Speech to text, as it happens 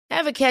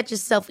Ever catch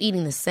yourself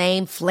eating the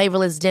same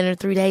flavorless dinner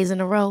 3 days in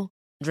a row?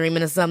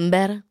 Dreaming of something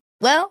better?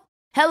 Well,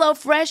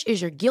 HelloFresh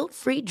is your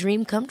guilt-free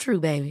dream come true,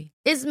 baby.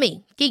 It's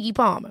me, Keke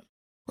Palmer.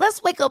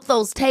 Let's wake up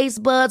those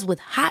taste buds with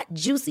hot,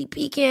 juicy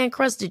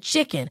pecan-crusted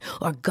chicken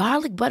or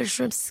garlic butter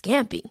shrimp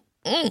scampi.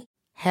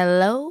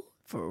 Hello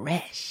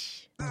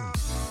Fresh.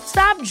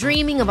 Stop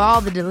dreaming of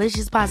all the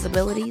delicious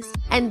possibilities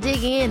and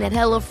dig in at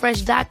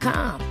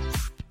HelloFresh.com.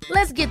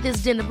 Let's get this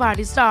dinner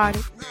party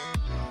started.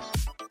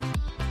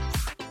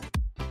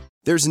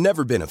 There's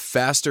never been a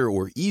faster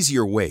or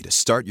easier way to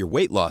start your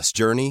weight loss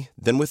journey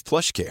than with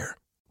PlushCare.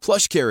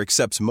 PlushCare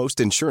accepts most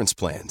insurance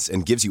plans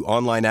and gives you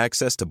online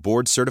access to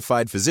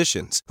board-certified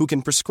physicians who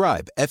can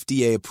prescribe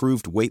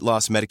FDA-approved weight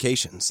loss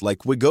medications like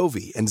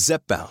Wegovy and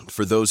Zepbound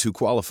for those who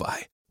qualify.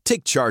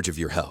 Take charge of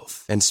your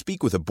health and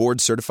speak with a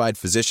board-certified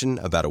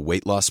physician about a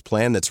weight loss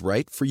plan that's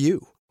right for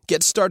you.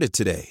 Get started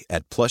today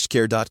at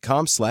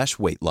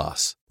plushcare.com/weight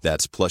loss.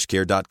 That's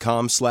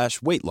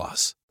plushcare.com/weight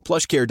loss.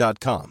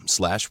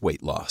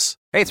 plushcare.com/weight loss.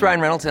 Hey, it's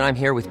Ryan Reynolds, and I'm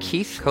here with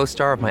Keith,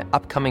 co-star of my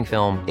upcoming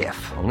film,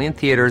 If, only in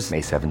theaters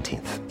May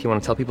 17th. Do you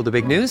want to tell people the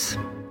big news?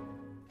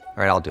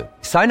 All right, I'll do it.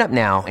 Sign up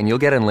now and you'll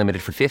get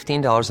unlimited for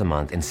 $15 a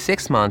month and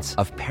 6 months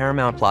of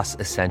Paramount Plus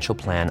Essential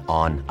Plan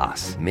on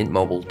us.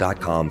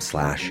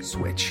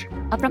 MintMobile.com/switch.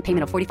 Upfront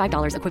payment of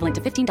 $45 equivalent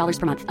to $15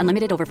 per month.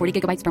 Unlimited over 40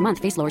 gigabytes per month.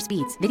 Face lower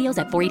speeds. Videos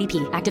at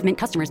 480p. Active Mint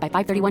customers by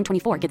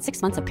 531.24 get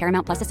 6 months of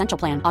Paramount Plus Essential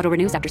Plan. Auto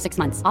renews after 6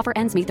 months. Offer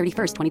ends May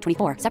 31st,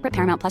 2024. Separate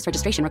Paramount Plus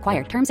registration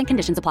required. Terms and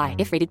conditions apply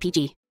if rated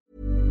PG.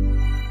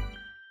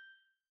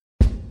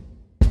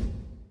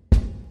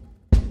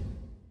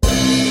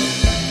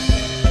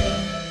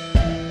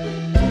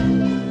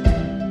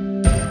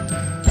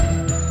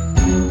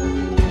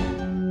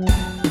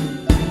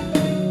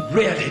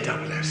 Really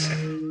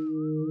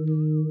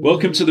 007.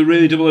 Welcome to the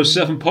Really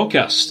 007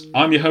 podcast.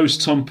 I'm your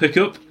host, Tom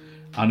Pickup,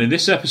 and in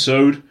this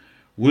episode,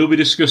 we'll be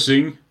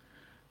discussing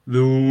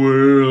The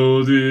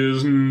World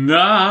Is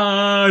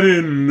Not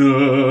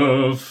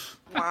Enough.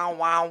 Wow,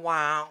 wow,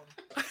 wow.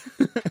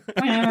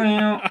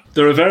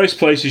 There are various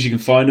places you can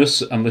find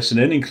us and listen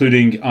in,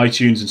 including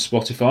iTunes and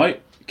Spotify.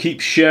 Keep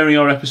sharing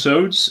our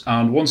episodes,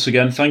 and once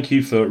again, thank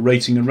you for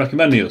rating and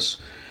recommending us.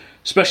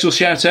 Special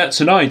shout out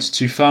tonight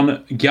to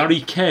fan Gary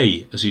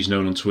K, as he's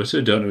known on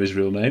Twitter. Don't know his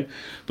real name,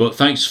 but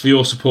thanks for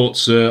your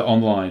support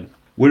online.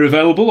 We're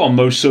available on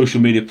most social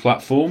media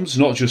platforms,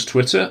 not just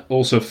Twitter,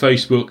 also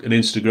Facebook and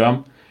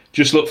Instagram.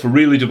 Just look for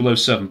Really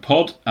 007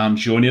 Pod and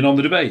join in on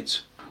the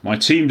debate. My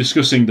team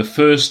discussing the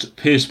first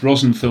Pierce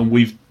Brosnan film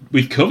we've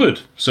covered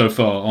so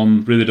far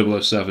on Really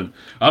 007.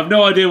 I have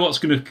no idea what's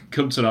going to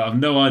come tonight. I have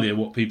no idea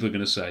what people are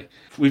going to say.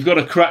 We've got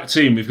a crack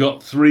team. We've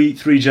got three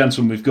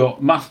gentlemen. We've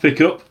got Math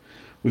Pickup.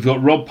 We've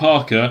got Rob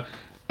Parker,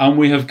 and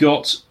we have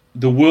got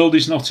The World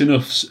Is Not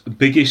Enough's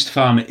biggest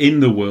fan in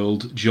the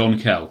world, John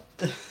Kell.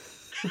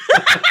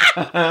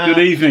 Good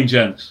evening,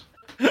 gents.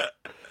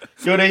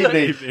 Good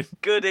evening.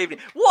 Good evening.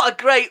 What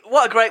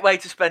a great way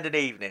to spend an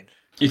evening.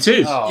 It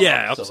is. Oh,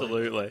 yeah,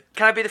 absolutely.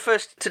 Can I be the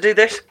first to do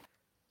this?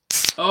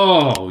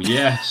 Oh,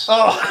 yes.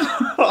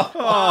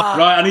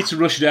 Right, I need to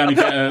rush down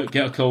and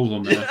get a cold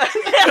on there.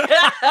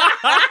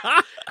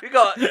 We've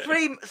got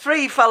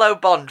three fellow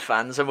Bond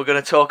fans, and we're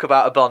going to talk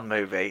about a Bond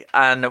movie.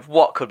 And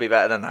what could be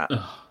better than that?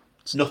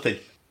 It's nothing.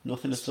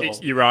 Nothing at all.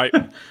 You're right.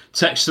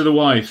 Text to the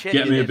wife,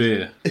 get me a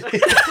beer.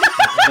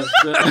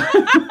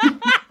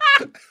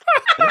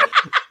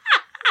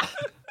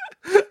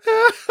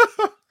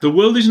 The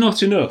World Is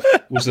Not Enough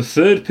was the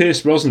third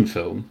Pierce Brosnan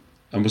film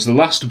and was the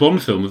last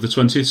Bond film of the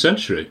 20th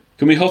century.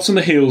 Coming hot on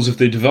the heels of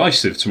the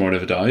divisive Tomorrow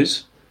Never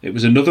Dies, it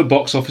was another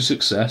box office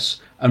success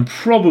and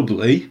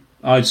probably,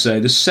 I'd say,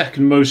 the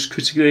second most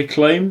critically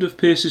acclaimed of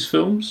Pierce's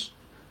films,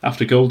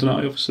 after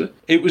GoldenEye, obviously.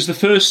 It was the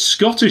first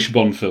Scottish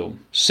Bond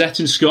film,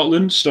 set in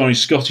Scotland, starring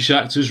Scottish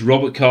actors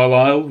Robert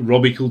Carlyle,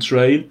 Robbie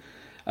Coltrane,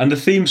 and the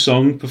theme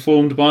song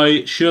performed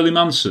by Shirley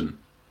Manson.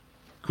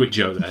 Quick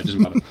joke there,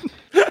 doesn't matter.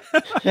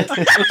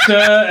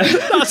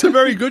 That's a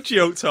very good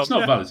joke, Tom. It's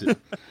not bad, is it?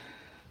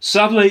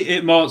 Sadly,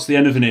 it marks the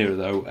end of an era,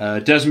 though.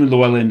 Desmond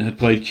Llewellyn had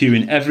played Q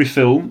in every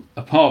film,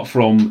 apart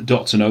from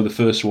Dr. No, the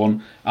first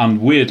one,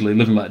 and weirdly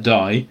Live and Let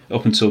Die,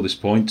 up until this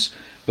point.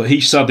 But he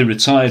sadly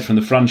retired from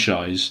the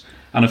franchise.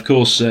 And of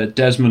course,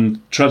 Desmond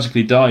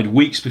tragically died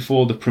weeks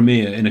before the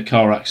premiere in a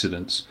car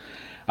accident.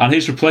 And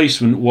his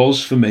replacement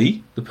was, for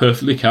me, the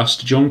perfectly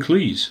cast John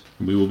Cleese.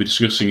 And we will be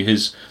discussing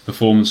his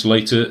performance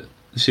later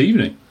this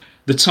evening.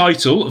 The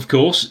title, of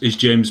course, is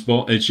James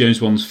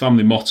Bond's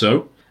family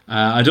motto.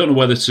 I don't know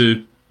whether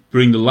to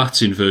bring the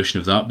Latin version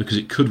of that, because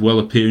it could well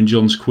appear in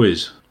John's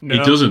quiz. No,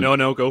 it doesn't.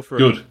 No, go for it.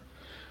 Good.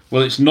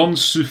 Well, it's non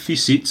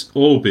sufficit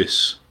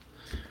orbis,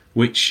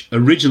 which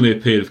originally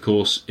appeared, of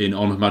course, in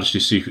On Her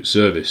Majesty's Secret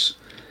Service.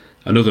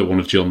 Another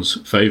one of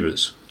John's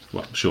favourites.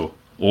 Well, I'm sure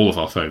all of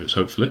our favourites,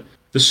 hopefully.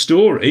 The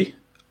story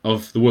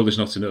of The World Is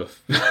Not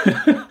Enough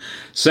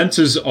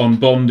centres on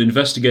Bond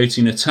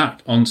investigating an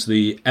attack onto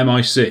the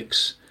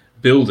MI6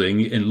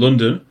 building in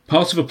London,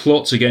 part of a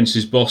plot against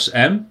his boss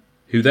M,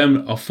 who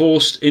then are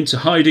forced into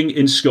hiding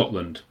in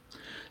Scotland.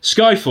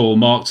 Skyfall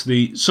marked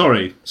the...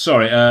 Sorry. So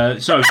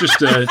it's just...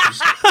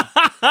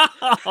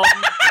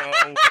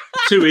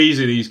 Too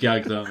easy, these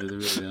gags, aren't they? They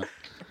really are.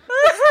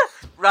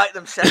 Write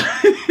them,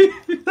 Seth.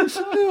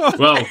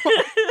 Well,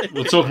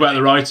 we'll talk about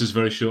the writers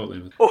very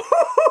shortly.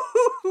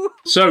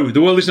 So,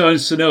 The World Is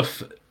Not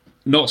Enough,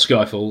 not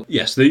Skyfall.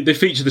 Yes, they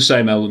feature the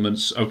same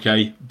elements,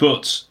 okay,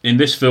 but in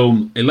this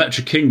film,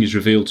 Elektra King is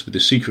revealed to be the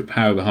secret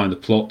power behind the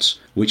plot,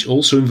 which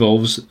also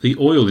involves the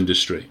oil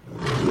industry.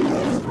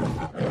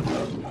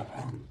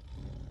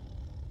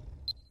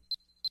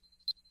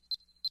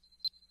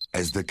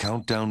 As the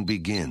countdown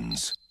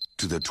begins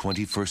to the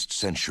 21st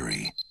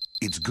century,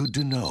 it's good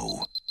to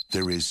know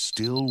there is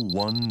still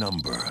one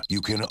number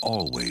you can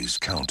always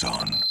count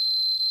on.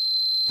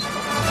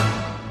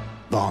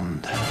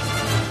 Bond.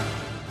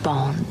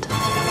 Bond.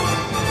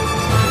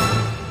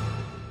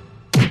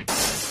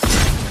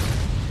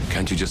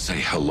 Can't you just say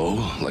hello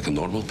like a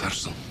normal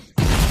person?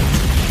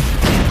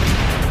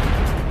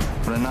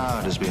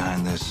 Renard is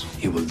behind this.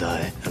 He will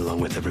die along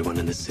with everyone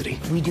in the city.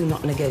 We do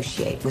not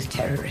negotiate with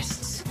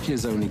terrorists.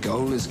 His only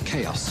goal is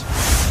chaos.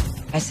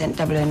 I sent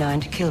 009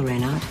 to kill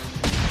Reynard.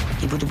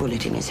 He put a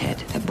bullet in his head.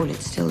 That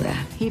bullet's still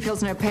there. He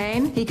feels no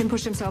pain. He can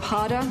push himself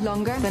harder,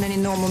 longer than any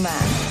normal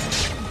man.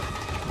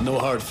 No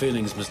hard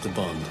feelings, Mr.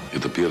 Bond.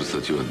 It appears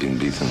that you have been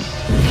beaten.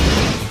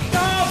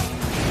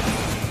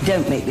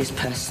 Don't make this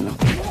personal.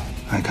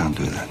 I can't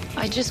do that.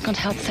 I just can't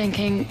help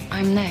thinking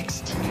I'm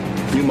next.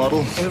 New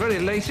model. The very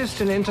latest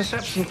in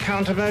intercepts and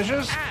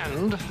countermeasures,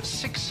 and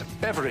 6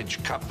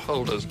 beverage cup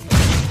holders.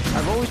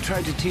 I've always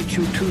tried to teach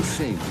you 2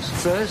 things.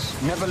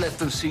 First, never let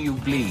them see you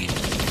bleed.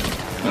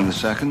 And the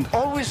second?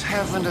 Always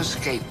have an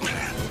escape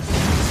plan.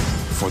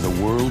 For the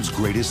world's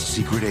greatest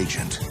secret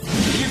agent.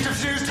 You've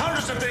defused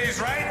hundreds of these,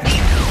 right?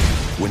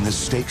 When the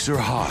stakes are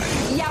high.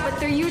 Yeah, but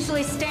they're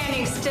usually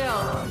standing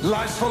still.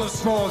 Life's full of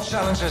small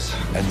challenges.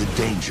 And the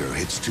danger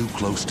hits too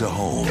close to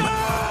home.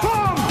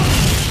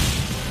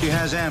 He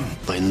has M.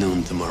 By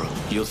noon tomorrow,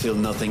 you'll feel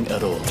nothing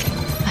at all.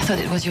 I thought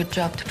it was your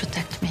job to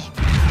protect me.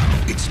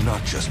 It's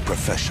not just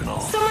professional.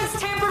 Someone's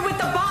tampered with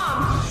the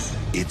bomb!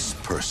 It's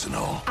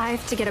personal. I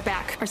have to get it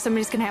back, or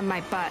somebody's gonna have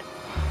my butt.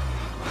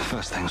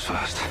 First things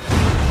first.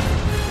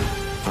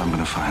 I'm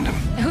gonna find him.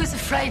 Who's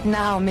afraid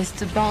now,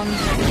 Mr. Bond?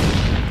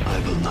 I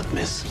will not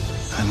miss.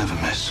 I never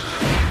miss.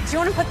 Do you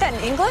want to put that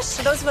in English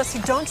for those of us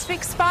who don't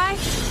speak spy?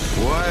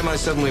 Why am I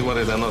suddenly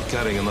worried I'm not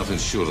carrying enough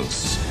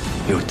insurance?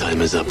 Your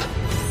time is up.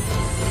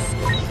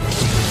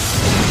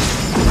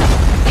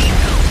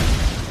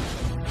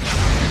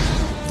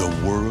 The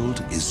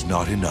world is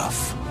not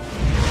enough.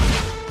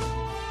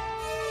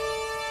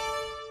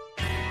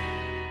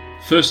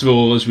 First of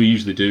all, as we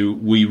usually do,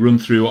 we run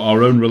through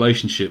our own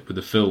relationship with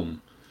the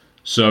film.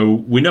 So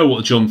we know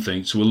what John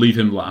thinks, so we'll leave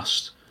him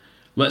last.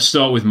 Let's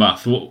start with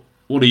Matt. What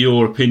are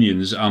your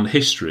opinions and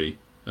history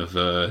of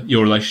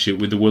your relationship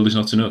with The World Is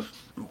Not Enough?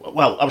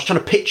 Well, I was trying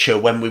to picture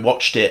when we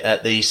watched it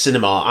at the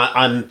cinema.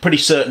 I'm pretty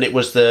certain it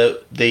was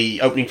the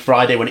opening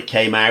Friday when it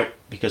came out,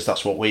 because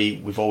that's what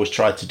we've always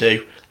tried to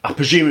do. I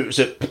presume it was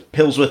at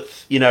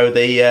Pillsworth,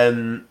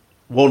 the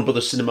Warner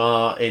Brothers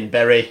Cinema in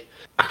Bury.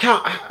 I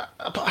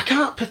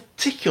can't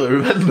particularly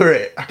remember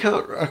it. I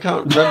can't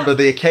remember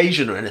the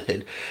occasion or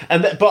anything.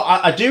 But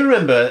I do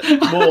remember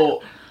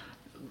more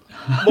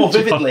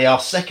vividly our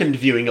second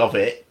viewing of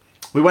it.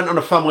 We went on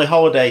a family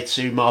holiday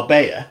to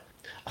Marbella.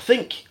 I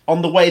think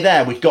on the way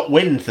there we got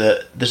wind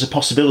that there's a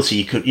possibility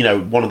you could,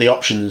 one of the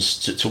options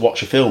to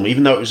watch a film,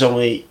 even though it was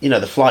only,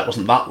 the flight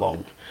wasn't that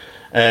long,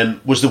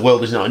 was The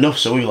World Is Not Enough.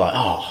 So we were like,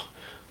 oh,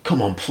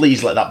 come on,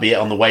 please let that be it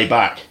on the way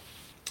back.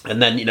 And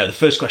then, the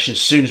first question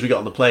as soon as we got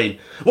on the plane,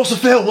 what's a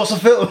film?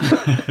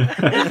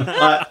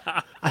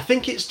 I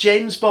think it's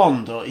James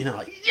Bond, or,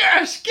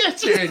 yes,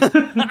 get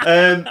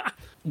in!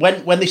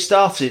 When they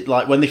started,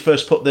 when they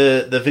first put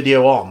the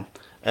video on,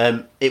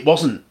 it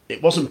wasn't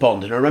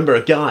Bond. And I remember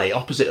a guy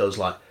opposite us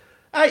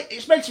hey,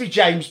 it's meant to be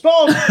James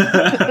Bond! Who's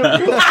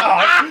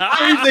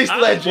this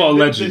legend? What a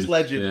legend. Who's this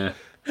legend?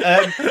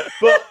 Yeah.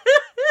 But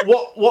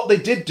what they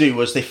did do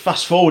was they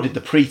fast-forwarded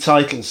the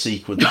pre-title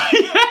sequence.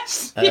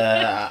 Yes!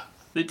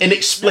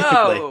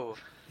 Inexplicably. No.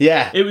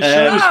 Yeah. It was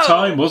Seamus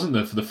time, wasn't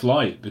there, for the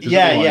flight? Because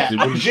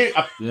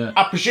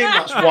I presume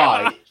that's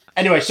why.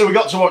 Anyway, so we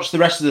got to watch the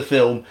rest of the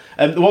film.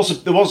 There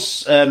was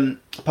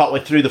partway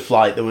through the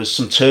flight there was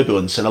some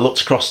turbulence, and I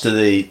looked across to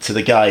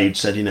the guy who'd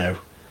said,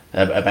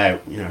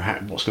 about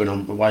what's going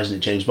on, why isn't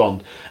it James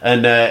Bond?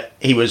 And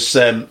he was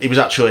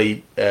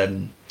actually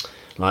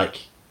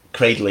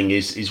cradling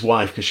his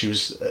wife because she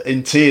was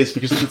in tears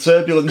because of the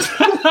turbulence.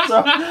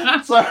 so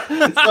I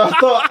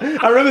thought,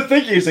 I remember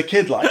thinking as a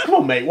kid, come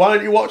on, mate, why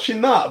aren't you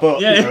watching that?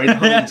 But in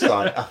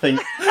hindsight, I think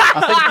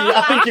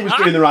he was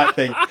doing the right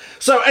thing.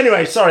 So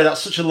anyway, sorry,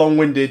 that's such a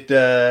long-winded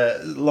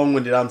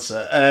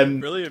answer.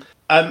 Brilliant.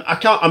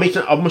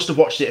 I must have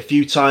watched it a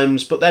few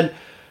times, but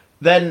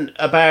then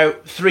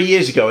about 3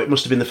 years ago, it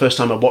must have been the first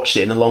time I watched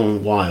it in a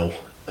long while.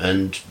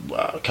 And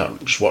I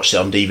just watched it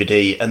on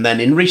DVD, and then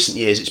in recent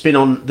years it's been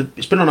on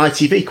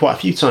ITV quite a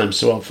few times.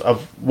 So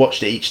I've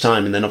watched it each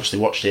time, and then obviously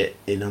watched it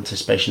in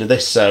anticipation of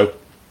this. So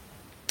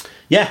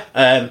Yeah,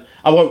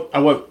 I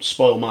won't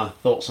spoil my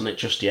thoughts on it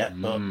just yet.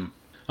 But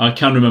I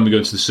can remember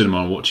going to the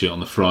cinema and watching it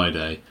on the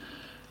Friday,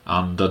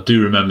 and I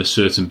do remember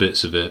certain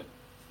bits of it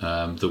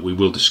that we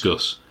will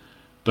discuss.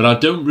 But I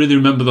don't really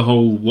remember the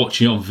whole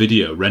watching it on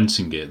video,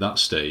 renting it at that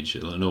stage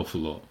an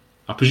awful lot.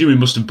 I presume we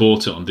must have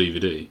bought it on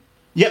DVD.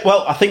 Yeah,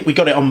 well, I think we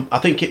got it on. I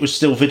think it was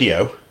still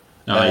video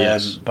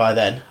yes. by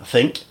then. I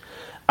think,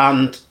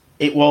 and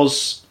it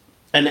was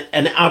an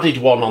added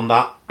one on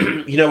that.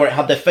 You know, where it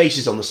had their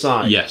faces on the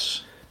side.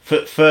 Yes.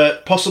 For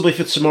possibly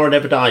for Tomorrow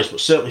Never Dies, but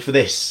certainly for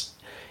this,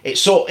 it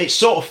sort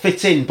of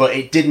fit in, but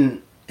it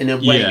didn't in a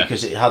way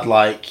because it had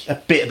like a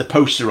bit of the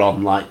poster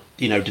on, like,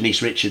 you know,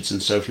 Denise Richards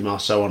and Sophie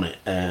Marceau on it.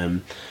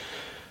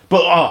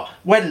 But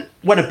when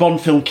a Bond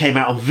film came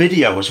out on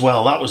video as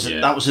well, that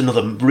was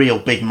another real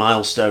big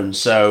milestone.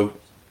 So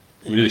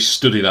we really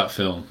study that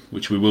film,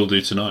 which we will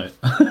do tonight.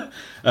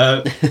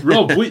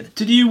 Rob,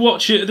 did you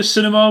watch it at the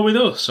cinema with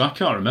us? I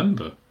can't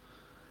remember.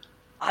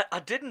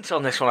 I didn't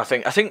on this one, I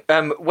think. I think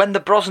when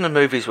the Brosnan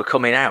movies were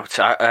coming out,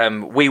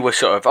 we were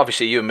sort of...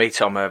 Obviously, you and me,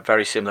 Tom, are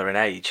very similar in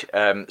age.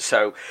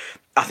 So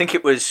I think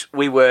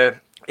we were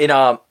in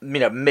our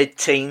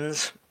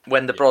mid-teens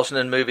when the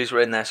Brosnan movies were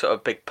in their sort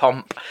of big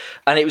pomp.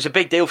 And it was a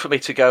big deal for me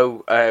to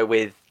go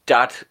with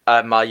Dad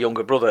and my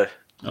younger brother,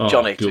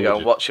 Johnny, to go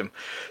and watch them.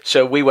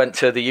 So we went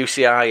to the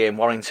UCI in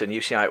Warrington,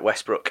 UCI at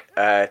Westbrook,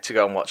 to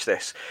go and watch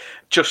this.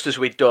 Just as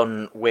we'd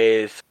done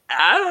with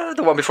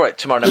the one before it,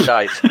 Tomorrow Never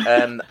Dies.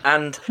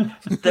 And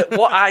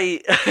what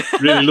I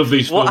really love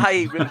these films.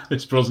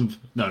 It's Brosnan.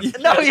 No,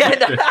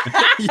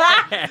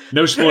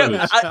 no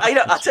spoilers.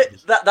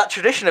 That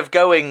tradition of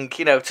going,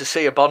 to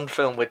see a Bond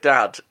film with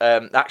Dad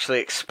actually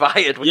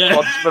expired with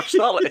Quantum of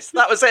Solace.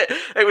 That was it.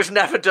 It was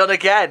never done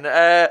again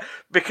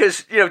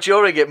because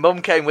during it,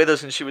 Mum came with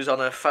us and she was on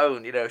her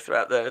phone,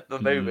 throughout the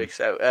movie.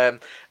 So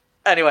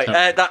anyway,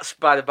 that's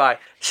by the by.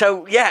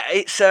 So yeah,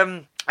 it's.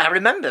 I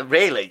remember,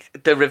 really,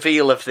 the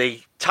reveal of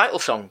the title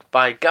song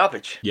by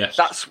Garbage. Yes.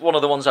 That's one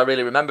of the ones I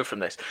really remember from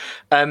this.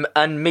 And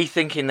me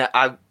thinking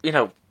that,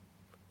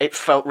 it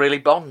felt really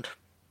Bond.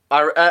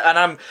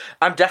 And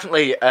I'm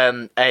definitely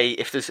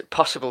if there's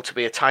possible to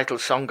be a title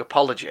song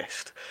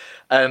apologist,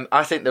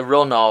 I think the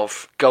run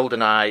of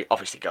GoldenEye,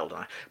 obviously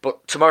GoldenEye,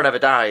 but Tomorrow Never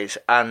Dies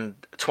and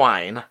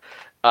Twine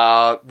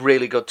are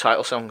really good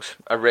title songs.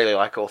 I really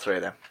like all three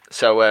of them.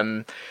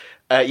 So,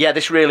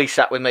 this really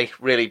sat with me,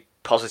 really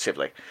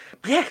positively.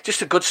 Yeah,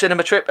 just a good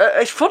cinema trip.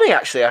 It's funny,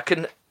 actually. I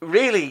can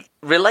really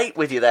relate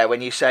with you there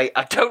when you say,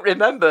 I don't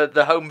remember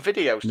the home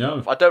video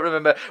stuff. No. I don't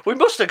remember. We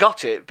must have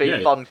got it,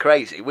 being Bond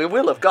crazy. We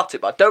will have got it,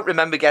 but I don't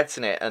remember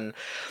getting it. And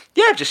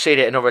yeah, I've just seen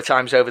it a number of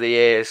times over the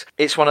years.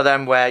 It's one of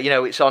them where,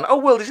 it's on. Oh,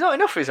 well, there's not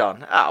enough is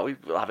on.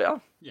 We'll have it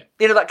on. Yeah.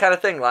 That kind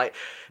of thing. Like,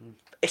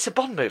 it's a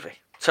Bond movie,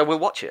 so we'll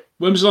watch it.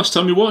 When was the last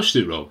time you watched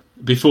it, Rob?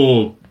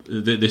 Before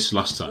this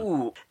last time?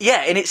 Ooh.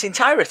 Yeah, in its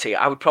entirety,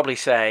 I would probably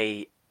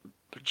say...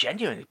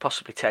 genuinely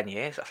possibly 10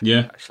 years, I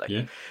think,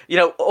 actually.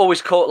 Yeah.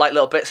 Always caught like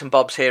little bits and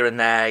bobs here and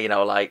there,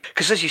 like,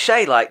 because as you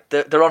say, like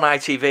they're on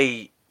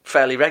ITV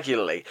fairly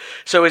regularly,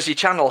 so as you're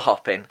channel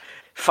hopping,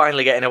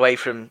 finally getting away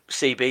from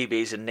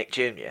CBeebies and Nick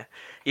Jr.,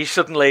 you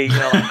suddenly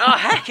like, oh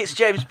heck, it's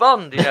James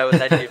Bond, and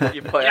then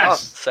you put it on.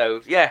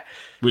 So yeah,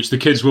 which the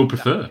kids will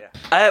prefer.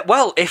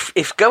 Well,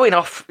 if going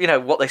off,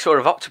 what they saw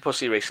of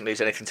Octopussy recently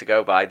is anything to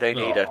go by, they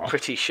need a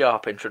pretty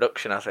sharp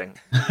introduction, I think.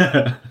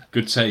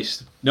 Good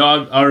taste. No,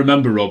 I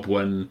remember, Rob,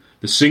 when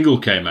the single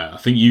came out. I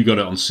think you got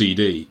it on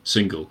CD,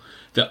 single.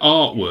 The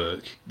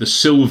artwork, the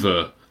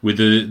silver with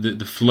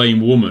the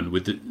flame woman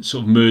with the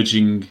sort of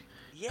merging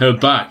her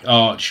back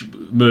arch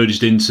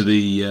merged into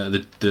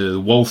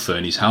the Walther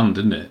in his hand,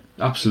 didn't it?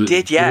 Absolutely.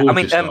 It did, yeah. I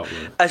mean,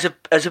 as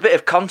a bit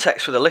of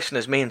context for the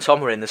listeners, me and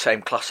Tom were in the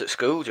same class at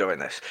school during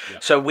this. Yeah.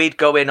 So we'd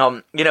go in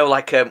on,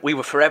 we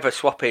were forever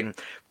swapping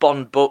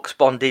Bond books,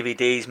 Bond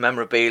DVDs,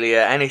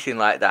 memorabilia, anything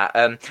like that.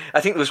 I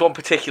think there was one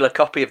particular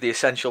copy of The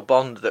Essential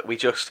Bond that we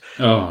just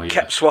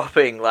kept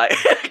swapping, like,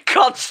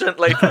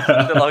 constantly for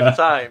such a long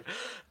time.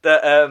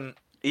 That,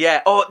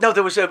 yeah. Oh, no,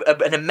 there was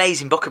an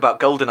amazing book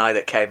about GoldenEye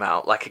that came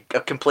out, like a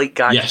complete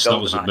guide to GoldenEye. Yes,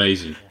 that was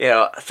amazing.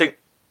 I think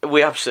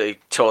we absolutely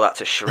tore that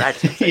to shreds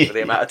for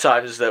the amount of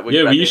times that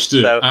we read we used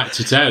to act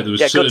it out. There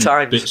was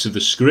certain bits bits of the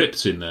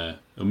script in there,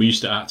 and we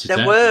used to act it out.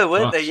 There were,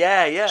 weren't there?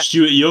 Yeah.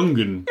 Stuart Young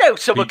and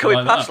someone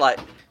coming past like,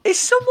 is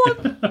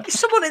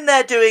someone in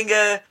there doing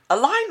a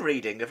line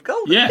reading of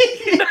GoldenEye?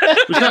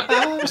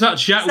 Yeah. Was that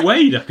Jack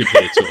Wade I could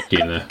hear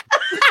talking there?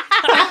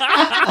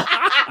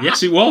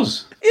 Yes, it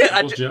was.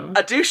 Yeah,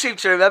 I do seem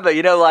to remember,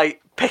 like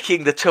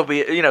picking the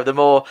tubby, the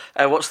more,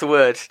 what's the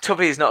word?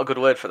 Tubby is not a good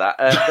word for that.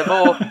 The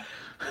more,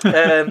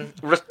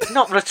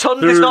 not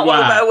rotund is not one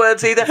of the better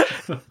words either.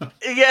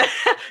 Yeah,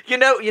 you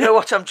know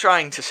what I'm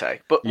trying to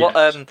say. But what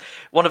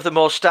one of the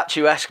more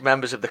statuesque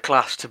members of the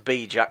class to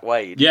be Jack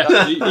Wade.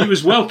 Yeah, he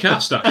was well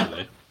cast,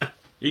 actually.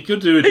 He could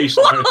do a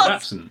decent Irish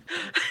accent.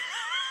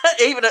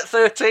 Even at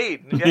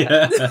 13.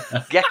 Yeah.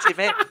 Get him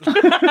in.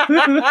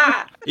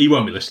 He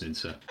won't be listening,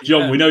 sir.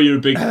 John, we know you're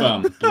a big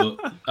fan,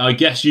 but I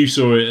guess you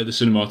saw it at the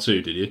cinema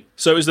too, did you?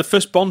 So it was the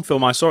first Bond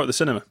film I saw at the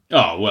cinema.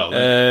 Oh, well,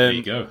 there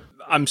you go.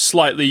 I'm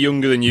slightly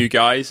younger than you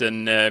guys,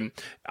 and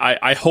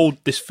I hold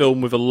this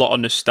film with a lot of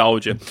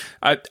nostalgia.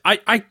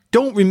 I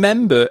don't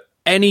remember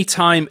any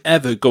time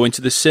ever going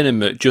to the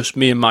cinema, just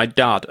me and my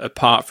dad,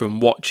 apart from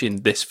watching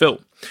this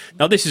film.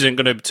 Now, this isn't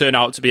going to turn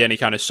out to be any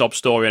kind of sob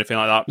story or anything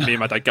like that. Me and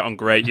my dad get on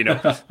great, you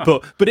know.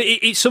 But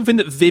it's something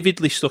that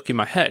vividly stuck in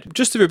my head.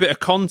 Just for a bit of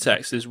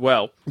context as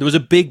well, there was a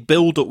big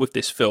build-up with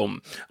this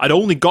film. I'd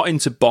only got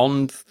into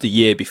Bond the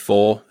year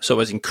before, so I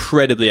was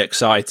incredibly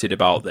excited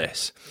about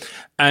this.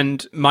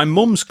 And my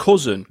mum's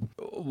cousin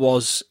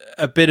was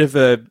a bit of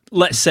a,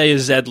 let's say, a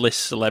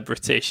Z-list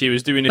celebrity. She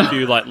was doing a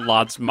few like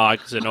lads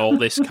mags and all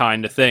this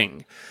kind of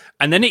thing.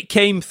 And then it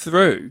came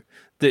through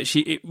that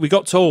we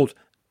got told,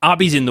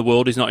 Abby's in the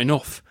world is not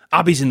enough.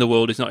 Abby's in the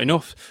world is not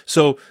enough.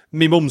 So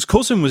my mum's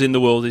cousin was in the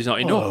world is not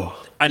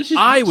enough. And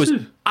I was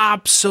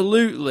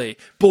absolutely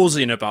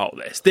buzzing about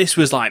this. This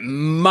was like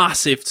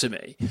massive to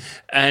me.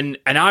 And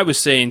I was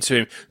saying to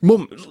him,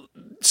 Mum,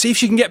 see if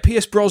she can get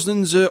Pierce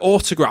Brosnan's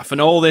autograph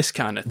and all this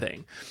kind of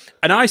thing.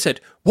 And I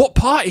said, what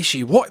part is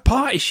she? What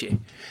part is she?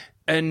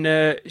 And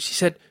she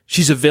said,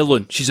 she's a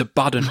villain. She's a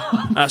bad one.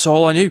 That's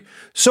all I knew.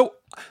 So,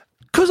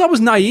 because I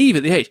was naive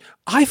at the age,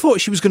 I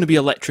thought she was going to be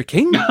Electra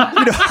King. You know?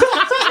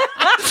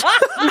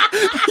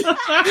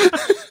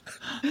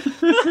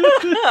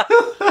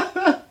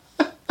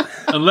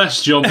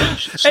 Unless, John,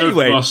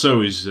 Sophie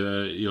Marceau is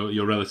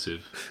your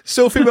relative.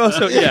 Sophie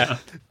Marceau, yeah.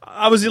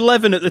 I was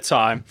 11 at the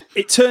time.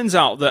 It turns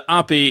out that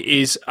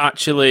Abby is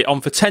actually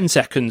on for 10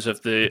 seconds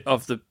of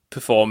the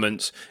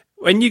performance.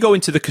 When you go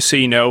into the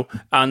casino,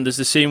 and there's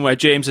the scene where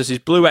James has his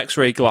blue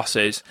X-ray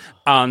glasses,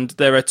 and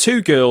there are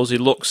two girls he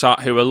looks at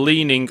who are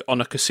leaning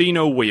on a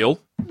casino wheel.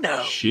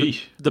 No.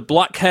 Sheesh. The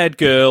black-haired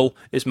girl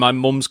is my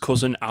mum's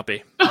cousin,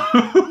 Abby.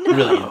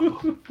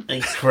 Brilliant.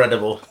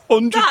 Incredible.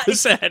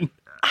 100%.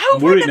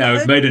 I'm worried now.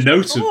 I've made a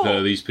note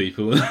of these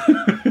people. Yeah.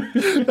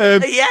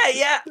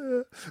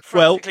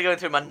 Frantically going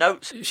through my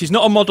notes. She's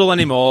not a model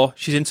anymore.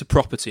 She's into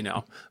property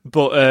now.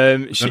 But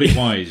very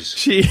wise.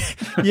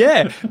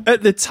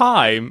 At the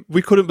time,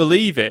 we couldn't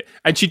believe it.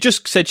 And she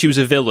just said she was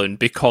a villain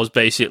because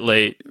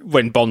basically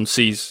when Bond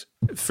sees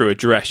through a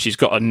dress, she's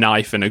got a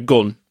knife and a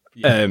gun.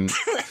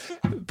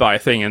 By a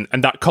thing,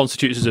 and that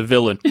constitutes as a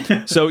villain.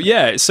 So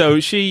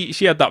she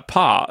had that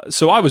part.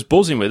 So I was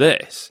buzzing with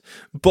this,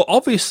 but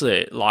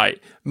obviously,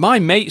 like, my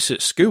mates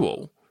at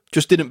school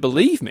just didn't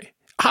believe me.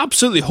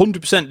 Absolutely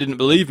 100% didn't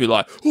believe me.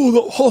 Like, oh,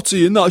 that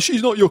hottie and that,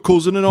 she's not your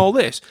cousin and all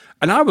this.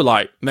 And I was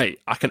like, mate,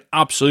 I can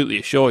absolutely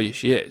assure you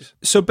she is.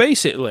 So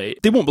basically,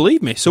 they won't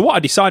believe me. So what I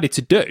decided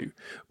to do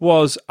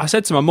was I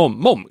said to my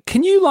mum,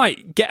 can you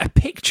like get a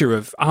picture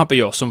of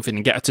Abby or something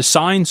and get her to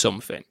sign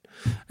something?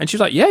 And she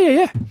was like,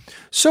 yeah.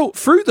 So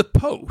through the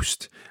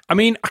post, I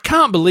mean, I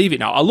can't believe it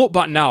now. I look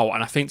back now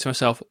and I think to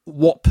myself,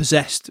 what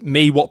possessed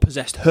me? What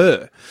possessed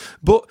her?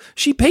 But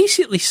she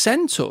basically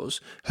sent us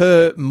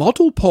her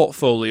model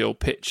portfolio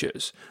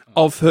pictures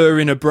of her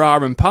in a bra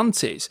and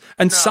panties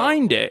and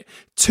signed it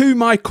to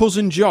my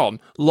cousin John,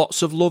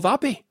 lots of love,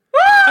 Abby.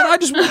 And I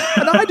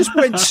just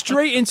went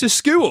straight into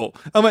school.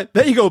 I went,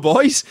 there you go,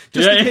 boys.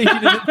 Just in case you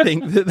didn't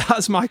think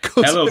that's my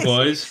cousin. Hello,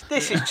 boys.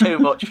 This is too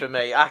much for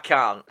me. I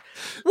can't.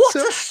 What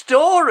a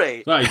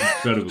story! That is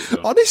incredible. John.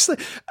 Honestly,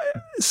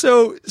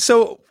 so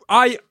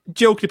I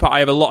joked about I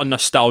have a lot of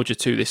nostalgia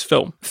to this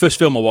film. First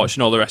film I watched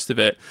and all the rest of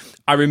it.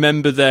 I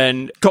remember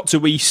then got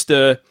to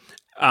Easter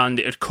and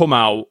it had come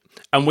out,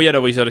 and we had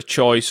always had a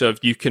choice of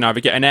you can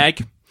either get an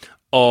egg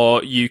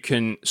or you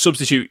can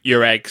substitute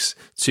your eggs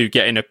to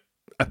get in a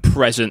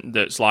present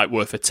that's like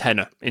worth a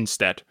tenner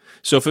instead.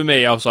 So for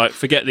me, I was like,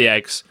 forget the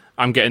eggs.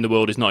 I'm getting The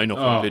World Is Not Enough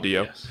on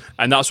video. Yes.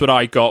 And that's what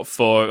I got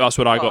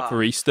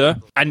for Easter.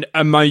 And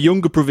my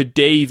younger brother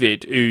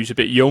David, who's a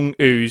bit young,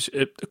 who's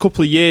a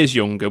couple of years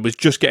younger, was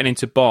just getting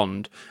into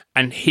Bond,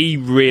 and he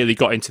really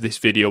got into this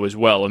video as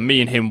well. And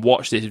me and him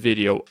watched this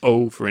video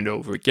over and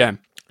over again.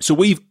 So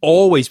we've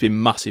always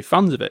been massive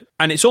fans of it.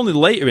 And it's only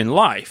later in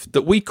life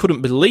that we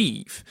couldn't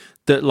believe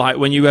that, like,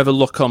 when you ever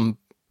look on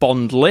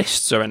Bond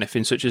lists or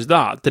anything such as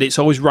that it's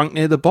always ranked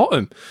near the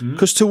bottom.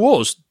 Because to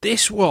us,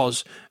 this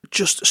was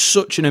just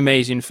such an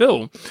amazing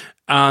film.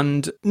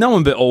 And now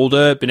I'm a bit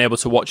older, been able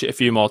to watch it a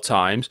few more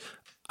times,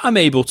 I'm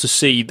able to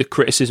see the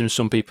criticism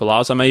some people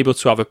have. I'm able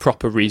to have a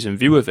proper reasoned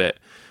view of it.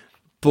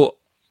 But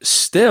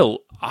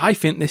still, I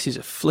think this is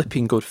a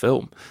flipping good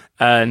film.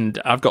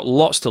 And I've got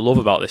lots to love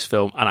about this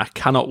film, and I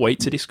cannot wait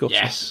to discuss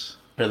it.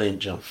 Brilliant,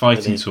 John.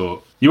 Fighting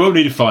talk. You won't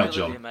need a fight,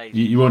 John.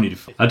 You won't need a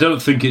fight. I don't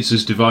think it's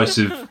as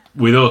divisive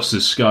with us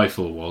as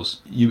Skyfall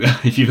was.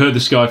 If you've heard the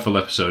Skyfall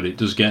episode, it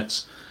does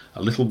get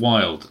a little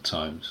wild at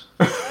times.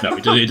 No,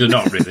 it does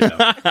not really.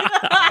 No.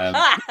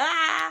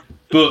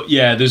 But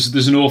yeah,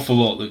 there's an awful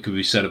lot that could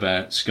be said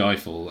about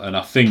Skyfall, and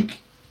I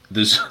think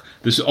there's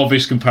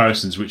obvious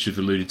comparisons which we've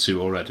alluded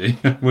to already.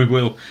 We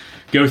will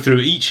go through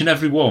each and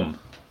every one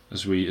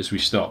as we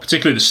start,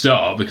 particularly the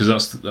start, because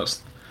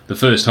that's the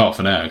first half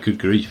an hour. Good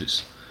grief,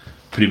 it's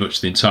pretty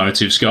much the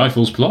entirety of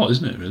Skyfall's plot,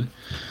 isn't it? Really?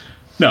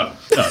 No,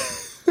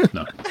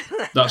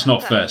 that's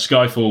not fair.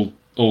 Skyfall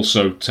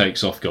also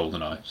takes off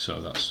GoldenEye,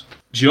 so that's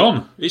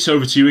John. It's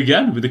over to you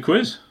again with the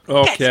quiz.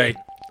 Okay,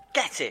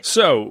 get it.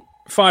 So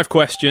 5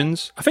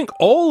 questions. I think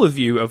all of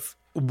you have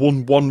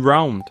won one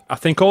round. I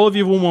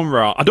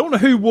don't know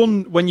who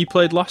won when you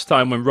played last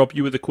time, when Rob,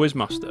 you were the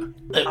quizmaster.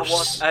 It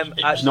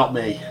was not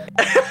me.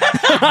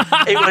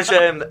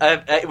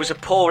 It was a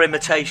poor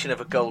imitation of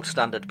a gold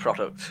standard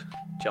product,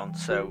 John.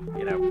 So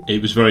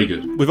it was very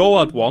good. We've all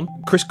had one.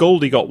 Chris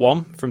Goldie got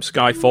one from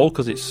Skyfall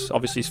because it's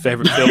obviously his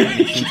favourite film. And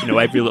he seems to know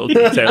every little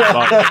detail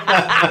about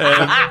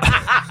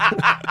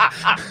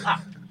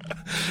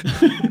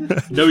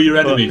it. Know your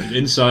enemy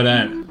inside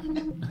out.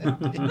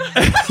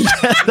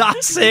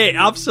 That's it,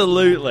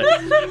 absolutely.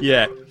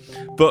 Yeah.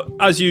 But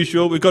as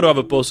usual, we've got to have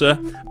a buzzer,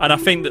 and I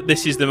think that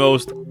this is the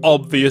most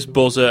obvious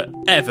buzzer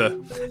ever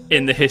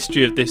in the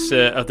history of this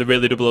of the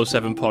Really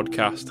 007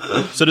 podcast.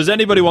 So does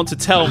anybody want to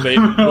tell me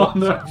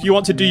if you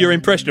want to do your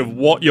impression of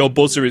what your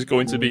buzzer is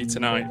going to be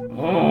tonight?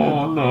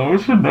 Oh no,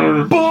 it's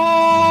another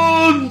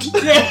Bond!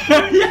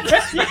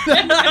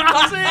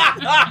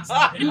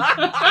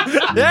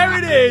 There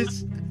it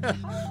is!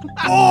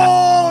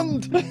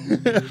 Bond!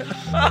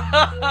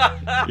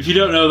 If you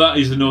don't know, that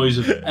is the noise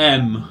of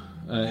M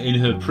in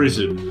her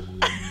prison.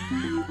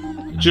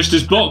 Just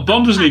as Bond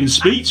doesn't even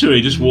speak to her,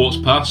 he just walks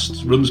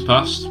past, runs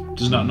past,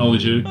 doesn't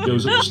acknowledge her,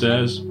 goes up the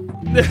stairs.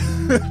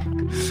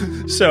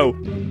 So,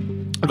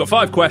 I've got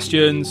 5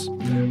 questions.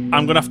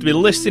 I'm going to have to be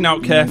listing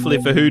out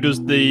carefully for who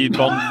does the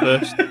Bond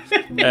first.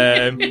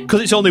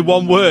 Because it's only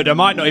one word, I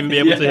might not even be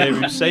able to hear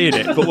who's saying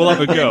it, but we'll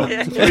have a go.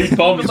 3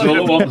 Bonds all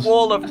at once.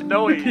 Wall of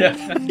noise.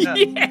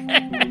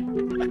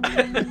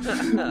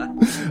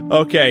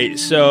 Okay,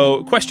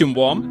 so question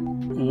 1.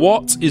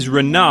 What is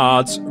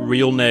Renard's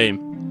real name?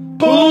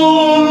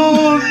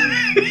 Bond!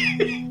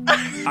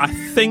 I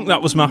think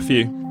that was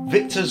Matthew.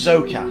 Victor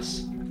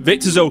Zocas.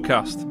 Victor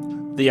Zocast,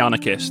 the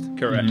anarchist.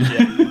 Correct,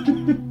 yeah.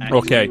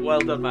 Okay. Well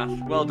done, Matt.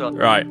 Well done.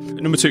 Right.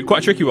 Number 2, quite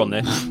a tricky one,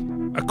 this.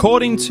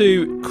 According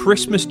to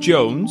Christmas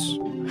Jones,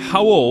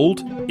 how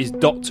old is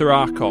Dr.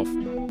 Arkov?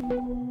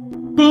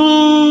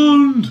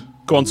 Bond!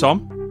 Go on,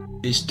 Tom.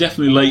 It's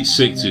definitely late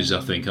 60s,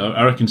 I think.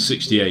 I reckon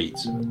 68.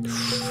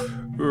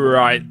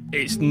 Right,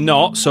 it's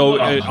not, so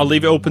I'll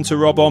leave it open to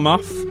Rob or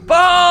Math.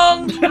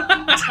 Bond!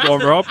 Go on,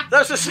 Rob.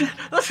 That's a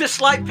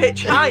slight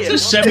pitch higher. It's a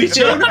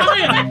semitone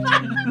higher.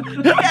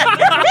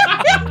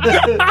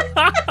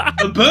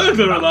 A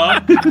burglar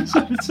alarm.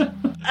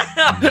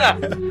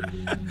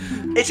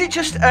 Is it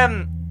just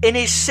in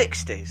his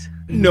 60s?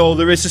 No,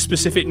 there is a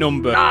specific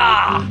number.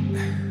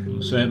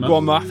 Say it, Matt. Go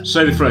on, Math.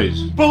 Say the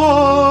phrase.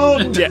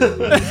 Bond!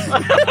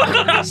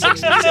 Yeah.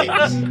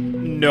 66.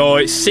 No,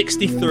 it's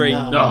 63. She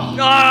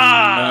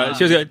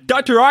was like,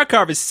 Dr.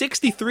 Arkov is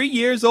 63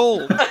 years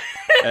old.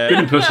 Good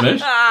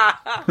impersonation.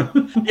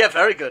 Yeah,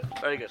 very good.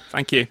 Very good.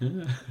 Thank you.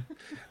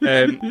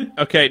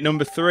 Okay,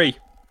 number 3.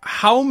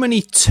 How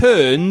many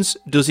turns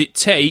does it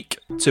take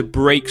to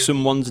break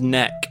someone's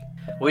neck?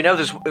 We know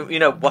there's,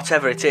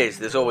 whatever it is,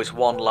 there's always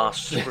one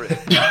last screw.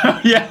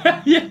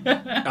 Yeah.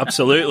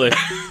 Absolutely.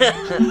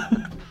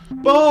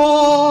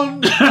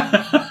 Bond!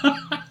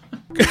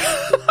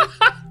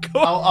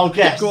 I'll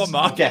guess. Go on,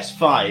 Mark. I'll guess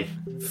 5.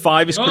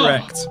 5 is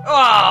correct.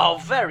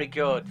 Oh, very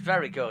good.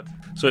 Very good.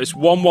 So it's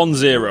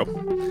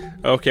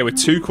 1-1-0. Okay, with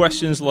 2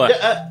 questions left.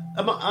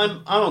 I'm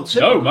on 2.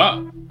 No,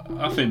 Matt.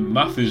 I think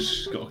Math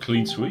has got a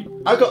clean sweep.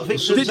 I got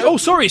Victor. Oh,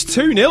 sorry, it's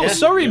 2-0. Yeah.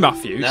 Sorry,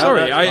 Matthew. No,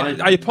 sorry,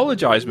 that's I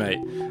apologise, mate.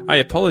 I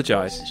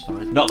apologise. It's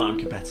fine. Not that I'm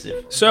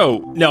competitive.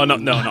 So, no,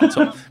 not at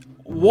all.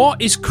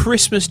 What is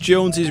Christmas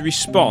Jones's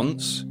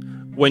response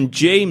when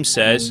James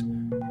says,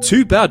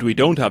 "Too bad we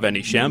don't have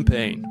any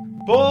champagne"?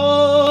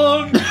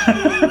 Bond!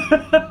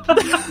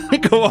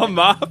 Go on,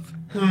 Matt.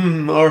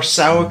 Or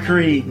sour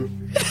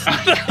cream.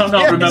 I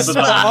cannot remember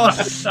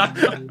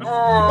that.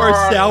 Or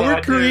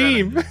sour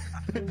cream.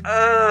 You're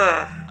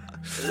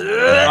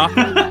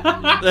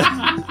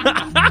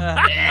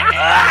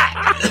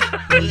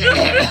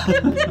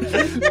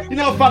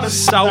not a fan of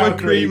sour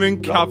cream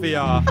and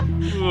caviar.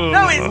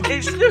 No,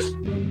 it's just...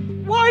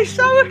 Why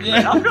sour cream?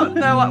 I don't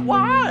know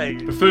why.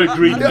 Prefer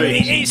green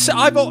beans.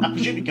 I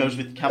presume it goes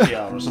with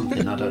caviar or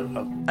something. I don't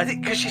know. I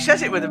think because she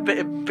says it with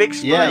a big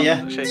smile.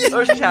 Yeah.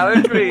 Or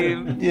sour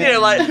cream. Yeah.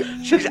 Like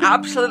she's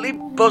absolutely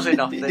buzzing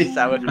off this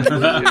sour cream.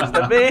 Just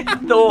the mere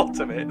thought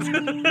of it.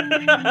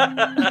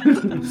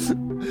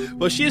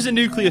 Well, she is a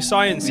nuclear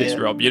scientist,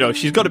 Rob.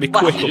 She's got to be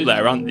quick up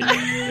there, hasn't she?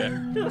 Yeah.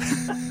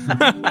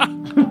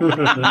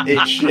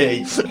 It's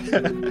she.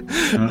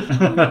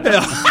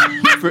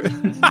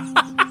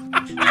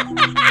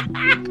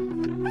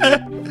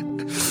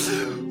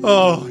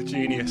 Oh,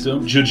 genius.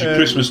 Don't judge your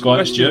Christmas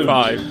by its Question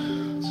 5.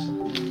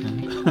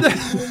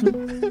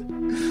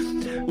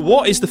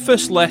 What is the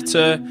first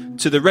letter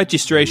to the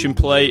registration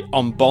plate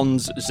on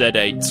Bond's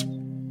Z8?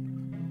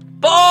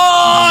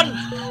 Bond!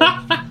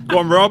 Go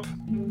on, Rob.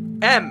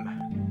 M.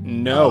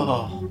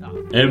 No.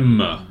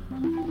 Emma.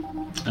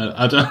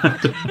 I don't.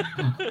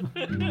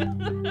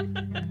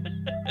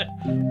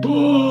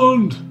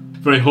 Bond.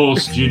 Very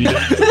hoarse, Judy. Was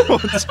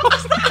that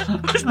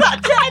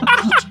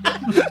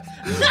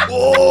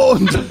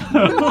Bond.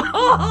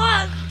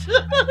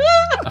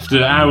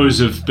 After hours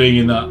of being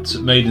in that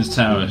Maiden's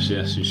Tower,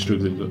 yes, you're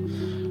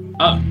struggling.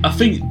 But I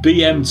think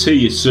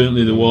BMT is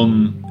certainly the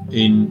one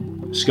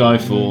in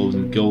Skyfall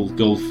and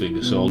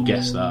Goldfinger, so I'll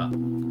guess that.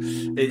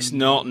 It's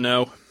not.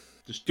 No.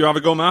 Do you have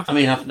a go, Matt? I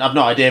mean, I've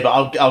no idea,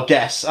 but I'll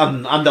guess,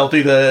 and they'll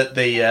do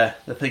the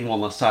thing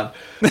one last time.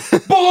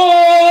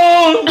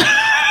 Bond.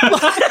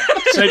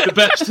 Save the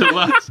best to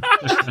last.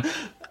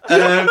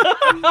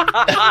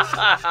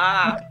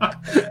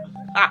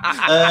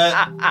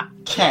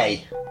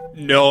 K.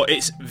 No,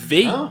 it's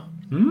V. Oh.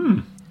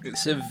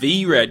 It's a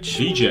V, Reg.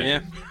 VJ.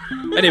 Yeah.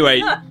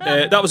 Anyway,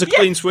 that was a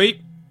clean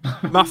sweep.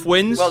 Math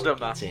wins. Well done,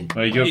 Matt.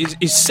 There you go.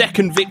 His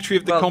second victory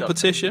of the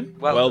competition.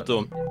 Well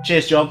done.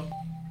 Cheers, John.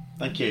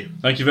 Thank you.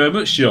 Thank you very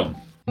much, John.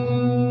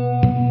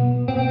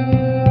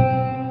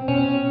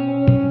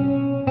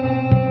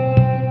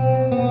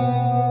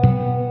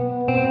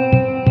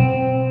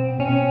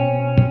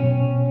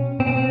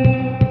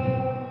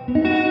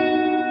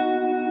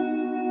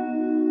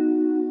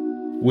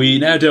 We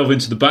now delve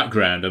into the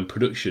background and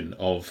production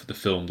of the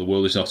film The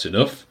World Is Not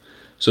Enough.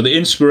 So the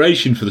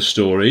inspiration for the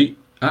story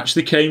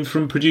actually came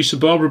from producer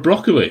Barbara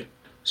Broccoli.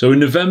 So in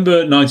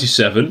November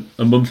 1997,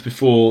 a month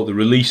before the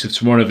release of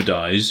Tomorrow Never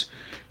Dies,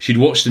 she'd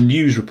watched a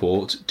news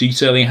report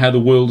detailing how the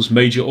world's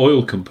major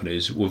oil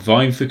companies were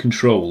vying for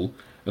control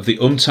of the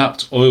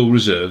untapped oil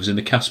reserves in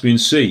the Caspian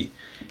Sea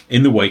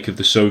in the wake of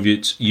the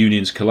Soviet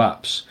Union's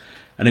collapse.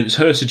 And it was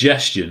her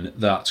suggestion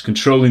that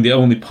controlling the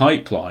only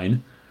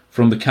pipeline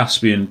from the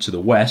Caspian to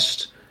the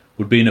west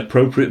would be an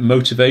appropriate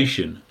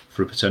motivation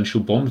for a potential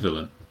Bond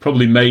villain.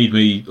 Probably made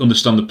me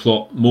understand the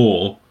plot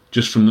more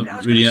just from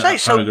reading out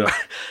that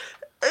paragraph.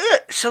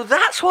 So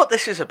that's what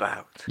this is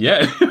about.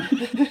 Yeah.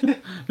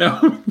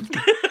 No.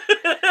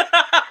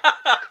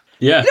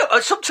 Yeah. You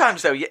know,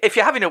 sometimes, though, if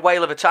you're having a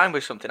whale of a time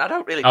with something, I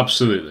don't really...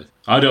 Absolutely.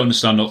 I don't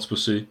understand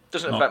Octopussy.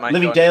 Doesn't affect my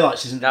Living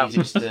Daylights isn't the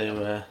easiest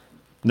to...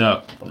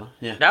 No.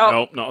 Yeah.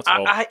 No, not at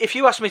all. If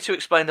you asked me to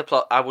explain the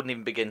plot, I wouldn't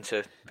even begin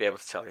to be able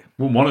to tell you.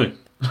 Wouldn't want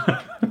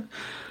to.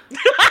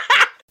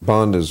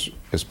 Bond is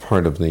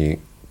part of the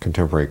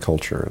contemporary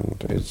culture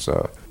and it's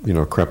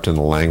crept in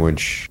the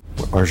language.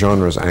 Our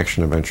genre is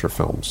action-adventure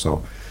films,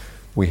 so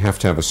we have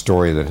to have a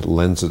story that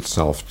lends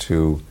itself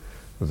to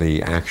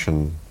the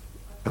action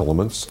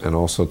elements and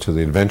also to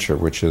the adventure,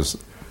 which is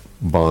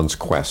Bond's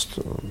quest.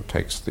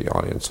 Takes the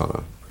audience on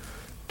a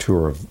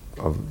tour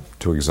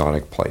to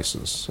exotic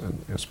places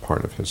and as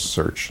part of his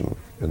search and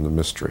the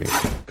mystery.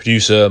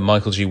 Producer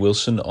Michael G.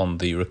 Wilson on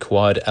the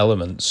required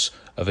elements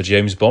of a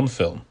James Bond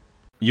film.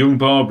 Young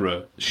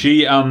Barbara,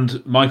 she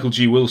and Michael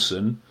G.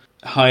 Wilson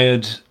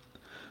hired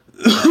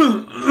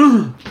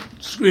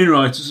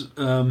screenwriters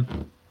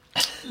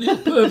Neil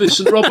Purvis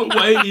and Robert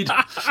Wade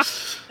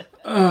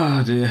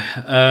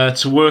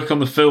to work on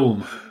the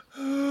film.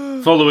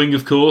 Following,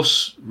 of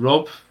course,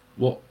 Rob,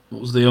 what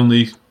was the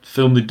only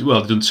film they've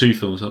done two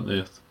films, haven't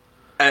they?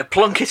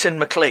 Plunkett and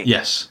McLean.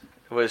 Yes.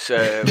 Was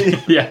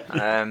yeah.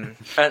 And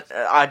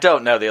I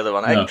don't know the other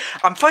one. No.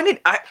 I'm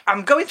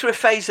going through a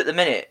phase at the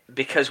minute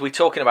because we're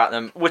talking about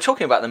them more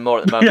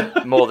at the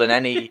moment, more than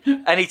any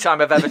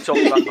time I've ever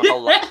talked about my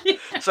whole life.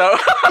 So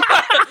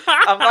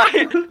I'm like,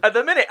 at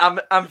the minute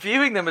I'm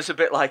viewing them as a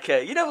bit like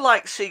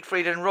like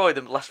Siegfried and Roy,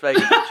 the Las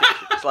Vegas.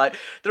 It's like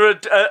they're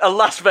a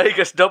Las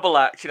Vegas double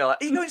act.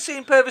 Like, are you going to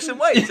see Purvis and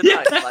Wade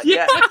tonight? Like,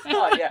 yeah,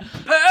 oh, yeah,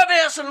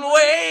 Purvis and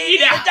Wade.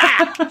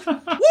 Yeah.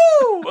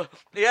 Woo!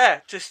 Yeah,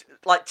 just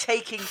like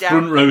taking down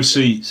front row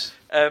seats.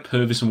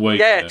 Purvis and Wade.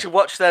 Yeah, to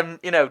watch them,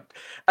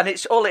 and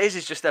it's all it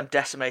is just them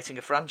decimating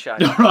a franchise.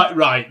 Right.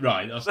 Right,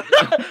 that's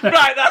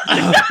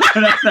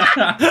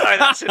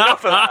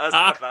enough of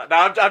that.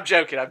 No, I'm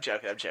joking.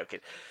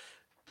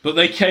 But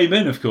they came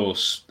in, of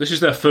course. This is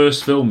their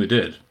first film they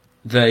did.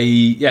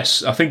 I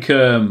think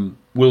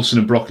Wilson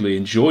and Broccoli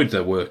enjoyed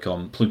their work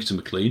on Plunkett and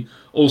McLean,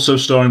 also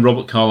starring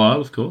Robert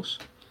Carlyle, of course.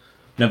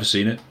 Never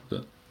seen it,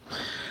 but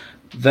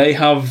they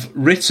have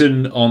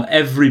written on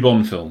every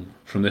Bond film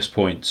from this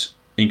point,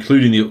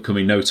 including the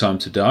upcoming No Time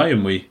to Die,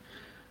 and we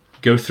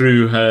go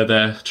through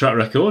their track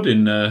record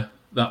in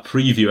that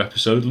preview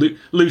episode,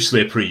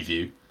 loosely a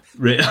preview.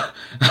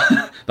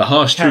 The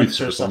harsh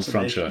truths of the Bond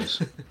franchise.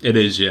 It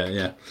is,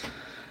 yeah.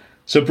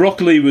 So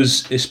Broccoli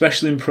was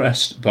especially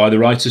impressed by the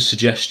writer's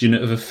suggestion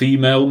of a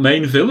female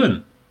main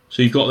villain.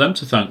 So you've got them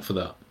to thank for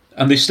that.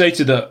 And they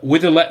stated that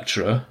with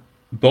Elektra,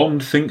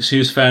 Bond thinks he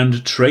has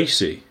found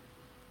Tracy,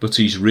 but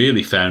he's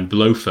really found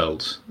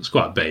Blofeld. It's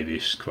quite a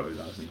babyish quote,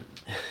 isn't it?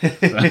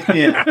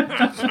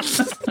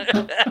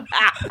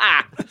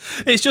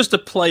 It's just a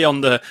play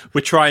on the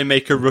we try and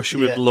make a Russia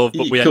with love,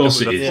 but we end up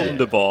with a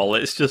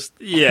thunderball. It's just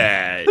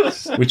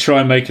we try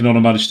and make an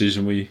onomatopoeias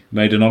and we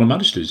made an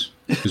onomatopoeias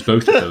because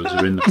both of those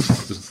are in there.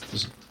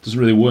 Doesn't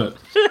really work.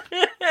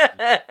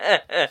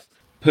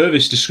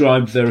 Purvis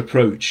described their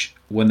approach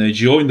when they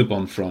joined the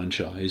Bond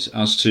franchise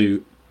as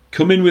to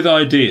come in with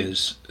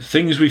ideas,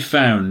 things we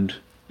found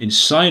in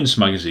science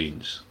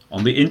magazines,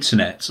 on the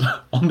internet,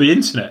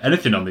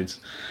 anything on the internet,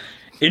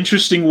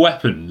 interesting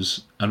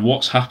weapons and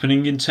what's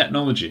happening in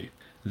technology.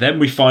 Then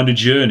we find a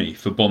journey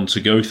for Bond to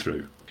go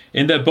through.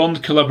 In their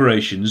Bond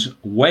collaborations,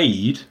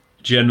 Wade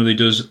generally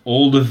does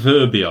all the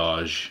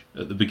verbiage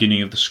at the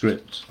beginning of the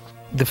script.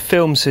 The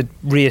films had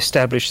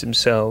re-established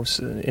themselves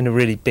in a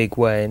really big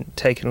way and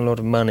taken a lot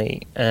of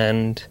money,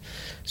 and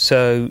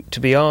so to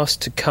be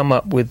asked to come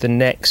up with the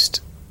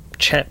next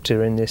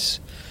chapter in this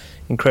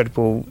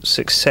incredible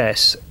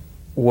success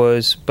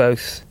was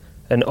both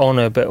an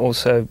honour but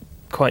also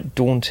quite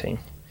daunting.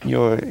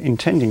 You're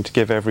intending to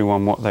give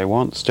everyone what they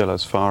want still,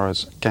 as far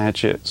as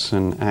gadgets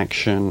and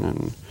action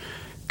and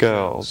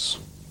girls.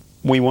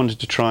 We wanted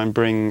to try and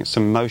bring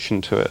some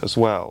motion to it as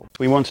well.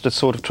 We wanted to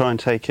sort of try and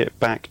take it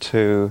back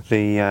to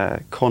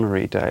the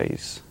Connery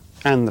days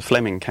and the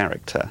Fleming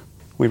character.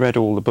 We read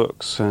all the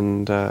books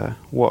and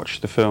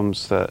watched the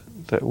films that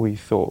we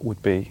thought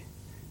would be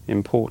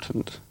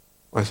important.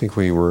 I think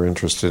we were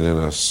interested in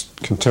a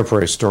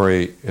contemporary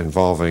story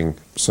involving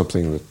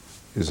something that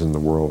is in the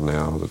world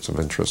now that's of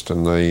interest,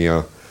 and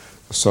the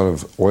sort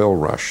of oil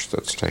rush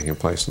that's taking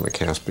place in the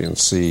Caspian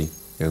Sea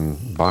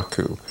in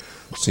Baku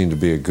seemed to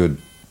be a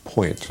good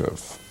point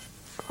of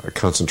a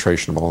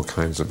concentration of all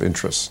kinds of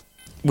interests.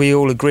 We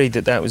all agreed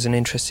that that was an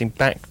interesting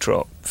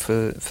backdrop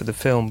for the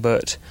film,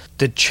 but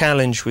the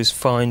challenge was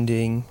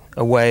finding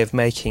a way of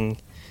making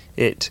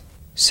it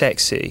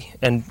sexy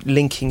and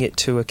linking it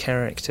to a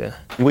character.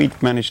 We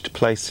managed to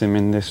place him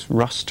in this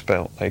rust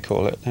belt, they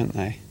call it, don't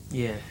they?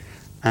 Yeah.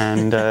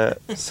 And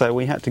so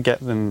we had to get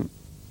him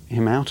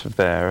out of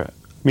there. I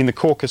mean, the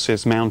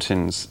Caucasus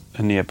Mountains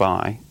are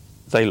nearby.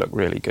 They look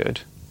really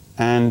good.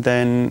 And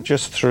then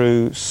just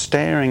through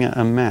staring at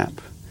a map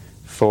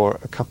for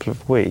a couple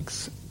of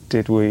weeks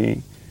did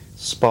we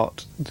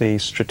spot the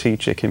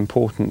strategic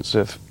importance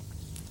of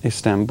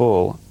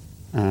Istanbul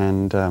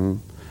and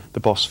the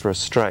Bosphorus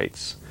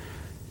Straits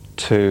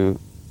to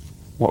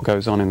what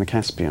goes on in the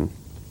Caspian.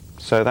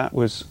 So that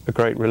was a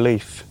great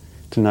relief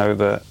to know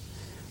that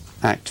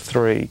Act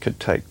 3 could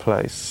take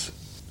place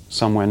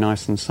somewhere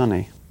nice and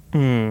sunny.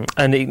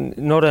 And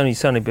not only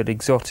sunny, but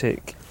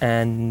exotic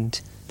and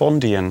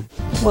Bondian.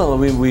 Well, I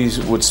mean, we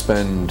would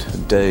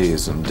spend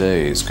days and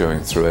days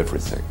going through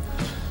everything.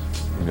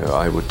 You know,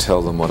 I would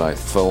tell them what I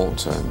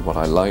thought and what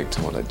I liked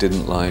and what I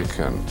didn't like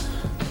and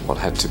what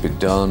had to be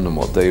done and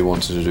what they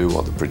wanted to do,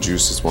 what the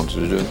producers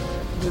wanted to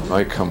do.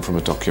 I come from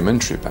a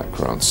documentary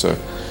background, so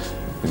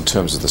in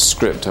terms of the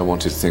script, I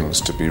wanted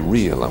things to be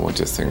real. I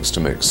wanted things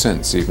to make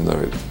sense, even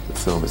though the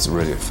film is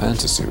really a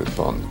fantasy with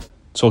Bond.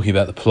 Talking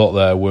about the plot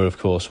there were, of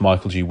course,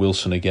 Michael G.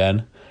 Wilson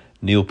again,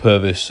 Neil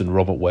Purvis and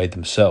Robert Wade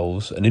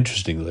themselves, and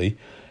interestingly,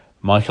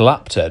 Michael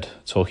Apted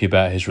talking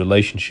about his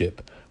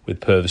relationship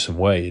with Purvis and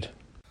Wade.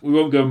 We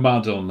won't go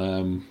mad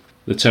on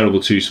the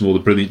terrible twosome or the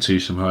brilliant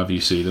twosome, however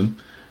you see them,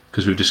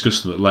 because we've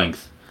discussed them at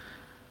length.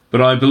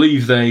 But I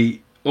believe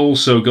they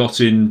also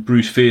got in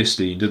Bruce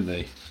Fierstein, didn't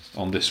they,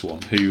 on this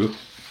one, who,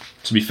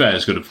 to be fair,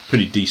 has got a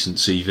pretty decent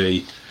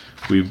CV.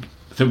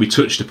 I think we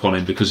touched upon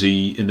him because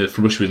he, in the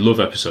From Russia with Love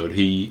episode,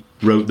 he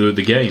wrote the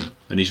game,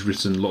 and he's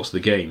written lots of the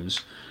games,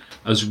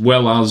 as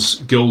well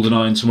as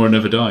GoldenEye and Tomorrow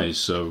Never Dies.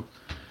 So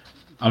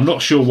I'm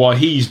not sure why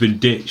he's been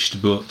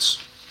ditched, but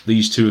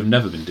these two have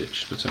never been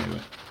ditched. But anyway.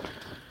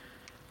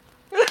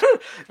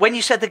 When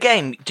you said the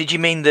game, did you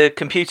mean the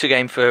computer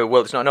game for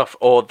World Is Not Enough,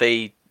 or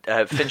the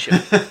Fincher?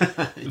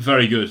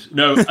 Very good.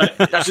 No,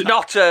 that's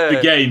not the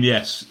game.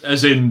 Yes,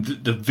 as in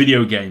the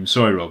video game.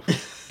 Sorry, Rob.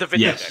 The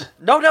video game.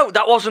 No,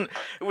 that wasn't.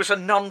 It was a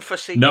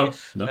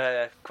non-facetious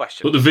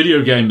question. But the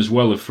video game as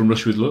well of From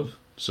Russia with Love.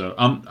 So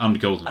and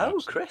GoldenEye.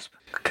 Oh, crisp.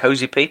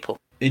 Cosy people.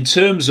 In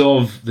terms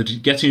of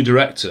getting a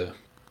director,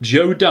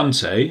 Joe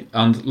Dante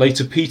and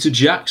later Peter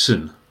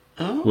Jackson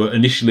were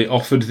initially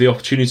offered the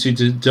opportunity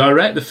to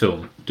direct the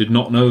film. Did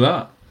not know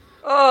that.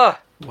 Oh,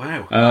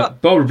 wow.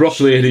 Barbara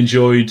Broccoli had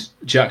enjoyed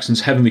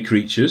Jackson's Heavenly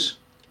Creatures.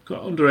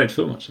 Quite an underrated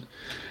film, actually.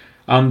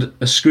 And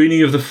a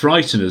screening of The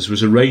Frighteners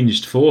was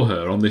arranged for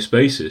her on this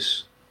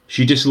basis.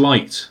 She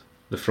disliked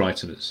The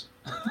Frighteners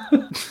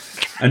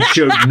and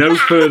showed no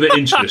further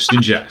interest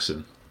in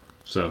Jackson.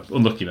 So,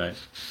 unlucky, mate.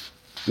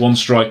 One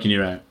strike and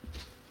you're out.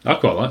 I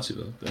quite liked it,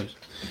 though.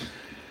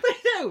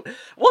 No,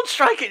 one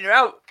strike and you're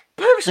out.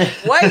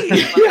 Purvis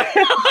Wade.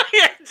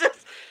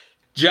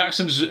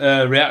 Jackson's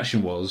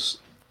reaction was,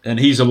 and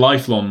he's a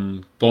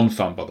lifelong Bond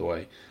fan, by the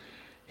way,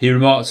 he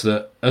remarked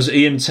that as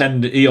Eon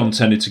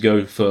tended to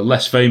go for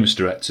less famous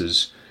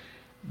directors,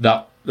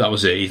 that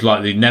was it. He's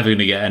likely never going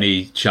to get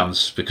any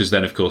chance, because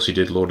then, of course, he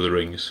did Lord of the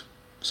Rings.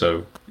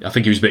 So I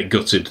think he was a bit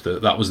gutted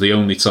that was the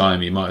only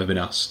time he might have been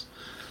asked.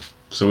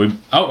 So,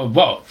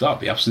 that'd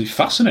be absolutely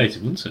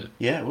fascinating, wouldn't it?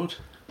 Yeah, it would.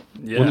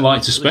 Yeah, wouldn't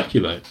like to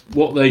speculate.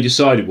 What they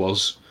decided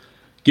was,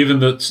 given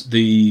that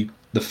the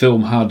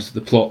film had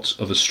the plot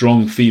of a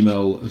strong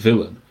female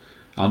villain,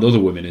 and other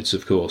women in it,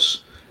 of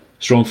course,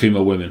 strong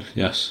female women,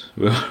 yes,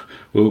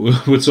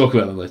 we'll talk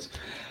about that later.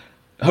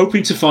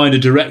 Hoping to find a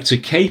director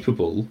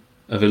capable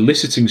of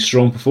eliciting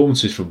strong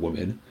performances from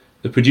women,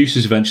 the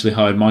producers eventually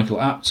hired Michael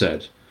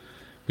Apted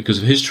because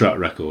of his track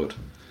record.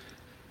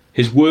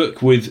 His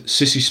work with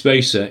Sissy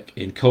Spacek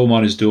in Coal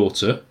Miner's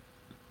Daughter,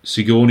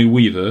 Sigourney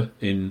Weaver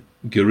in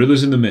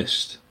Gorillas in the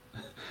Mist,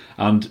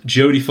 and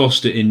Jodie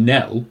Foster in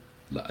Nell,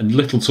 and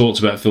little talked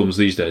about films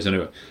these days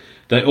anyway,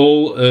 they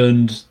all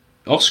earned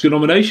Oscar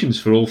nominations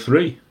for all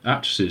three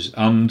actresses,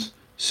 and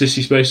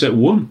Sissy Spacek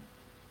won.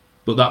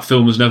 But that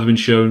film has never been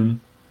shown,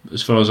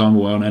 as far as I'm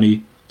aware, on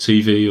any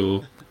TV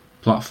or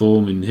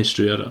platform in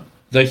history.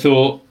 They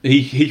thought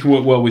he can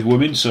work well with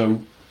women,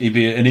 so he'd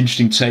be an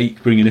interesting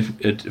take, bringing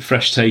a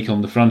fresh take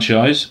on the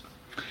franchise.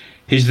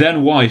 His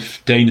then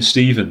wife, Dana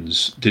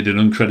Stevens, did an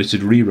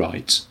uncredited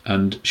rewrite,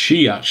 and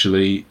she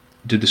actually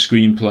did the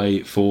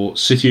screenplay for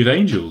City of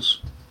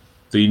Angels,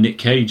 the Nick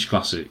Cage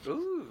classic,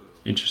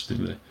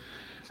 interestingly.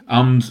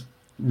 And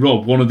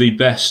Rob, one of the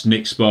best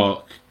Nick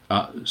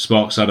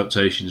Sparks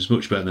adaptations,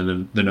 much better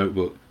than The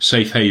Notebook,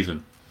 Safe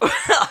Haven.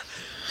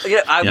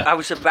 I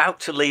was about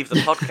to leave the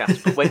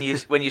podcast, but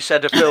when you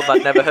said a film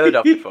I'd never heard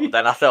of before,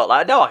 then I thought,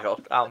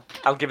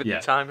 I'll give it the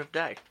time of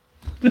day.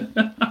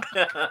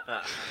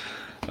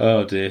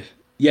 Oh dear.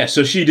 Yeah,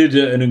 so she did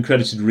an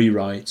uncredited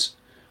rewrite,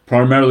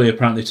 primarily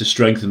apparently to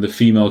strengthen the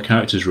female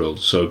character's role,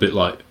 so a bit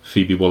like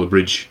Phoebe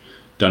Waller-Bridge.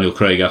 Daniel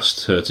Craig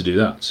asked her to do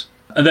that.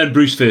 And then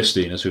Bruce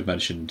Fierstein, as we've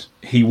mentioned,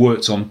 he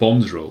worked on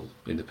Bond's role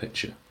in the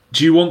picture.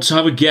 Do you want to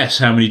have a guess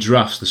how many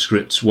drafts the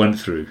script went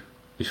through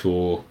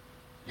before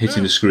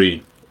hitting the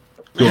screen?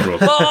 Go on, Rob.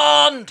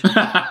 Bond!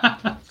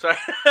 Sorry.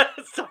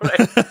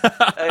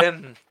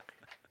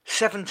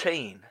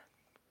 17.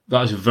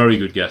 That is a very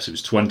good guess. It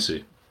was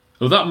 20.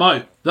 Well, that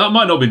might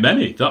not be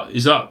many.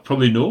 Is that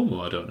probably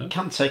normal? I don't know. It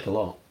can take a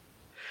lot.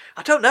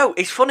 I don't know.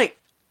 It's funny.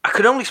 I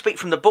can only speak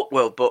from the book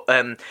world, but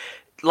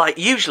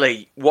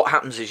usually what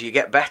happens is you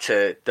get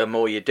better the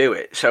more you do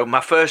it. So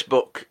my first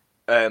book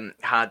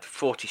had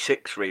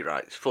 46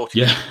 rewrites. 40.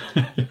 Yeah.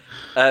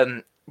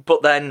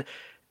 But then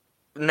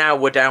now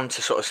we're down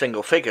to sort of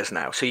single figures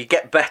now. So you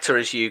get better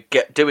as you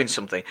get doing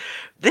something.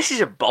 This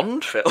is a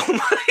Bond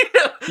film.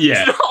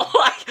 Yeah. It's not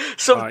like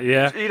some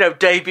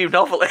debut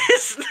novel.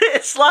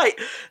 It's like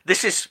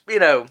this is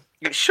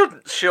it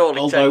shouldn't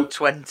surely take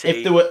 20.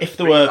 If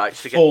there were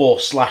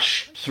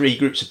 4/3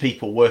 groups of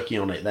people working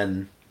on it,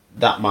 then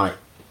that might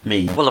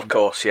mean. Well, of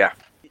course, yeah.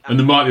 And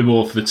there might be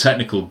more for the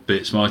technical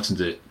bits, mightn't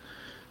it?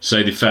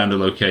 Say they found a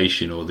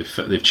location, or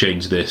they've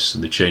changed this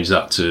and they've changed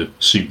that to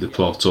suit the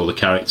plot or the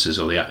characters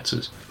or the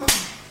actors.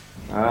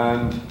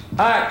 And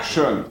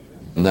action!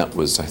 And that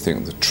was, I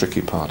think, the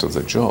tricky part of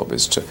the job,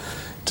 is to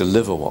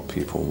deliver what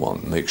people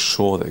want, make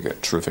sure they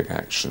get terrific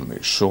action,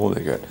 make sure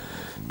they get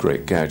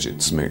great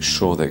gadgets, make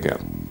sure they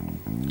get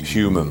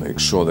humour, make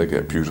sure they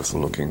get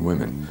beautiful-looking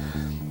women.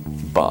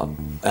 But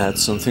add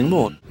something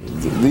more.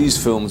 These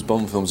films,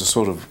 Bond films, are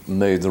sort of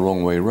made the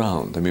wrong way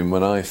round. I mean,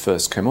 when I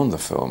first came on the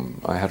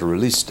film, I had a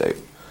release date.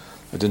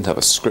 I didn't have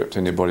a script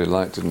anybody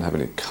liked, didn't have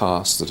any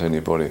cast that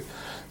anybody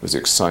was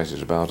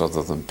excited about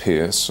other than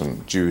Pierce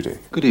and Judy.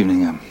 Good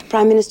evening,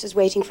 Prime Minister's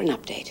waiting for an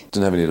update.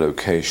 Didn't have any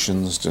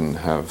locations, didn't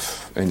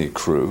have any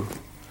crew,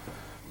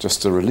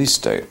 just a release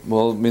date.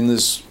 Well, I mean,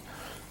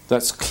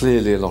 that's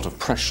clearly a lot of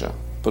pressure.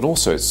 But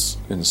also it's,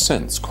 in a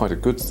sense, quite a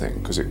good thing,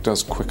 because it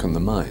does quicken the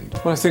mind.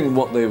 Well, I think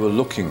what they were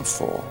looking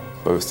for,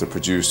 both the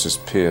producers,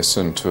 Pierce,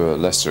 and to a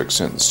lesser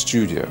extent the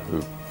studio,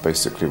 who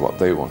basically what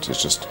they want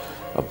is just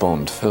a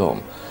Bond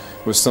film,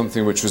 was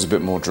something which was a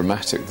bit more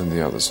dramatic than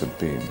the others had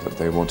been, that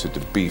they wanted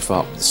to beef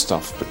up the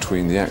stuff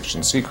between the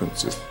action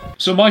sequences.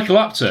 So Michael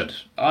Apted,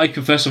 I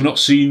confess I've not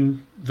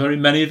seen very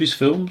many of his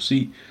films.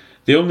 I think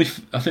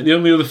the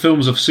only other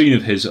films I've seen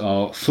of his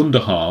are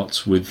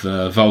Thunderheart with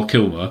Val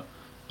Kilmer,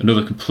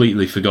 another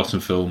completely forgotten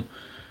film,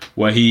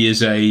 where he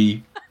is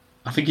I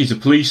think he's a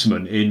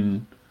policeman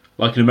in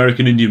like an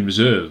American Indian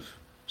Reserve.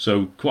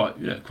 So quite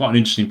an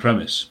interesting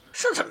premise.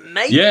 Sounds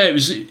amazing. Yeah,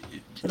 it's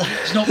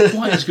not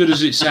quite as good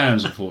as it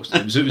sounds,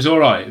 unfortunately. It was all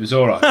right. It was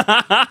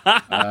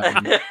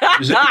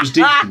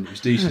decent. It was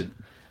decent.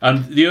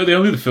 And the only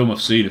other film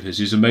I've seen of his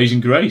is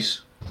Amazing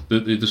Grace,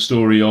 the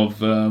story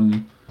of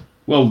William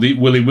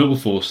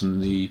Wilberforce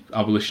and the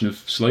abolition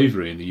of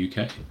slavery in the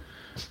UK.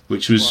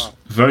 Which was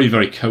very,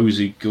 very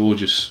cosy,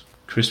 gorgeous,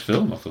 crisp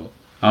film, I thought.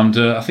 And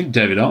I think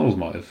David Arnold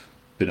might have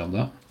been on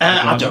that.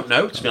 I don't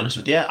know, to be honest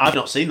with you. I've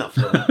not seen that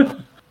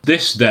film.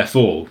 This,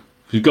 therefore,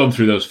 we've gone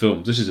through those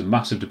films. This is a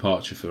massive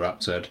departure for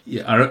Apted.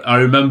 Yeah, I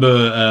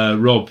remember,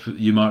 Rob,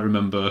 you might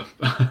remember,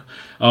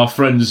 our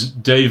friends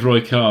Dave Roy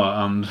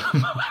Carr and...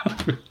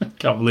 I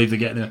can't believe they're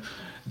getting it.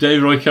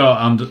 Dave Roy Carr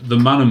and the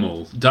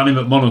Manimal, Danny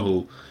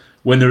McMonagall,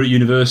 when they're at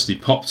university,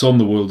 popped on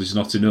The World Is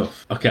Not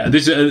Enough. Okay,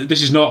 this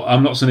is not...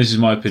 I'm not saying this is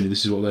my opinion,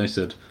 this is what they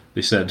said.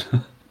 They said,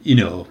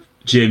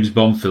 James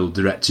Bond film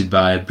directed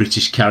by a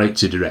British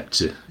character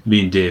director.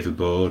 Me and Dave are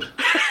bored.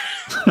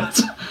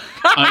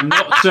 I'm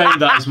not saying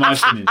that is my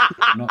opinion.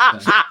 I'm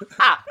not saying.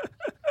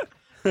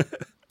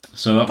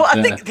 But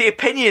I think the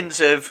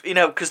opinions of,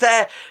 because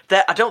they're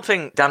I don't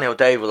think Danny or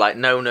Dave were like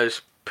known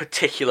as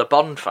particular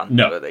Bond fans,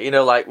 No. were they? You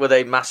know, like, were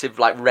they massive,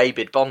 like,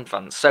 rabid Bond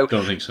fans? So,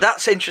 Don't think so.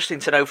 that's interesting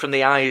to know from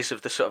the eyes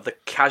of the sort of the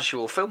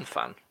casual film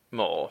fan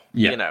more,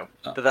 Yeah. you know,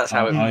 but that's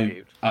how it was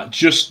viewed.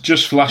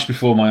 Just flashed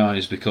before my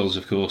eyes because,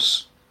 of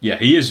course, yeah,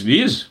 he is.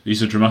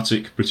 He's a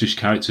dramatic British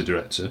character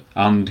director,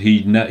 and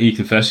he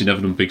confessed he'd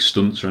never done big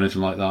stunts or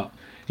anything like that.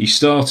 He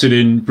started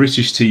in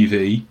British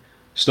TV,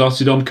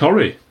 started on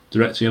Corrie,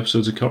 directing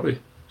episodes of Corrie.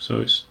 So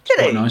it's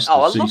quite nice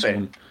to see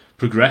someone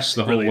progress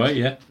the whole way.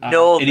 Yeah,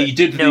 Northern. And he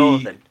did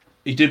Northern.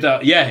 He did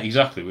that. Yeah,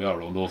 exactly. We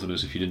are all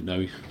Northerners, if you didn't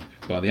know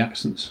by the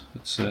accents.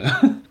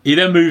 He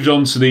then moved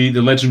on to the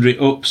legendary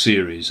Up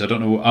series. I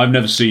don't know. I've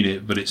never seen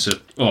it, but it's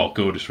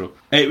gorgeous, Rob.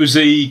 It was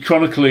the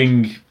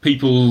chronicling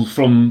people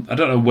from. I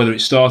don't know whether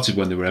it started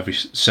when they were every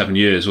 7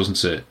 years,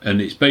 wasn't it?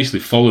 And it's basically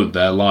followed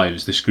their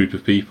lives. This group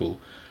of people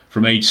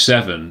from age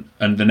 7,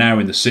 and they're now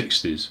in the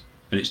 60s,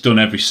 and it's done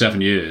every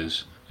 7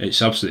 years.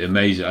 It's absolutely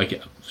amazing. I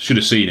should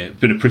have seen it. It's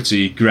been a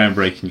pretty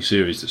groundbreaking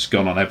series that's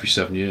gone on every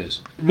 7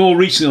 years. More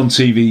recently on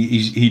TV,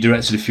 he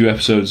directed a few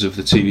episodes of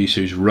the TV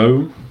series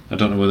Rome. I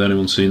don't know whether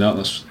anyone's seen that.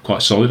 That's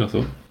quite solid, I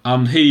thought.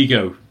 And here you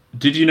go.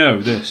 Did you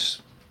know this?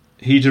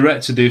 He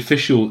directed the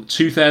official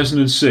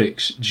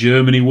 2006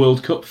 Germany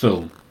World Cup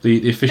film.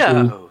 The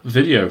official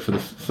video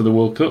for the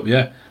World Cup,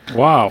 yeah.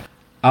 Wow.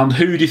 And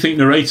who do you think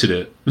narrated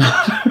it?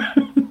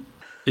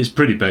 It's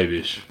pretty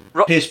babyish.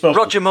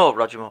 Roger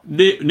Moore.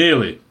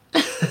 Nearly.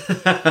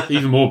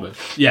 Even more, but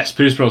yes,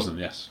 Pierce Brosnan,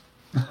 yes.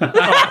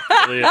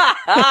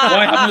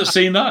 I haven't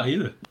seen that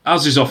either.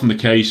 As is often the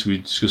case, we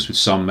discussed with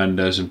Sam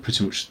Mendes and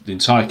pretty much the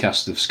entire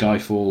cast of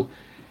Skyfall.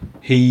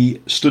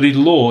 He studied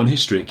law and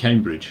history at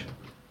Cambridge,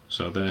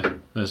 so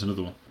there's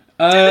another one.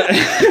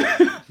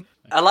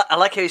 I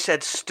like how you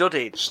said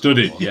studied.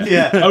 Studied, yeah.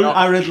 Yeah,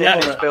 I read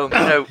law. Film,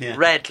 no,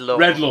 read law.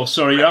 Read law.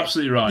 Sorry, you're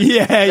absolutely right.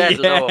 Read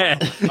law.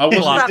 I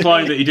wasn't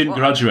implying that he didn't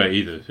graduate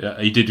either.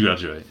 Yeah, he did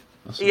graduate.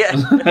 Yeah.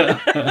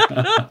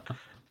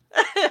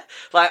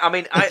 Like, I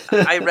mean,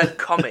 I read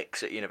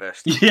comics at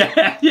university.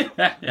 Yeah. You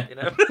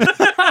know?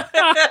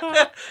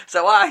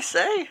 So I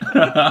say.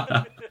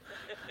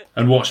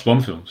 And watched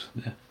Bond films.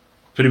 Yeah.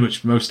 Pretty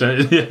much most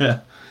days. Yeah.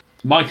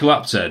 Michael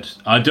Apted.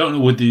 I don't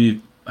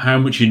know how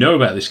much you know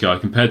about this guy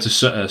compared to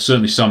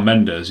certainly Sam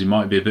Mendes. He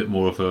might be a bit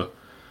more of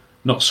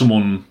not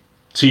someone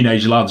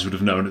teenage lads would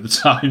have known at the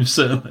time,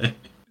 certainly.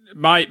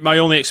 My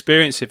only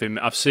experience of him,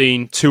 I've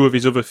seen 2 of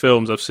his other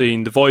films. I've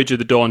seen The Voyage of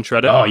the Dawn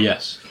Treader. Oh,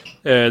 yes.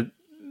 The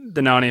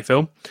Narnia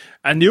film.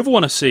 And the other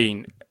one I've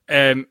seen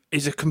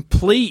is a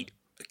complete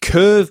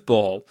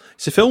curveball.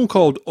 It's a film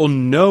called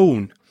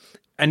Unknown,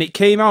 and it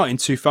came out in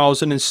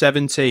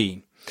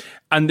 2017.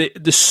 And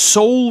the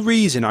sole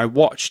reason I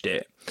watched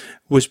it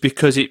was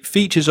because it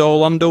features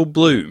Orlando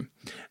Bloom,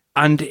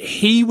 and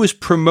he was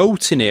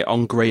promoting it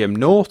on Graham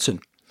Norton.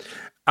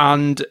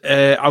 And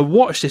I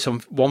watched this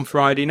on one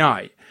Friday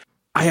night.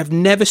 I have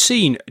never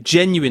seen,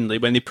 genuinely,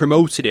 when they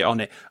promoted it on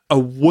it, a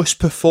worse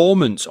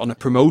performance on a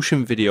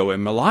promotion video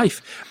in my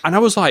life. And I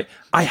was like,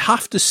 I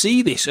have to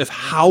see this of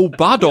how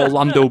bad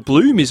Orlando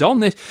Bloom is on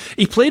this.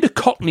 He played a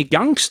Cockney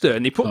gangster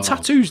and he put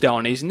tattoos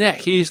down his neck.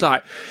 He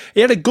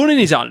had a gun in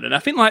his hand. And I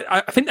think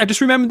I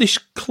just remember this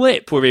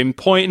clip where him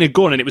pointing a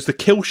gun and it was the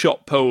kill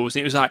shot pose.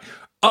 And it was like,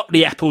 up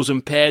the apples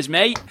and pears,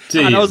 mate.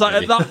 And I was like,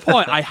 at that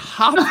point, I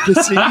have to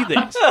see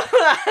this.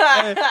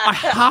 I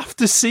have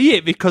to see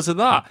it because of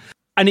that.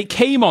 And it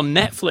came on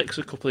Netflix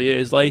a couple of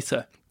years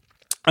later.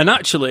 And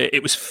actually,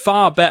 it was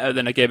far better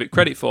than I gave it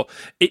credit for.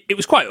 It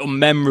was quite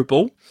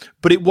unmemorable,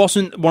 but it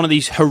wasn't one of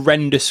these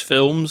horrendous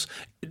films.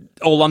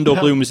 Orlando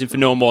Bloom was in for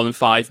no more than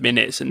 5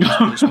 minutes and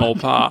a small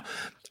part.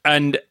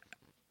 And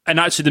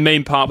actually, the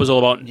main part was all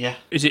about. Yeah.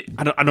 Is it?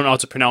 I don't know how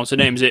to pronounce her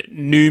name. Is it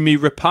Noomi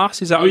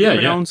Rapace? Is that how you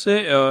pronounce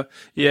it?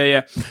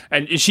 Yeah.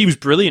 And she was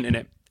brilliant in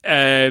it.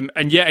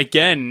 And yet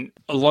again,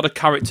 a lot of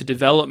character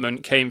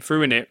development came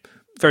through in it.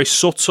 Very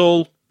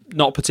subtle,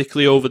 not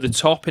particularly over the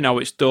top in how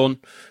it's done,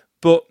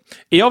 but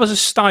he has a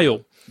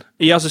style.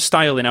 He has a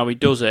style in how he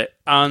does it,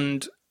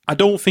 and I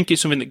don't think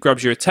it's something that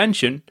grabs your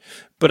attention.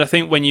 But I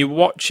think when you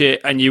watch it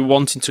and you're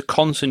wanting to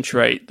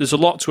concentrate, there's a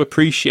lot to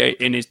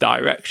appreciate in his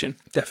direction.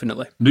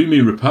 Definitely.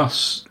 Noomi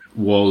Rapace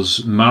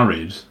was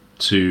married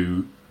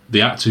to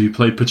the actor who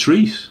played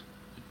Patrice.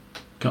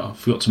 I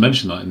forgot to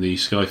mention that in the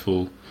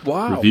Skyfall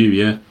review.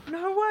 Yeah.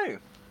 No way.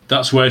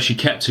 That's where she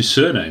kept his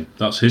surname.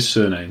 That's his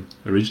surname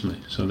originally.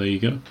 So there you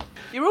go.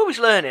 You're always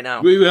learning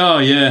now. We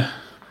are, yeah.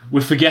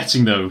 We're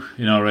forgetting, though,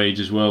 in our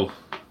age as well.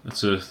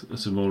 That's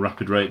a more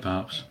rapid rate,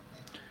 perhaps.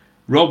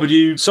 Rob, would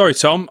you... Sorry,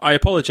 Tom, I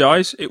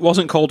apologise. It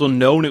wasn't called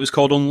Unknown, it was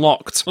called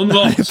Unlocked.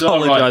 Unlocked, I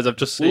apologise, right. I've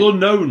just seen... Well,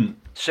 Unknown.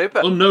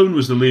 Super. Unknown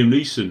was the Liam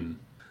Neeson.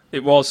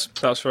 It was,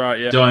 that's right,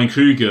 yeah. Diane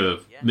Kruger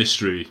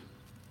mystery.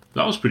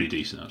 That was pretty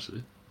decent,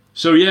 actually.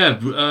 So, yeah,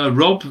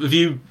 Rob, have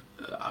you...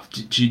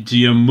 Do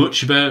you know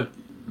much about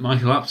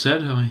Michael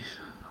Apted?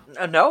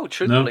 No,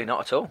 truthfully,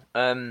 not at all.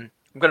 I'm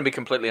going to be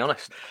completely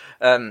honest.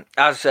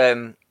 As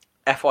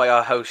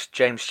FYR host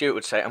James Stewart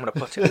would say, I'm going to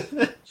put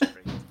it.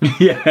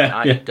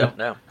 I don't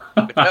know.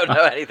 I don't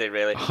know anything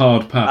really.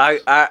 Hard pass.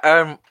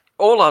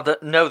 All I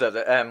know though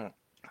that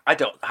I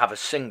don't have a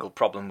single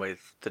problem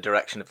with the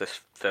direction of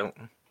this film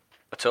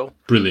at all.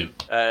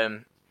 Brilliant.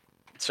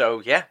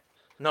 So yeah,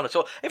 none at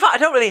all. In fact, I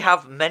don't really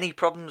have many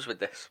problems with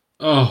this.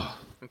 Oh.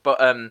 But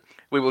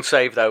we will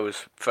save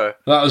those for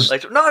that was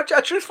later. No,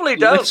 I truthfully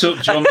don't. Lit up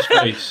John's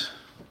face.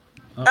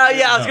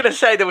 Yeah, I was going to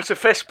say there was a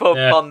fist pump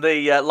on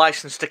the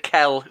License to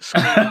Kill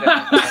screen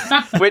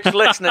name, which,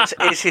 listeners,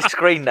 is his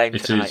screen name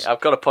tonight.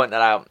 I've got to point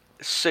that out.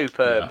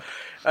 Superb.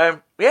 No,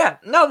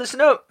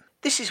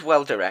 this is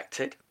well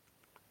directed.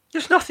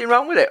 There's nothing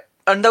wrong with it.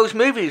 And those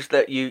movies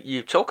that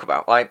you talk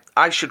about, like,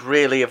 I should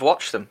really have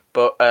watched them,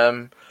 but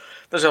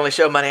there's only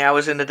so many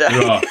hours in a day.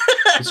 Right.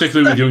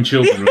 Particularly with young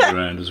children running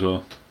around as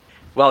well.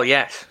 Well,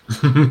 yes,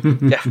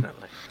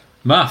 definitely.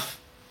 Math.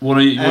 What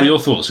are your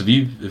thoughts? Have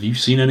you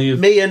seen any of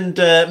me and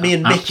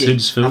Mickey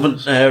films?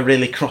 Haven't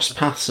really crossed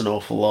paths an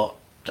awful lot.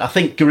 I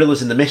think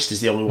Gorillas in the Mist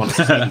is the only one I've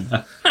seen.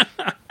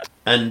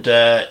 And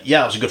it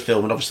was a good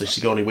film, and obviously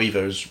Sigourney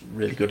Weaver is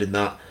really good in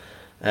that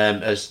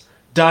as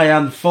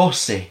Diane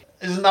Fossey.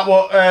 Isn't that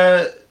what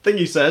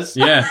Thingy says?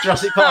 Yeah,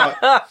 Jurassic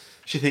Park.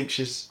 She thinks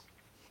she's.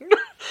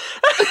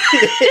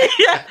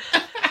 Yeah.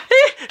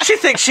 She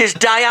thinks she's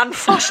Diane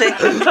Fossey.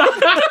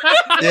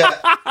 Yeah.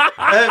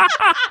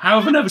 How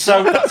have I never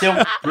so that's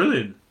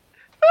brilliant.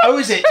 Oh,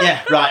 is it?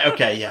 Yeah. Right.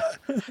 Okay. Yeah.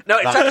 No,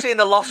 it's actually in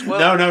The Lost World.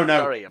 No.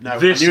 Sorry,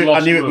 I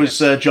knew it was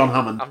John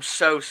Hammond. I'm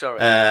so sorry.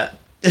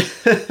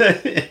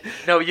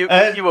 No,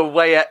 you were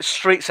way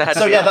streets ahead.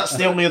 So yeah, that's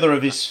the only other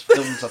of his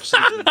films I've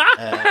seen.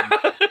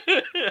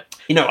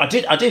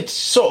 I did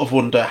sort of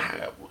wonder.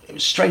 It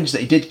was strange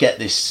that he did get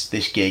this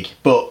gig,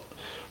 but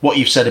what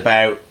you've said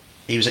about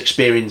he was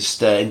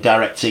experienced in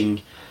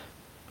directing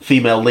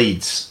female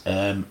leads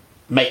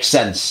makes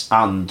sense,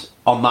 and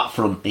on that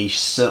front, he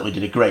certainly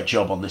did a great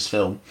job on this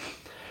film.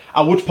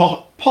 I would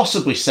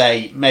possibly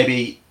say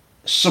maybe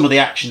some of the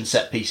action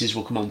set pieces,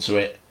 we'll come on to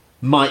it,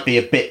 might be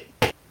a bit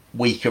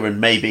weaker,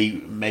 and maybe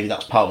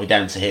that's partly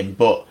down to him,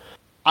 but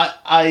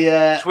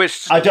I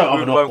don't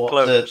have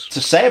enough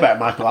to say about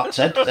Michael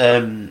Apted.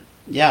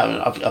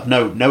 I've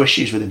no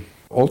issues with him.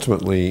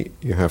 Ultimately,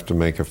 you have to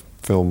make a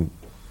film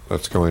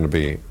that's going to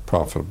be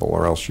profitable,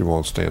 or else you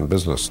won't stay in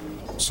business.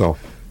 So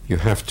you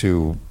have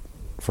to,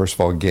 first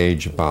of all,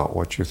 gauge about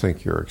what you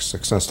think your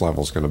success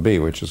level is going to be,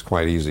 which is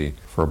quite easy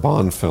for a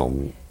Bond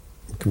film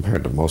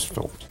compared to most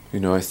films.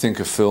 I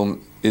think a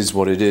film is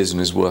what it is and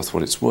is worth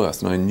what it's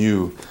worth. And I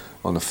knew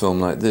on a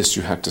film like this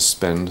you had to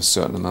spend a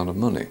certain amount of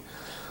money.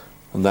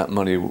 And that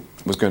money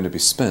was going to be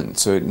spent.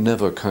 So it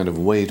never kind of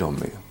weighed on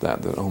me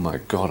that oh my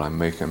God,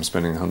 I'm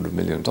spending $100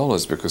 million,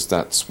 because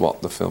that's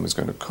what the film is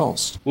going to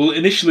cost. Well,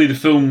 initially the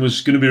film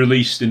was going to be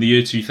released in the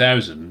year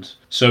 2000.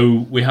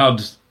 So we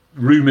had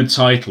rumoured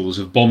titles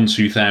of Bond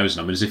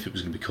 2000, as if it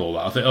was going to be called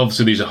that. I think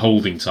obviously these are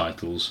holding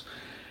titles.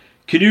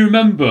 Can you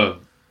remember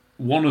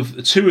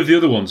two of the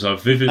other ones I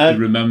vividly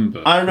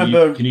remember? I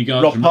remember can you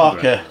guys Rob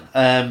remember Parker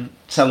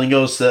telling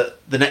us that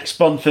the next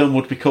Bond film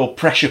would be called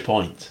Pressure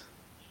Point.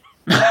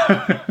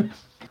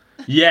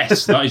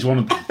 Yes, that is one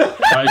of them.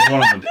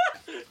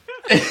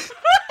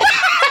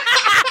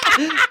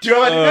 Do you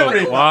have any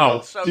memory?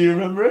 Wow. Do you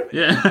remember it?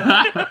 Yeah.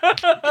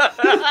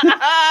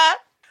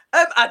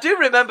 I do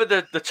remember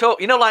the talk,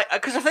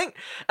 because I think,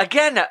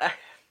 again,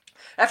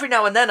 every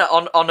now and then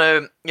on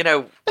a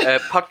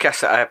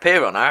podcast that I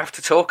appear on, I have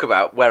to talk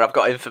about where I've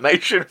got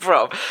information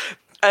from.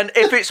 And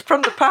if it's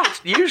from the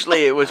past,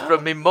 usually it was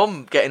from my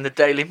mum getting the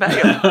Daily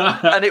Mail.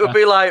 And it would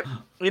be like,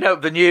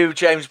 the new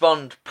James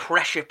Bond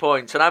Pressure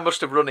Point. And I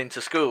must have run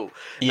into school.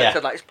 Yeah. And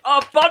said like,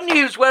 oh, Bond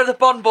news, where are the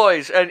Bond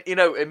boys? And,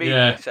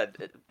 immediately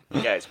said,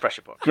 yeah, it's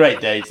Pressure Point.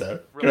 Great days, though.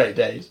 Great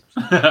days.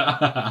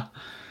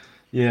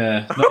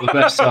 Yeah, not the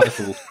best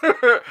title.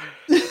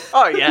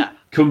 Oh, yeah.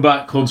 Come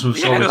Back, Quantum of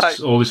Solace,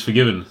 All Is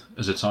Forgiven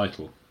as a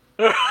title.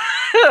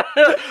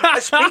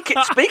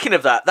 Speaking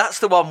of that, that's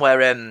the one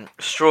where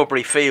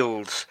Strawberry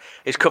Fields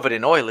is covered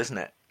in oil, isn't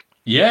it?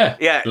 Yeah.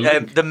 Yeah,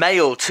 the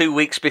Mail 2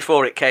 weeks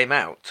before it came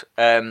out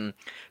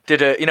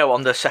did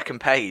on the second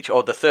page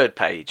or the third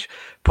page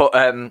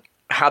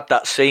had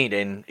that scene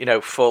in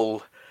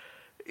full,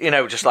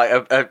 just like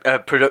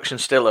a production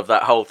still of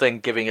that whole thing,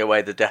 giving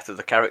away the death of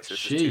the characters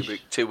just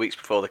 2 weeks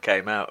before the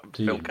film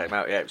came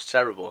out. Yeah, it was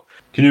terrible.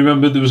 Can you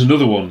remember there was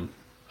another one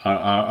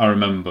I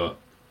remember,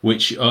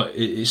 which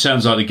it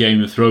sounds like the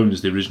Game of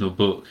Thrones, the original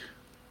book.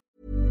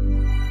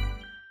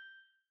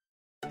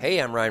 Hey,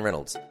 I'm Ryan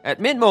Reynolds. At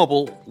Mint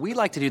Mobile, we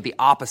like to do the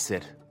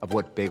opposite of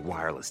what Big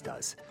Wireless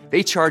does.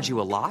 They charge you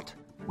a lot,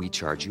 we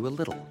charge you a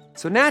little.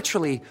 So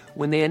naturally,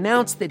 when they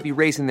announced they'd be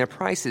raising their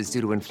prices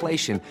due to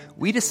inflation,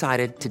 we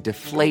decided to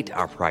deflate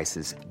our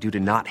prices due to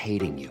not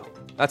hating you.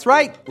 That's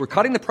right. We're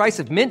cutting the price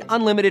of Mint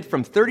Unlimited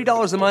from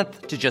 $30 a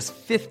month to just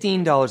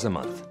 $15 a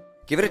month.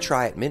 Give it a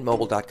try at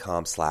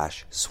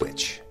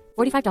mintmobile.com/switch.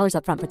 $45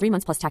 up front for 3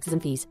 months plus taxes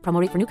and fees. Promo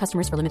rate for new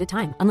customers for limited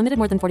time. Unlimited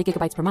more than 40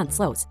 gigabytes per month.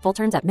 Slows full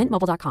terms at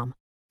mintmobile.com.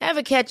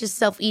 Ever catch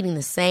yourself eating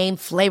the same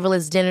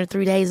flavorless dinner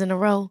 3 days in a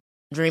row?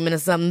 Dreaming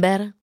of something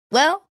better?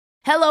 Well,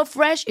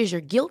 HelloFresh is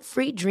your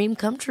guilt-free dream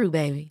come true,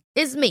 baby.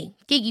 It's me,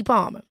 Keke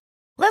Palmer.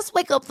 Let's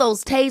wake up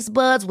those taste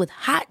buds with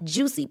hot,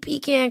 juicy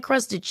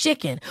pecan-crusted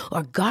chicken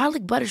or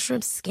garlic butter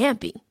shrimp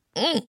scampi.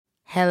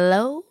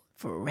 Hello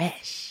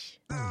Fresh.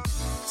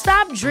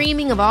 Stop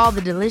dreaming of all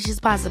the delicious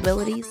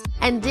possibilities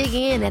and dig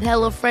in at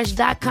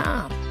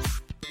HelloFresh.com.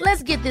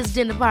 Let's get this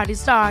dinner party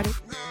started.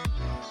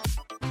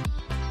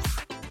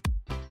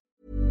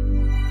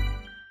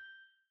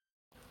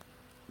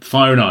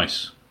 Fire and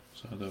Ice.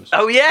 So those,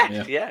 oh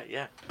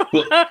yeah.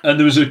 Well, and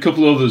there was a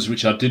couple others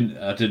which I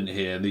didn't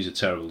hear, and these are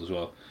terrible as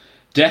well.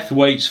 Death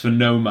Waits for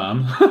No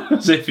Man,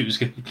 as if it was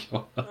going to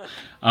go on.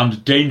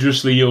 And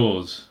Dangerously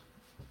Yours.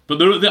 But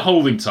they're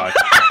holding tight.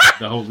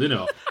 They're holding, you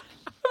know.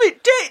 I mean,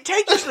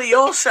 Dangerously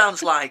Yours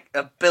sounds like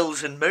a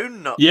Bills and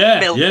Moon, not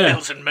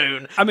Bills and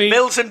Moon. I mean,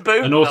 Bills and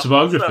Boone. An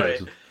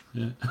autobiography.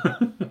 Yeah,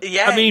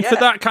 for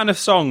that kind of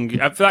song, for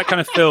that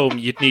kind of film,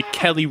 you'd need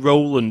Kelly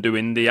Rowland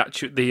doing the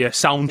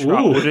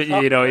soundtrack, wouldn't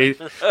you? You know,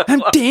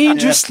 I'm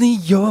dangerously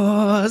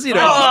yours. You know,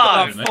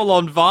 got that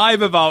full-on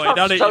vibe about it,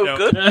 doesn't it? So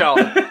good, John.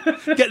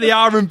 Get the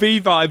R&B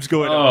vibes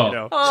going on. You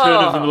know,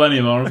 turn of the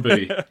millennium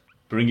R&B.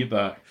 Bring it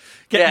back.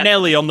 Get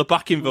Nelly on the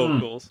backing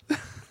vocals.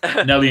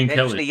 Nelly and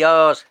Dangerously Kelly.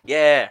 Yours,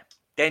 yeah.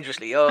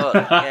 Dangerously Yours,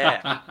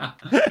 yeah.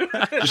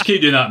 Just keep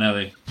doing that,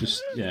 Nelly.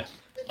 Just keep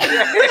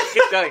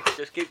going.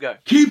 Just keep going.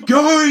 Keep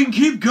going.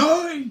 Keep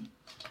going.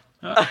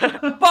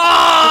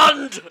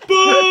 Bond.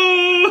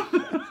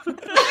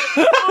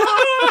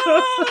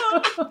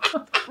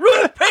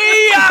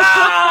 Rupia.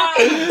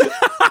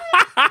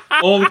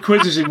 All the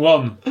quizzes in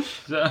one.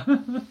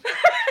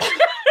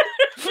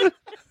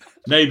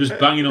 Neighbours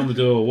banging on the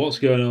door. What's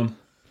going on?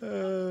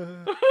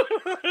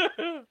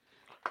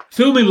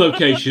 Filming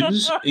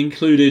locations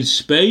included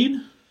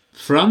Spain,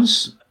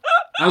 France,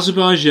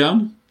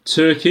 Azerbaijan,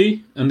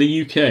 Turkey and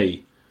the UK,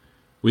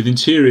 with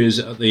interiors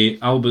at the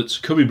Albert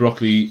Cubby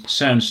Broccoli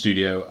Sound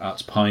Studio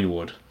at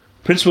Pinewood.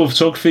 Principal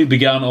photography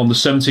began on the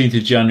 17th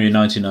of January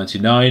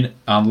 1999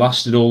 and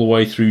lasted all the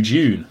way through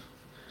June.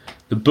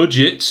 The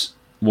budget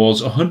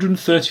was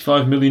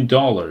 $135 million,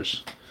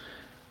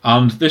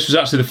 and this was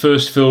actually the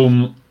first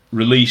film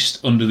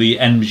released under the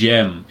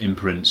MGM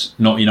imprint,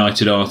 not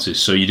United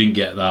Artists, so you didn't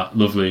get that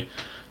lovely...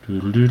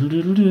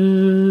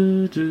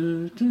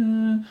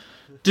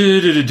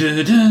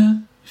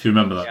 If you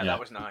remember that, that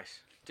was nice.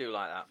 Do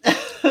like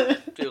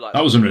that.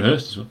 That was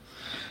unrehearsed as well.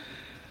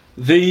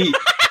 The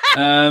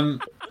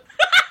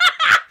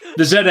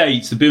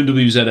Z8, the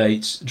BMW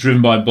Z8,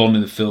 driven by Bond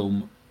in the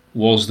film,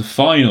 was the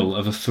final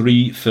of a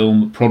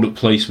 3-film product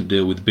placement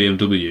deal with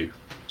BMW.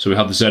 So we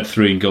had the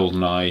Z3 in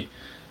GoldenEye,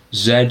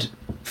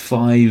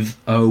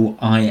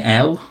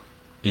 Z50IL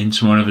in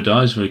Tomorrow Never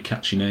Dies, very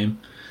catchy name.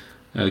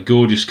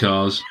 Gorgeous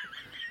cars.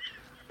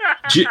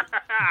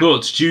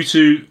 But due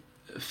to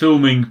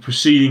filming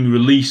preceding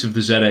release of the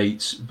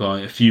Z8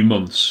 by a few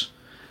months,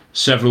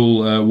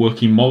 several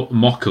working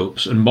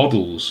mock-ups and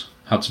models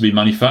had to be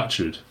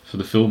manufactured for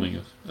the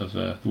filming of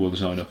The World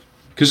Is Not Enough.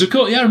 Because, of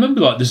course, I remember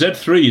the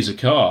Z3 is a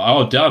car.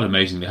 Our dad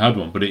amazingly had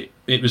one, but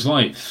it was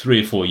like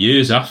 3 or 4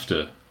 years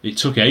after. It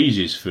took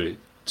ages for it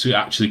to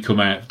actually come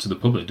out to the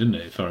public, didn't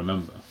it, if I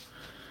remember?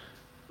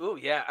 Oh,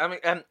 yeah. I mean,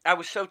 I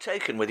was so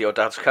taken with your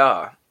dad's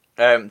car.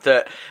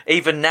 That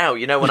even now,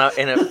 you know, when I'm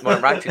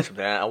writing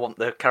something, I want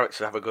the character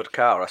to have a good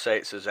car. I say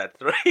it's a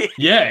Z3.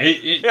 Yeah.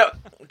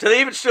 Do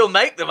they even still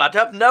make them? I'd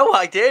have no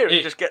idea.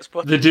 It just gets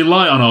put. The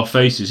delight on our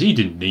faces. He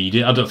didn't need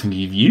it. I don't think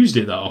he used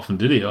it that often,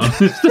 did he?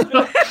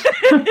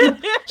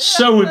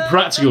 So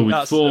impractical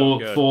with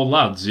four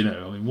lads. You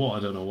know, I mean, what?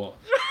 I don't know what.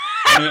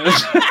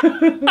 Yes.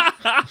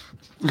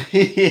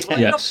 Well,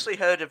 you obviously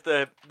heard of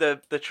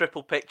the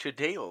triple picture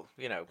deal.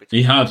 You know, between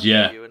he had.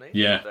 you and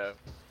he, yeah. So.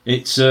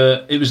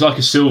 It was like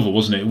a silver,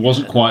 wasn't it? It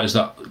wasn't quite as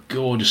that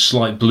gorgeous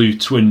slight blue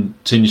twin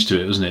tinge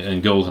to it, wasn't it?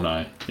 In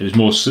GoldenEye, it was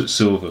more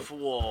silver.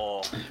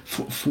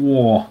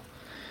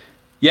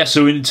 Yeah.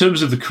 So in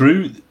terms of the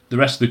crew, the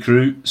rest of the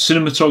crew,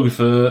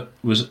 cinematographer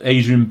was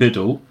Adrian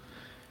Biddle,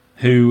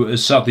 who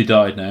has sadly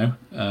died now.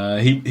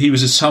 He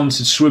was a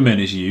talented swimmer in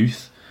his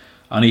youth,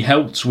 and he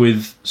helped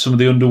with some of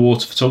the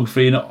underwater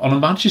photography on a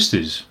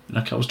Manchester's.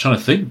 I was trying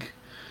to think.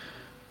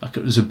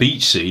 There's a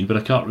beach scene, but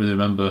I can't really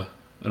remember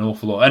an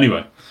awful lot.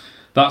 Anyway,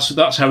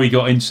 that's how he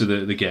got into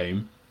the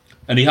game,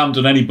 and he hadn't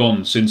done any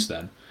Bond since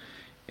then.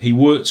 He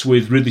worked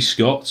with Ridley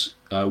Scott,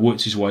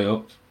 worked his way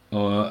up,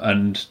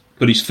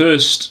 but his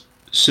first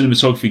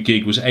cinematography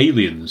gig was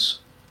Aliens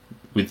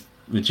with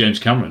James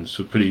Cameron,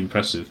 so pretty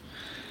impressive.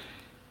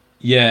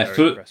 Yeah,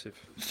 impressive.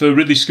 For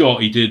Ridley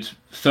Scott, he did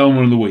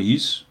Thelma and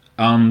Louise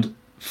and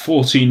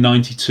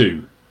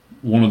 1492,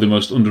 one of the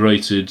most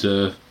underrated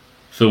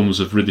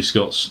films of Ridley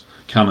Scott's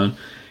canon.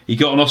 He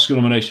got an Oscar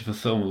nomination for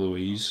Thelma and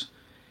Louise.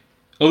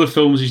 Other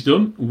films he's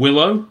done: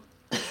 Willow,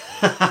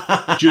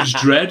 Judge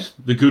Dredd,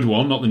 the good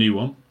one, not the new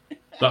one.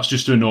 That's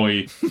just to annoy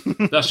you.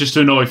 That's just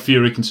to annoy for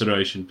your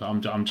reconsideration. But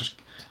I'm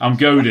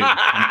goading.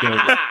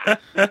 I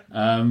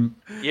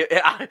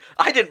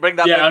didn't bring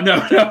that. Yeah, I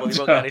know. You won't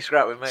get any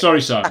scrap with me.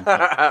 Sorry, Simon.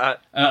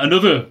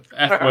 Another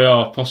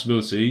FYR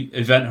possibility: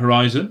 Event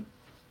Horizon.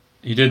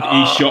 He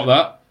shot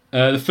that.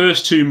 The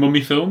first two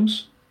Mummy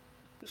films,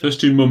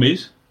 first two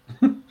Mummies.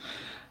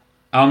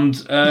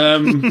 And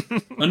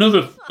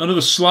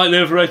another slightly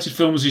overrated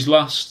film was his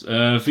last,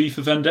 V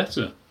for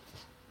Vendetta.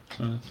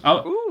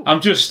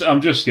 I'm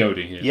just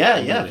goading here.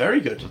 Yeah,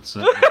 very good. It's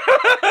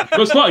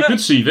quite a good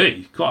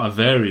CV, quite a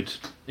varied,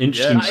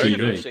 interesting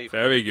CV.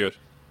 Very good.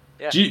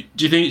 Yeah. Do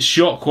you think it's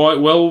shot quite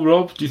well,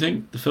 Rob? Do you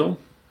think the film?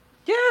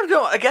 Yeah,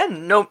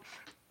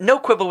 no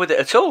quibble with it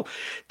at all.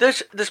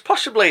 There's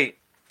possibly,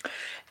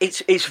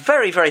 it's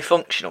very, very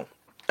functional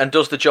and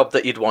does the job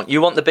that you'd want.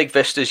 You want the big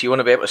vistas, you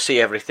want to be able to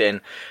see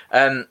everything.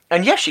 And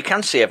yes, you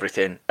can see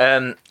everything.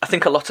 I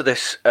think a lot of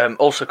this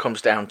also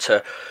comes down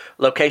to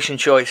location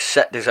choice,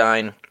 set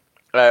design.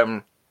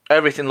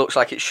 Everything looks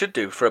like it should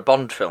do for a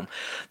Bond film.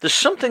 There's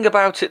something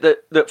about it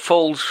that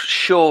falls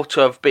short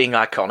of being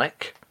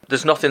iconic.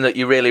 There's nothing that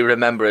you really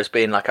remember as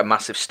being like a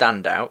massive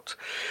standout.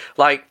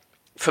 Like,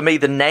 for me,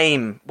 the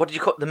name, what did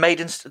you call it?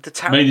 The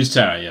Tower? Maiden's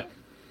Tower, yeah.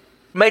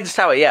 Maiden's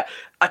Tower, yeah.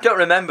 I don't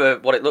remember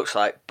what it looks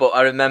like, but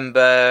I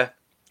remember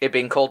it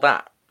being called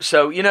that.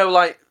 So,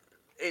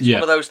 it's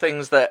one of those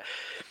things that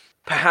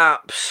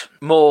perhaps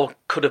more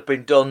could have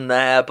been done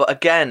there. But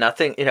again, I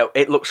think,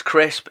 it looks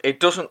crisp. It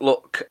doesn't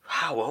look,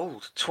 how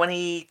old?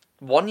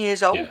 21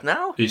 years old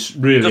now? It's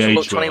really It doesn't aged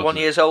look 21 well,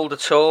 years old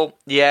at all.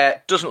 Yeah,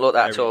 it doesn't look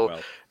that at all.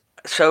 Well.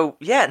 So,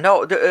 yeah,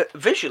 no,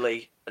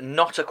 visually,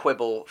 not a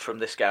quibble from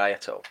this guy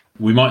at all.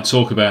 We might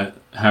talk about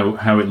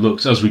how it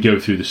looks as we go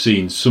through the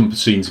scenes, some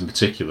scenes in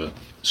particular.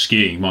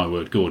 Skiing, my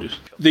word, gorgeous.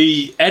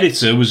 The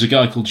editor was a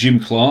guy called Jim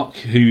Clark,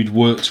 who'd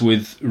worked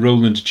with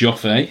Roland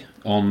Joffe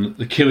on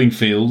The Killing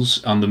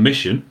Fields and The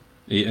Mission,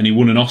 and he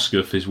won an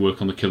Oscar for his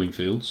work on The Killing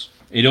Fields.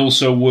 He'd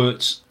also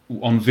worked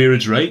on Vera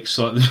Drake,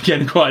 so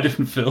again, quite a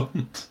different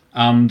film,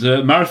 and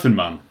Marathon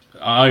Man.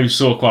 I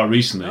saw quite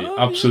recently,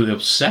 absolutely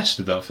obsessed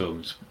with that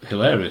film. It's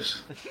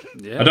hilarious.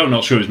 Yeah. I'm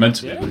not sure it was meant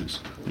to be, but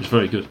it's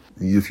very good.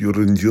 If you're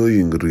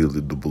enjoying Really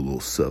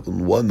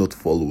 007, why not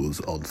follow us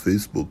on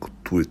Facebook,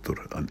 Twitter,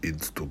 and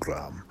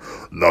Instagram?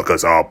 Look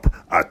us up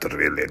at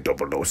Really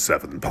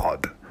 007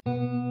 Pod.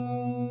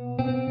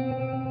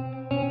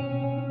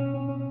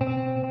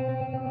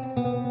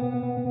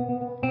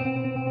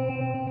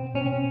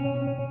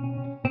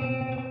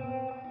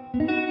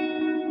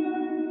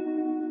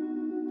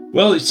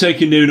 Well, it's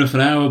taken near enough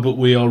an hour, but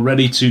we are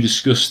ready to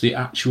discuss the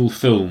actual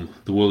film,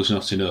 The World Is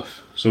Not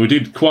Enough. So we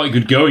did quite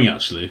good going,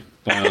 actually,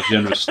 by our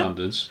generous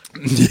standards.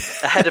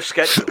 Ahead of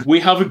schedule. We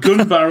have a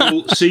gun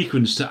barrel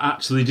sequence to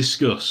actually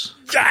discuss.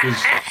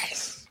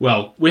 Yes!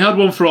 Well, we had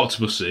one for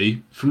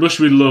Octopussy. From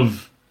Russia With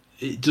Love,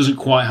 it doesn't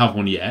quite have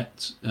one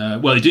yet.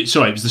 It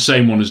was the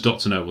same one as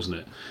Dr. No, wasn't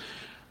it?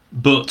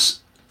 But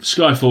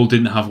Skyfall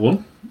didn't have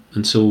one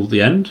until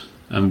the end,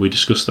 and we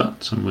discussed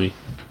that, and we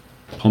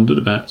pondered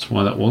about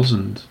why that was,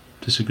 and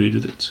disagreed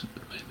with it.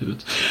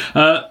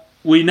 But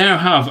we now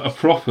have a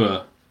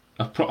proper,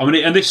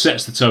 and this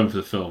sets the tone for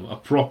the film, a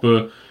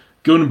proper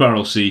gun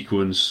barrel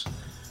sequence,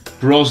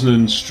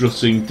 Brosnan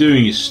strutting,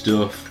 doing his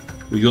stuff,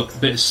 we got a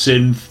bit of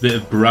synth, a bit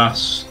of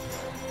brass,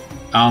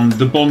 and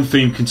the Bond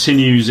theme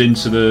continues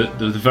into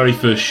the very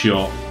first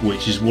shot,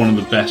 which is one of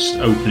the best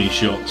opening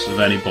shots of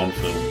any Bond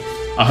film.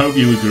 I hope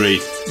you agree.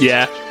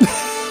 Yeah.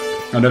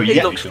 I know he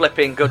looks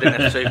flipping good in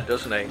a suit,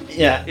 doesn't he?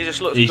 Yeah. He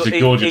just looks He's good. a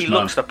gorgeous he man.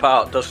 looks the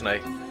part, doesn't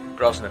he?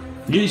 Brosnan.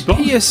 He's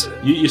Bond. Yes.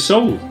 You're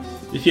sold.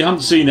 If you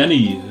haven't seen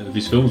any of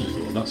his films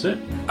before, that's it.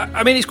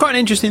 I mean, it's quite an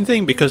interesting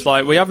thing because,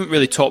 we haven't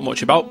really talked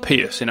much about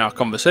Pierce in our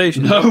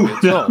conversation.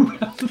 No.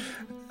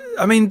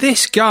 I mean,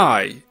 this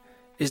guy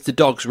is the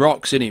dog's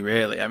rocks, isn't he,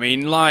 really? I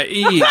mean,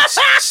 he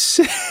is...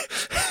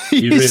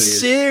 he really is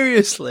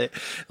seriously,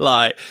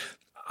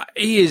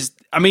 he is...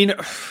 I mean...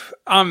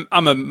 I'm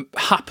a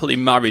happily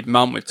married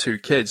man with 2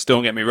 kids,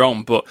 don't get me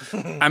wrong, but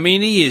I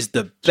mean, he is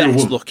the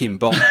best looking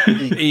Bond.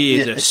 He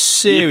is a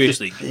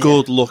seriously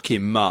good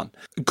looking man.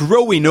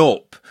 Growing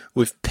up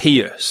with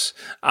Pierce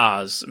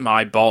as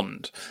my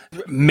Bond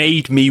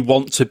made me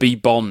want to be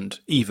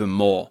Bond even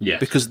more. Yes.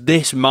 Because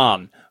this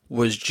man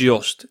was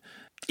just,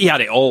 he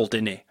had it all,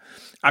 didn't he?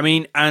 I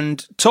mean,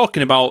 and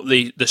talking about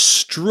the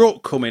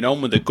strut coming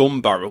on with the gun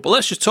barrel, but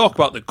let's just talk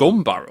about the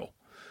gun barrel.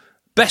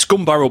 Best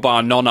gun barrel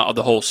bar none out of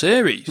the whole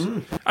series.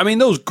 I mean,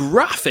 those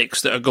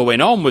graphics that are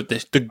going on with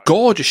this, the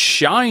gorgeous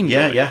shine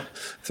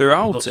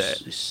throughout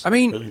it. I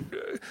mean, brilliant.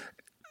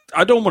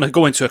 I don't want to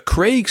go into a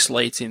Craig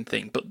slating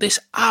thing, but this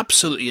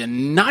absolutely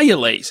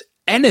annihilates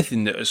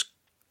anything that has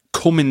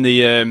come in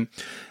the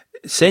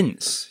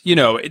since.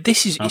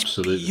 This is it's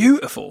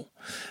beautiful,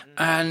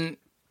 and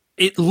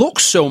it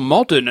looks so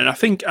modern. And I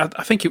think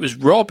it was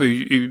Rob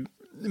who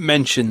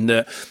mentioned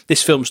that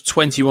this film's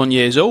 21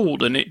 years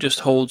old, and it just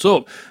holds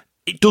up.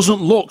 It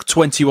doesn't look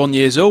 21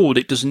 years old.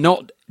 It does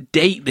not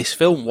date this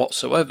film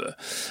whatsoever.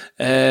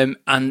 And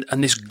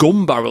this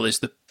gun barrel is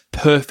the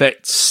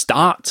perfect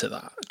start to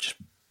that. Just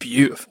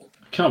beautiful.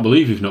 I can't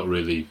believe we've not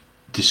really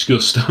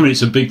discussed. I mean,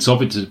 it's a big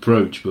topic to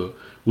approach, but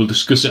we'll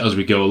discuss it as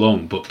we go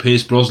along. But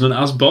Pierce Brosnan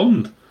as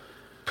Bond,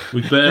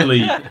 we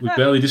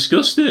barely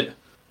discussed it.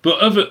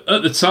 But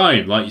at the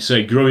time, like you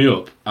say, growing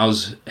up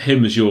as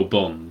him as your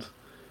Bond,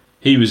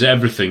 he was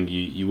everything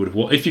you would have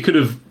wanted. If you could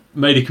have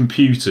made a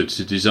computer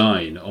to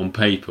design on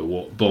paper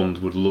what Bond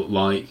would look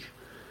like,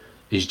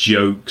 his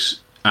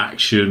jokes,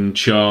 action,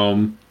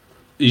 charm,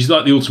 he's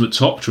like the ultimate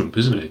top trump,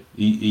 isn't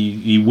he?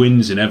 He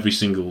wins in every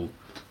single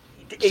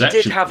section.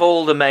 He did have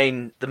all the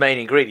main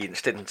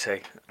ingredients, didn't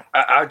he?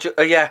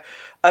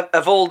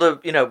 Of all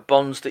the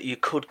Bonds that you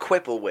could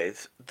quibble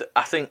with,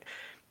 I think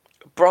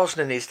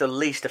Brosnan is the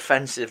least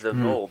offensive of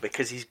them all,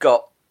 because he's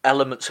got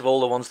elements of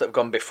all the ones that have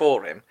gone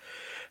before him.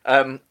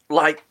 I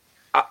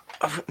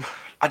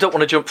don't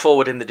want to jump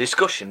forward in the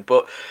discussion,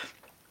 but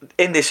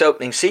in this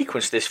opening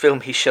sequence of this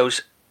film, he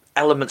shows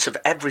elements of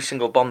every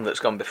single Bond that's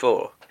gone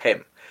before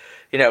him.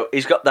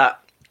 He's got that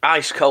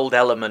ice cold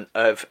element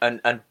of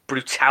and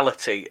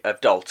brutality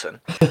of Dalton.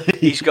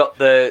 He's got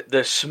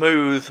the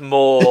smooth,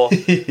 more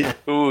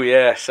ooh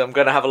yes, I'm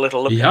going to have a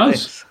little look at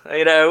this.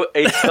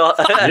 He's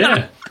got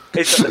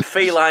he's got the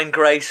feline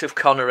grace of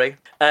Connery,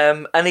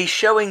 and he's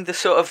showing the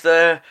sort of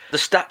the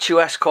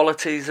statuesque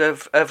qualities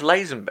of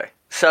Lazenby.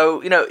 So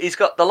he's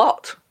got the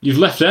lot. You've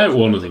left out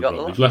one of them.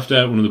 You've left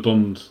out one of the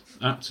Bond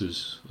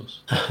actors.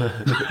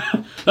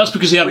 That's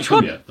because he hadn't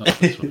come yet.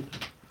 That's right.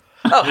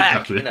 Oh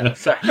heck,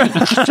 sorry.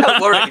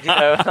 Don't worry,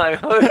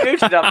 who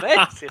did I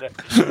miss?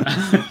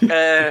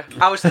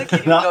 I was thinking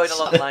you were going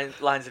along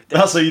lines of.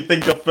 That's what you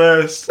think of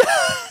first.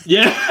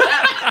 Yeah.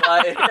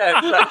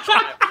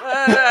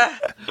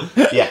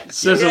 Yeah.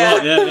 Says a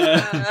lot.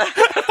 Yeah.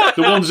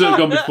 The ones that have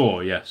gone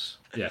before. Yes.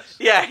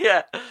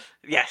 Yeah.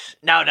 Yes.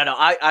 No.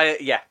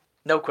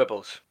 No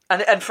quibbles.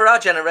 And for our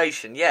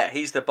generation,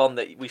 he's the Bond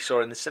that we saw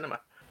in the cinema.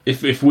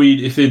 If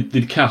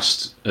they'd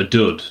cast a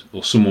dud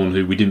or someone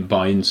who we didn't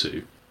buy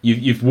into,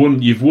 you've won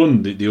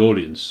the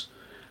audience,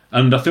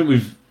 and I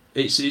think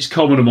it's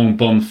common among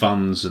Bond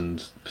fans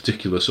and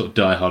particular sort of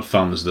diehard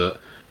fans that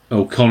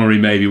Connery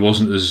maybe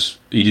wasn't as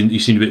he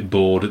seemed a bit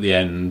bored at the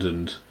end,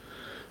 and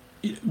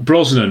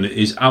Brosnan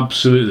is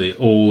absolutely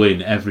all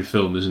in every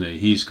film, isn't he?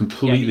 He's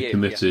completely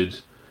committed.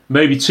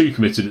 Maybe too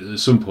committed at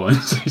some point.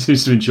 He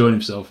seems to enjoy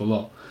himself a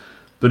lot,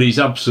 but he's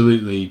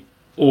absolutely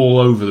all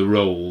over the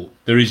role.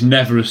 There is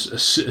never a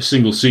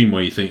single scene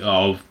where you think,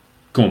 "Oh,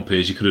 come on,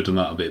 Piers, you could have done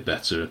that a bit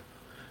better,"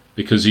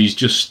 because he's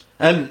just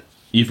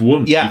you've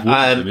won. Yeah, you've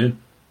won him in.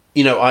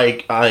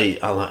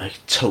 I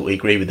totally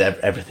agree with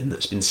everything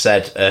that's been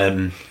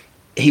said.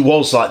 He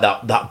was like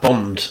that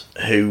Bond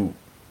who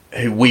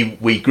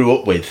we grew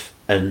up with,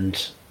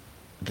 and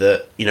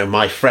that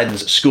my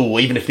friends at school,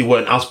 even if they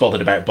weren't as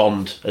bothered about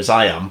Bond as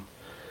I am,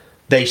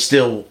 I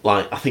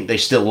think they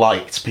still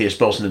liked Pierce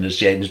Brosnan as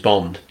James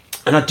Bond.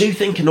 And I do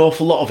think an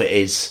awful lot of it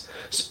is,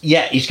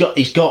 he's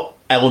got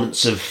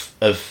elements of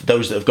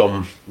those that have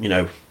gone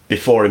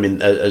before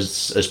him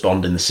as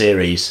Bond in the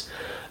series.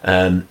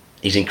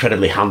 He's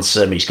incredibly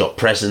handsome. He's got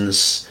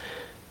presence.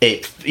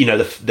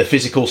 The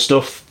physical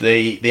stuff,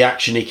 the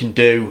action he can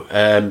do.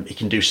 He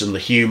can do some of the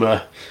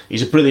humour.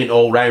 He's a brilliant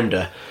all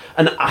rounder.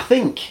 And I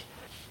think,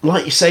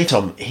 like you say,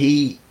 Tom,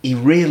 he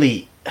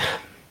really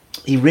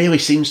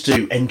seems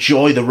to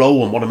enjoy the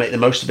role and want to make the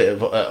most of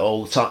it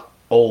all the time.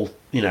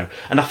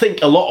 And I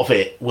think a lot of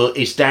it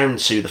is down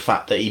to the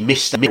fact that he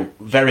missed out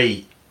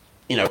very,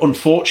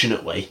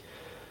 unfortunately,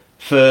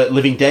 for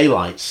Living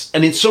Daylights.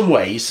 And in some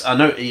ways, I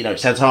know it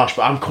sounds harsh,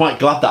 but I'm quite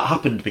glad that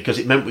happened, because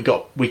it meant we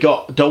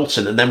got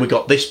Dalton, and then we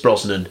got this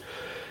Brosnan,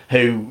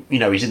 who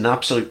he's in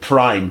absolute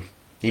prime.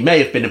 He may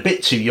have been a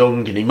bit too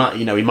young, and he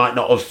might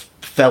not have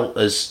felt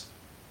as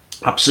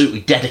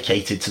absolutely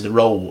dedicated to the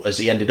role as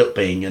he ended up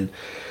being. And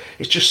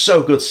it's just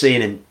so good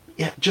seeing him.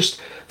 Yeah, just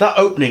that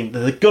opening,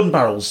 the gun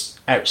barrel's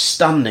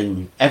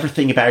outstanding.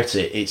 Everything about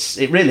it,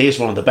 it really is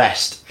one of the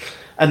best.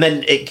 And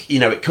then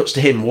it cuts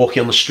to him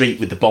walking on the street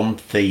with the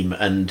Bond theme,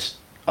 and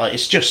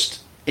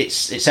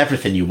it's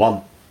everything you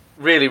want.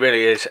 Really,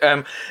 really is.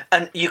 And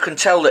you can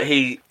tell that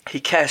he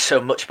cares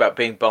so much about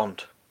being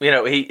Bond.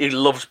 He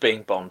loves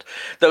being Bond.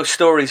 Those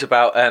stories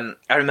about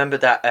I remember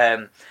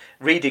that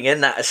reading in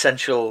that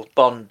Essential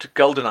Bond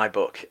GoldenEye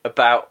book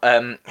about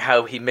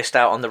how he missed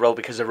out on the role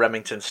because of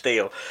Remington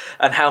Steele,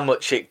 and how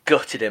much it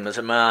gutted him as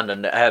a man,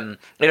 and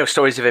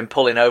stories of him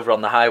pulling over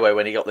on the highway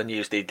when he got the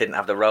news that he didn't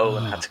have the role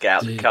and had to get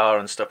out of the car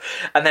and stuff.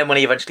 And then when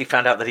he eventually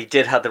found out that he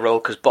did have the role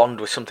because Bond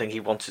was something he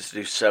wanted to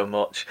do so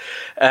much.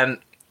 And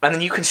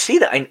then you can see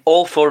that in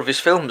all four of his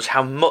films,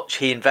 how much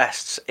he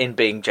invests in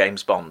being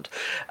James Bond.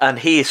 And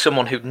he is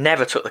someone who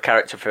never took the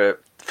character for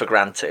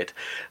granted,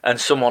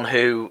 and someone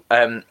who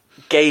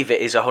gave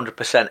it his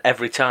 100%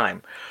 every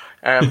time.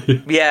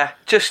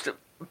 Just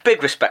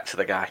big respect to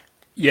the guy.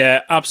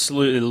 Yeah,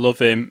 absolutely love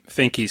him.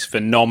 Think he's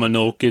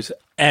phenomenal, gives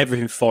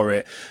everything for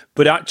it.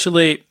 But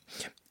actually,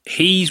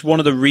 he's one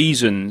of the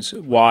reasons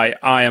why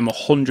I am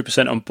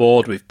 100% on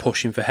board with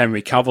pushing for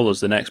Henry Cavill as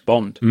the next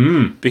Bond.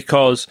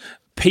 Because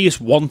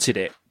Pierce wanted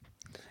it.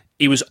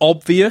 He was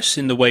obvious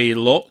in the way he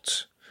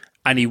looked,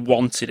 and he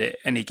wanted it,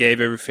 and he gave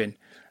everything.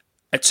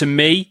 To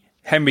me,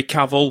 Henry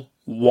Cavill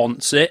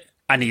wants it,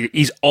 and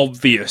he's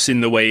obvious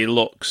in the way he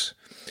looks.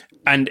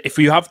 And if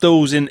we have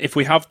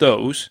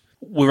those,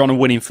 we're on a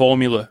winning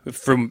formula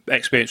from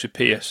experience with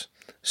Pierce.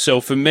 So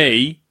for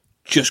me,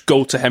 just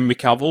go to Henry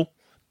Cavill.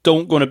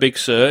 Don't go on a big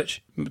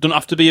search. It doesn't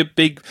have to be a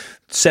big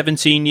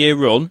 17-year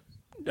run,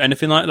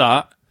 anything like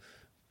that.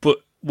 But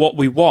what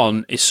we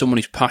want is someone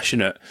who's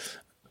passionate,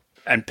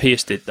 and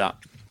Pierce did that.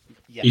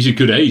 Yeah. He's a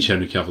good age,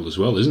 Henry Cavill, as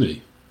well, isn't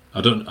he?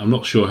 I'm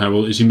not sure how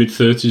old is he.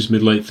 Mid-30s,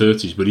 mid-late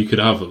 30s, but he could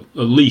have at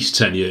least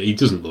 10 years. He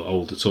doesn't look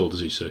old at all,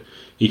 does he? So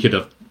he could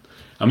have.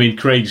 I mean,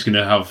 Craig's going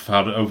to have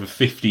had over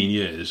 15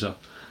 years.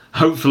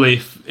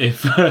 Hopefully,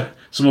 if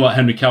someone like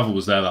Henry Cavill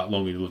was there that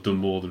long, he'd have done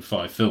more than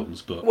 5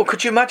 films. But well,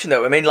 could you imagine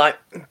though? I mean, like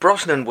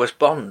Brosnan was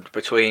Bond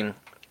between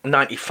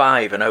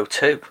 95 and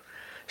 02.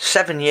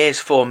 7 years,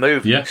 4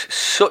 movies. Yeah.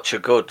 Such a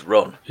good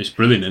run. It's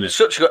brilliant, isn't it?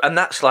 Such a good, and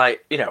that's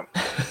like, you know,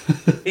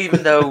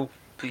 even though,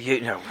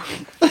 you know,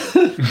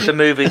 the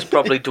movie's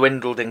probably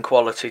dwindled in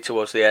quality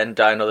towards the end.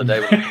 Die Another Day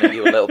will looking at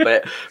you a little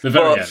bit. The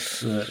very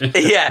end.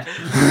 Yeah,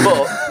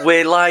 but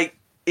we're like,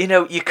 you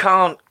know, you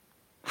can't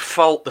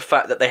fault the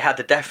fact that they had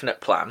a definite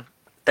plan.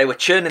 They were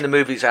churning the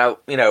movies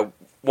out, you know,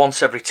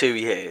 once every 2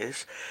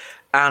 years,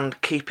 and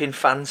keeping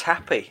fans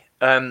happy.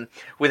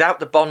 Without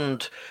the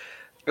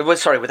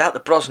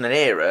Brosnan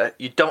era,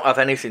 you don't have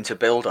anything to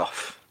build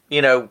off,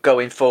 you know,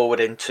 going forward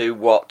into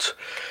what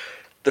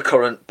the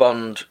current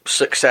Bond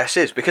success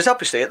is. Because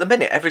obviously, at the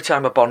minute, every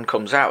time a Bond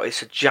comes out,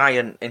 it's a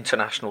giant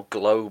international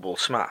global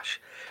smash,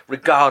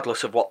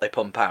 regardless of what they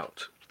pump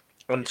out.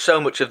 And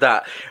so much of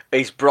that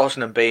is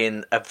Brosnan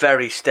being a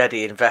very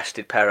steady,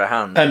 invested pair of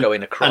hands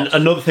going across.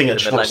 And another thing I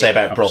just want to say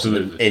about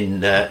Brosnan,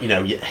 in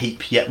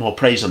heap yet more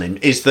praise on him,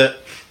 is that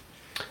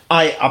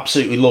I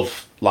absolutely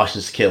love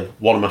Licence to Kill,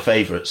 one of my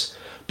favourites.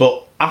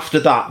 But after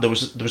that, there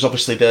was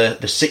obviously the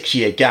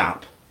 6-year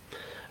gap,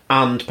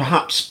 and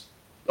perhaps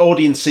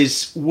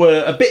audiences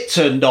were a bit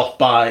turned off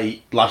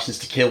by Licence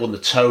to Kill and the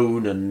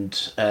tone, and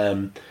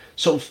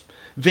sort of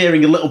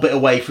veering a little bit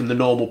away from the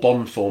normal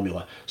Bond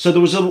formula. So there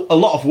was a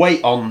lot of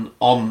weight on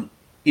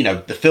you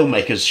know, the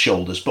filmmaker's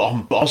shoulders, but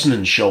on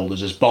Brosnan's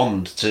shoulders as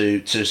Bond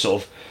to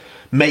sort of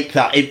make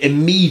that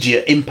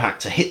immediate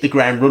impact, to hit the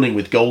ground running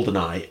with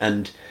GoldenEye.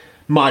 And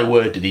my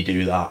word, did he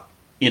do that?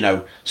 You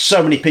know,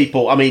 so many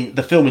people, I mean,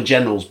 the film in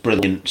general is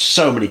brilliant.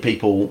 So many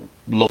people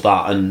love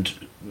that, and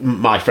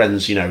my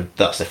friends, you know,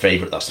 that's their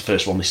favourite, that's the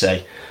first one they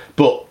say.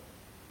 But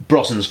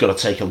Brosnan's got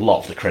to take a lot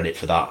of the credit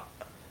for that.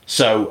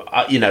 So,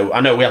 you know,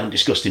 I know we haven't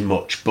discussed him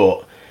much,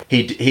 but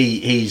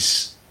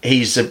he's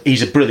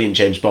a brilliant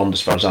James Bond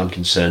as far as I'm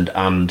concerned,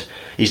 and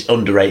he's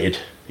underrated.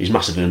 He's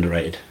massively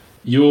underrated.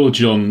 Your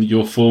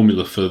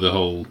formula for the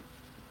whole,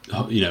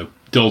 you know,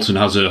 Dalton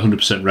has a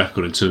 100%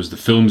 record in terms of the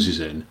films he's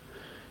in.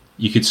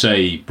 You could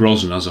say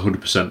Brosnan has a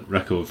 100%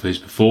 record for his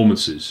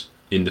performances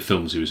in the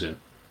films he was in.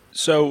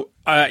 So,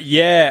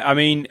 yeah, I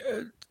mean,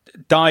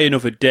 Die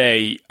Another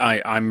Day,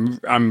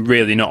 I'm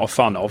really not a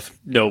fan of.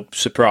 No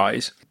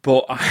surprise.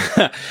 But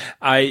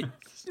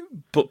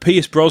but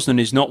Pierce Brosnan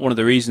is not one of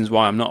the reasons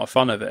why I'm not a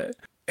fan of it.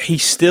 He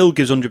still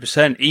gives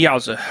 100%. He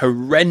has a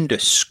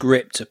horrendous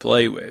script to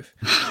play with.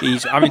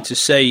 He's having to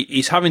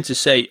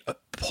say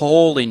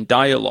appalling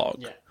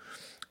dialogue,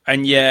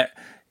 and yet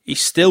he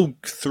still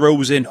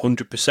throws in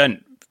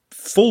 100%,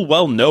 full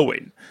well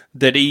knowing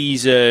that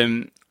he's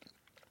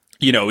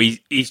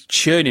he's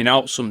churning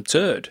out some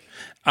turd,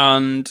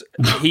 and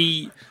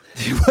he,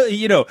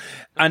 you know,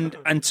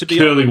 and to be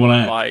curling one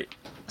out. Like,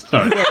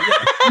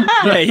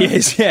 yeah, he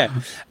is, yeah.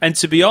 And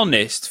to be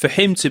honest, for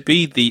him to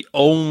be the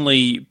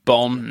only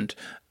Bond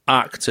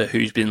actor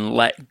who's been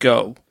let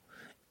go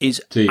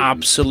is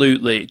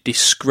absolutely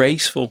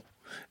disgraceful,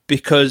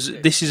 because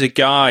this is a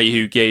guy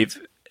who gave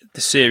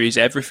the series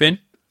everything.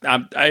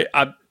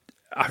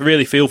 I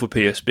really feel for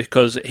Pierce,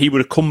 because he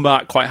would have come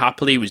back quite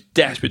happily. He was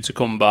desperate to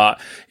come back.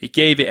 He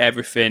gave it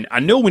everything.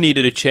 I know we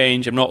needed a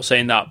change, I'm not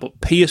saying that,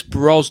 but Pierce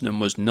Brosnan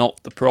was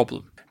not the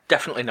problem.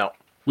 Definitely not.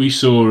 I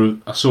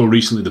saw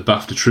recently the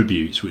BAFTA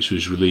tribute, which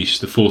was released,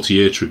 the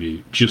 40-year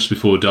tribute, just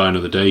before Die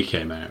Another Day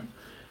came out.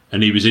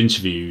 And he was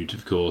interviewed,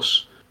 of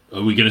course.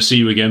 Are we going to see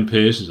you again,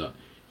 Pierce? He's like,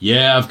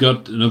 yeah, I've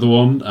got another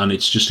one, and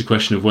it's just a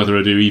question of whether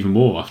I do even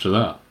more after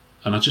that.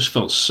 And I just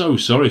felt so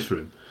sorry for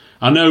him.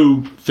 I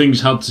know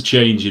things had to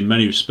change in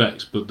many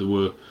respects, but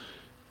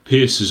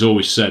Pierce has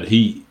always said,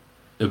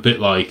 a bit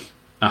like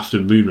after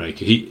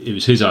Moonraker, it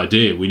was his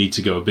idea, we need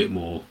to go a bit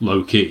more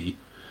low-key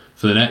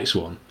for the next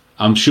one.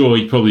 I'm sure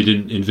he probably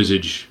didn't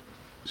envisage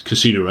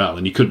Casino Royale,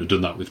 and he couldn't have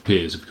done that with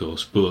Piers, of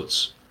course,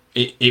 but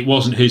it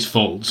wasn't his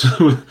fault.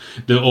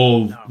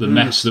 The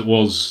mess that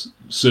was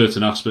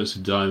certain aspects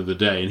of Die Another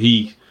Day,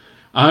 and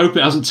I hope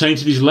it hasn't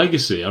tainted his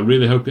legacy. I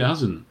really hope it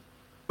hasn't.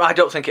 I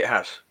don't think it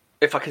has.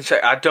 If I can say,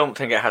 I don't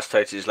think it has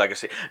tainted his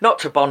legacy. Not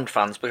to Bond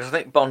fans, because I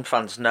think Bond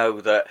fans know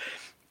that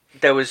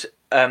there was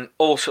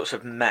all sorts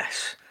of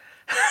mess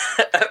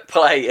at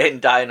play in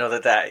Die Another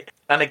Day.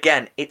 And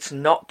again, it's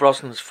not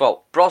Brosnan's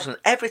fault.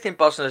 Everything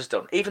Brosnan has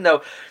done, even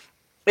though,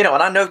 you know,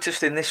 and I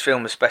noticed in this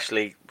film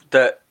especially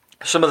that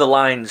some of the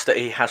lines that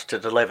he has to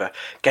deliver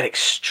get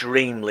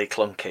extremely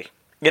clunky.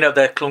 You know,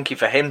 they're clunky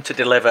for him to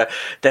deliver,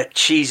 they're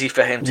cheesy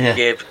for him to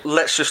give.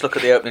 Let's just look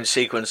at the opening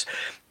sequence.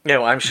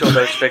 I'm sure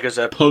those figures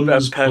are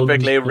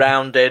perfectly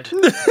rounded.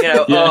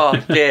 Oh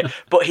dear.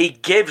 But he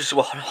gives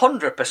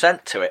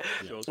 100% to it.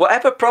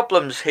 Whatever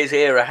problems his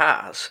era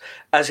has,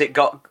 as it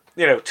got,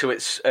 to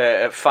its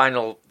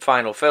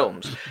final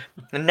films,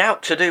 now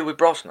to do with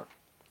Brosnan.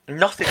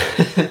 Nothing.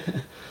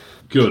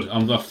 Good.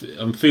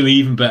 I'm feeling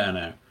even better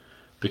now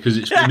because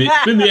it's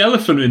been the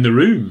elephant in the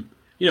room.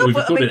 We've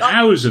recorded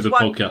hours of the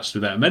podcast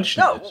without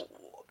mentioning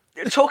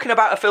it. Talking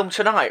about a film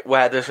tonight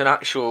where there's an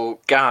actual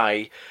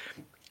guy.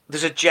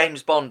 There's a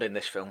James Bond in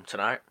this film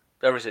tonight.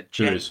 There is a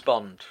James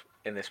Bond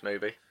in this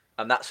movie,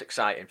 and that's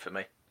exciting for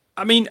me.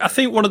 I mean, I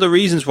think one of the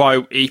reasons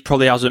why he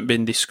probably hasn't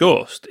been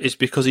discussed is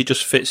because he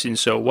just fits in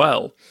so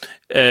well.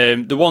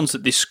 The ones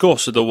that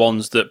discuss are the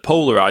ones that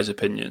polarise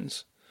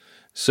opinions.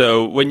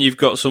 So when you've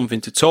got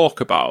something to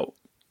talk about,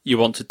 you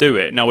want to do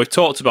it. Now, we've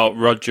talked about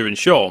Roger and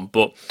Sean,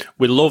 but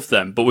we love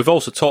them. But we've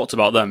also talked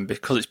about them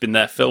because it's been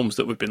their films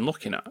that we've been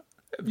looking at.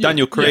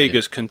 Daniel Craig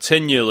has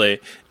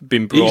continually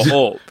been brought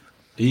up.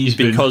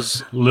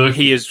 Because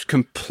he has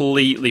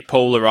completely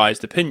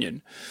polarised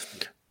opinion.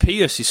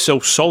 Pierce is so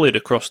solid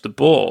across the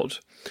board,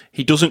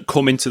 he doesn't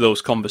come into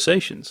those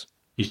conversations.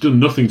 He's done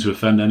nothing to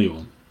offend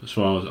anyone, as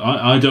far as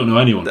I don't know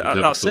anyone.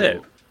 That's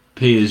it.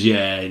 Pierce,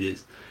 it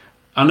is.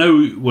 I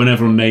know when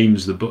everyone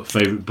names the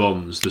favourite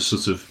Bonds, the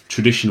sort of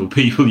traditional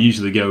people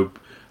usually go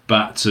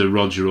back to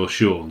Roger or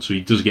Sean, so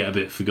he does get a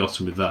bit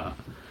forgotten with that.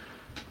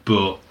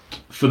 But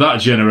for that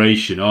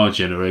generation, our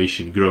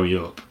generation, growing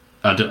up,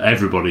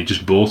 everybody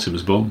just bought him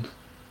as Bond,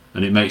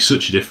 and it makes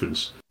such a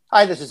difference.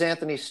 Hi, this is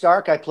Anthony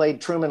Stark. I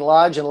played Truman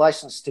Lodge in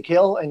License to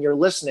Kill, and you're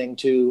listening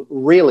to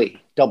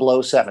Really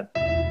 007.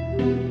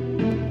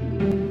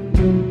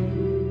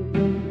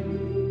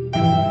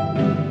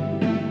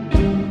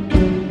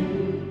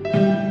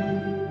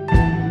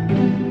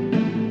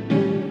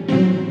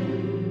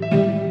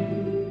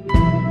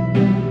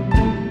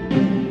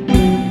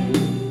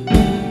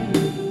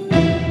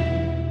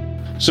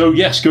 So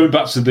yes, going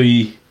back to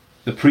the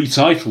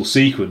pre-title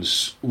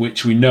sequence,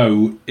 which we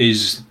know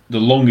is the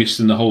longest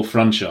in the whole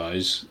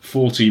franchise,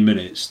 14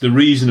 minutes. The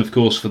reason, of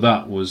course, for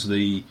that was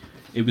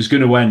it was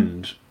going to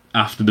end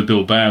after the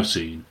Bilbao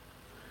scene.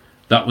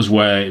 That was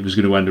where it was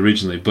going to end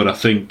originally, but I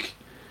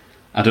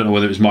don't know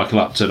whether it was Michael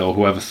Apted or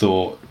whoever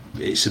thought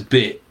it's a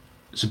bit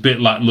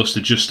lackluster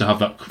just to have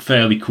that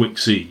fairly quick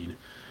scene,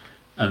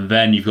 and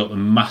then you've got the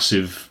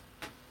massive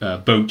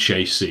boat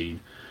chase scene.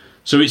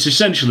 So it's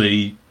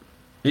essentially.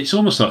 It's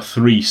almost like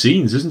 3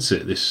 scenes, isn't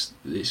it?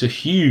 It's a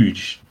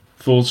huge,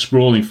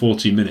 sprawling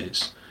 14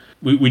 minutes.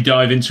 We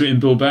dive into it in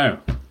Bilbao.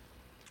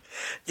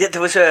 Yeah,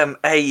 there was as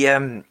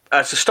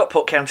a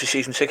Stockport County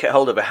season ticket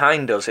holder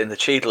behind us in the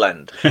Cheadle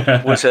end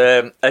was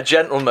a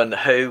gentleman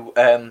who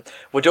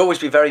would always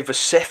be very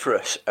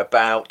vociferous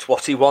about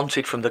what he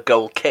wanted from the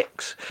goal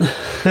kicks,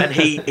 and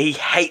he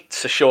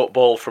hates a short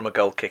ball from a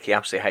goal kick. He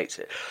absolutely hates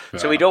it.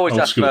 So he'd always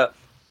ask for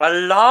a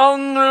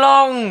long,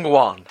 long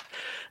one.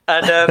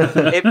 And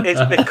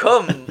it's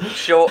become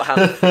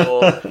shorthand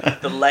for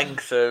the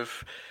length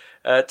of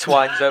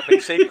Twine's opening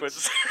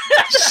sequence.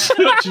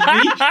 Such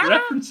niche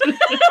reference.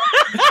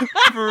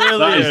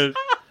 Brilliant.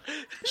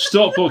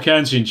 Stockport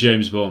County and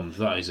James Bond.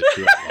 That is a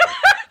correct one.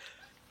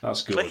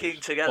 That's good. Clicking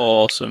together.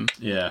 Awesome.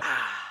 Yeah.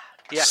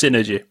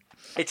 Synergy.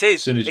 It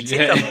is. Synergy. It's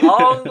a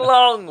long,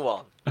 long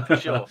one, for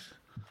sure.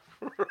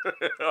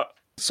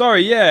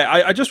 Sorry,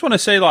 I just want to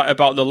say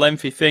about the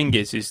lengthy thing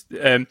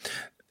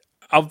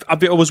I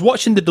was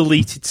watching the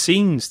deleted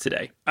scenes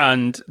today,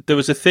 and there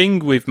was a thing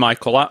with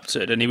Michael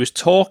Apted, and he was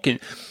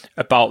talking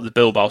about the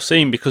Bilbao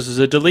scene because there's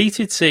a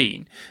deleted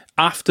scene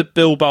after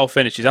Bilbao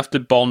finishes, after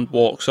Bond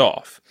walks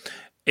off,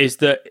 is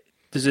that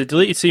there's a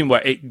deleted scene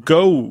where it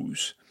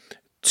goes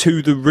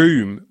to the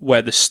room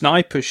where the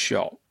sniper's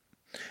shot,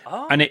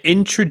 and it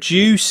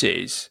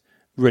introduces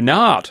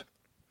Renard,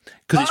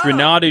 because it's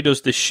Renard who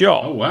does the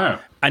shot. Oh, wow.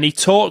 And he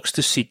talks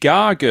to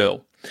Cigar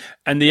Girl.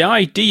 And the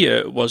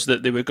idea was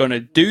that they were going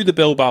to do the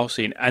Bilbao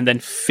scene and then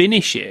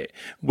finish it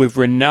with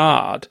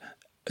Renard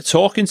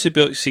talking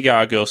to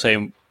Cigar Girl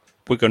saying,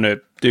 we're going to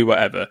do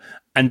whatever.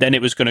 And then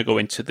it was going to go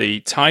into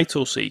the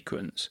title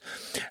sequence.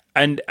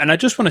 And I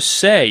just want to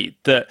say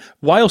that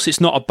whilst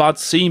it's not a bad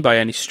scene by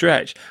any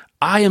stretch,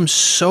 I am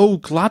so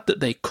glad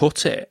that they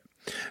cut it,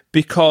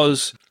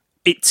 because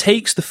it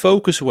takes the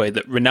focus away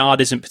that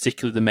Renard isn't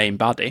particularly the main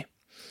baddie.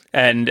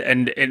 And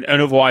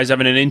otherwise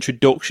having an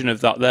introduction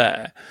of that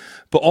there.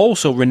 But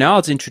also,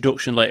 Renard's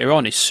introduction later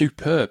on is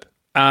superb.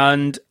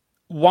 And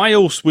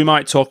whilst we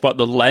might talk about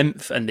the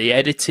length and the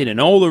editing and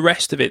all the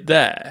rest of it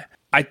there,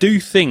 I do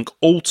think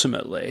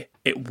ultimately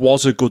it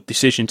was a good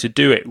decision to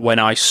do it when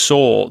I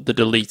saw the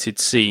deleted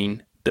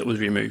scene that was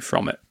removed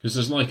from it. Because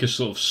there's like a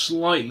sort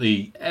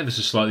of ever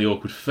so slightly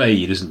awkward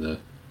fade, isn't there,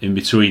 in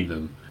between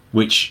them,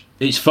 which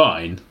it's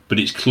fine, but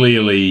it's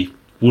clearly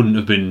wouldn't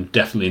have been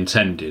definitely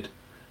intended.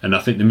 And I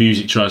think the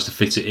music tries to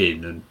fit it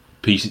in and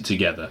piece it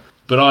together.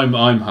 But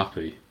I'm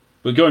happy.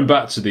 But going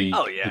back to the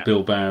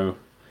Bilbao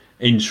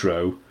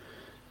intro,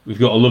 we've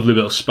got a lovely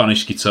little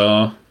Spanish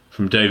guitar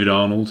from David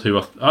Arnold,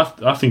 who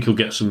I think he'll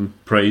get some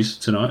praise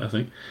tonight, I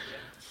think.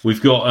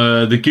 We've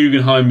got the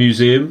Guggenheim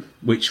Museum,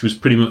 which was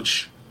pretty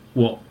much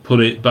what put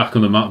it back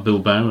on the map,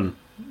 Bilbao, and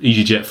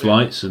EasyJet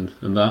flights and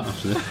that.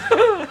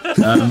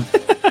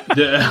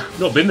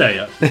 Not been there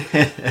yet.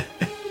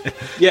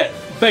 Yeah,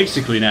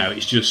 basically now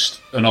it's just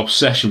an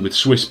obsession with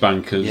Swiss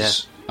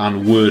bankers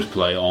and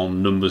wordplay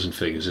on numbers and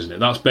figures, isn't it?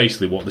 That's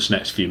basically what this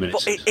next few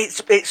minutes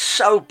is. It's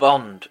so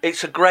Bond.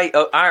 It's a great...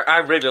 I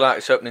really like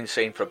this opening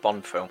scene for a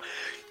Bond film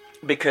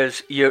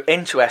because you're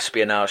into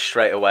espionage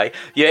straight away.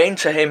 You're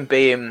into him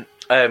being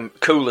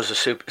cool as a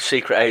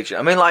secret agent.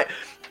 I mean, like,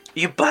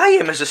 you buy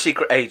him as a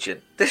secret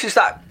agent. This is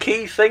that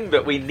key thing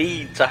that we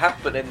need to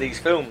happen in these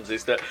films,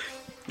 is that,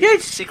 yeah,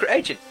 he's a secret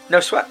agent. No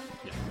sweat.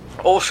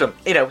 Awesome.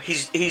 You know,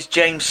 he's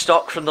James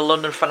Stock from the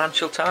London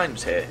Financial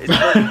Times here.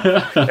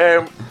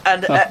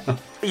 And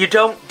you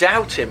don't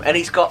doubt him, and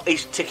he's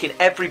ticking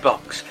every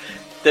box.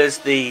 There's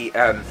the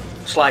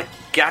slight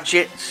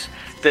gadgets,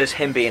 there's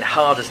him being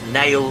hard as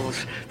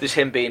nails, there's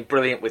him being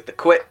brilliant with the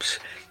quips,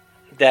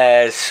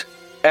 there's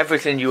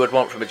everything you would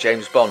want from a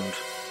James Bond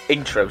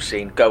intro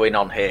scene going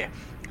on here.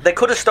 They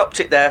could have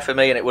stopped it there for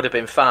me and it would have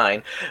been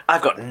fine.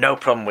 I've got no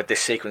problem with this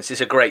sequence. It's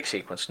a great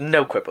sequence,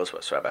 no quibbles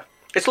whatsoever.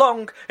 It's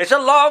long. It's a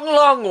long,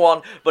 long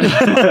one, but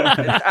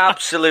it's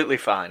absolutely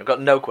fine. I've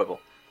got no quibble.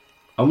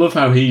 I love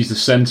how he's the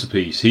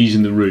centrepiece. He's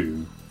in the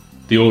room.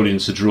 The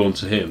audience are drawn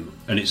to him.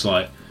 And it's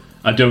like,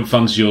 I don't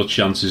fancy your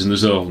chances. And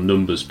there's a whole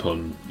numbers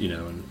pun, you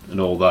know,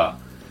 and all that.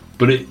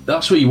 But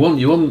that's what you want.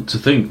 You want to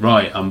think,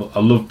 right, I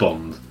love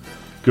Bond.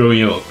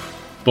 Growing up,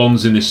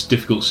 Bond's in this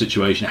difficult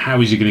situation.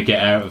 How is he going to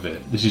get out of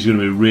it? This is going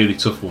to be a really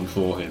tough one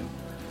for him.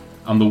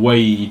 And the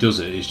way he does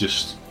it is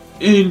just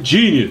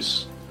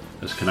ingenious,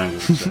 as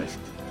Kananga would say.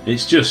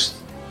 It's just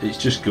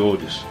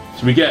gorgeous.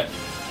 So we get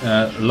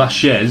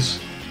Lachaise,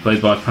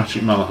 played by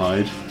Patrick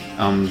Malahide,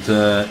 and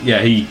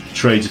he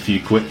trades a few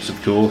quips,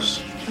 of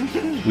course.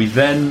 We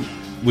then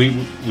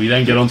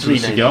get onto the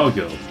Cigar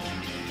Girl.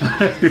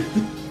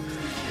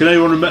 Can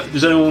anyone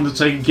does anyone want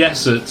to take a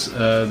guess at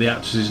the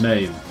actress's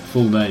name,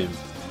 full name?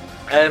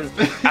 I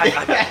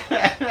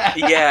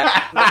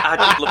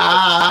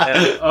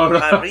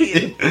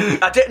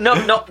did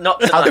not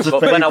tonight,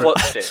 but when I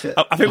watched it,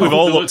 I think we've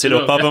all looked it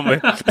up, haven't we?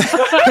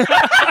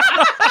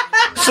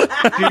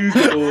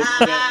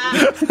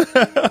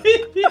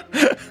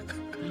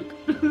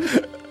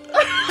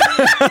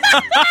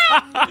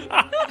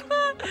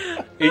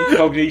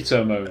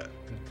 Incognito mode.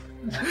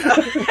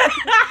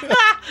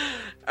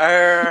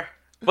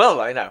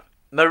 Well, I know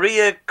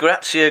Maria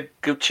Grazia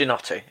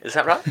Guccinotti. Is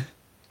that right?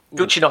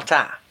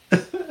 Guccinotta.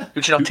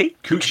 Guccinotti?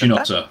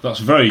 Cucinotta. That's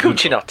very good.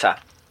 Cucinotta.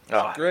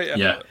 Oh. Great.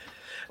 Yeah.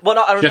 Well,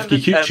 no, I remember.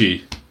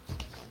 Cucci.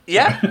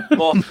 Yeah,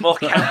 more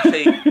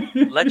county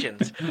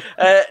legends.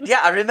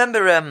 I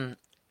remember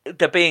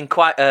there being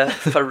quite a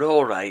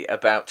furore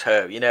about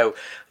her. You know,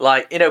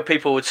 like, you know,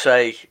 people would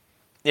say,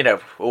 you know,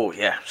 oh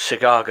yeah,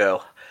 Cigar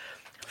Girl,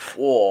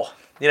 war.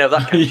 You know,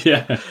 that kind of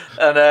yeah.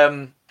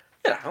 And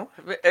you know,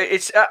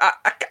 it's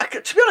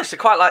to be honest, I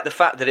quite like the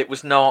fact that it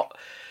was not.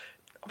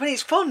 I mean,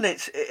 it's fun.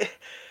 It's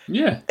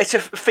a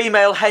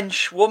female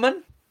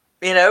henchwoman,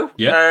 you know,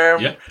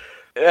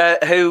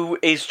 who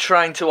is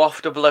trying to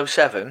off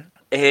 007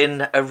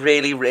 in a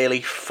really,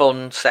 really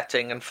fun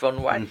setting and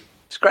fun way.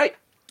 It's great.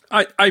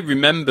 I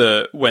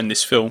remember when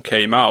this film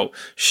came out,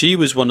 she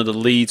was one of the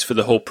leads for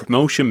the whole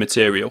promotion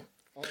material.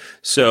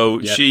 So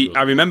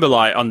I remember,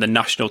 like, on the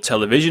National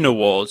Television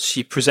Awards,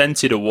 she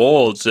presented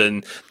awards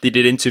and they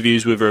did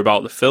interviews with her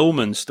about the film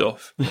and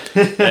stuff.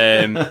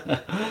 And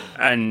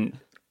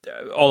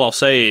all I'll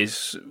say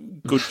is,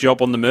 good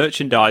job on the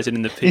merchandising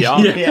and the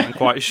PR. I'm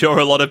quite sure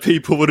a lot of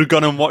people would have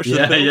gone and watched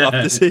the film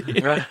after seeing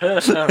it.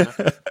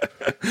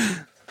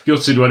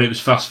 Gutted when it was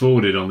fast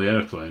forwarded on the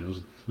airplane,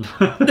 wasn't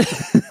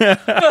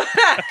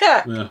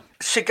it?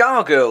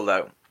 Cigar Girl,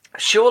 though,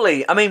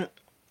 surely, I mean,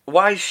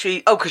 why is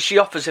she... Oh, because she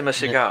offers him a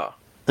cigar.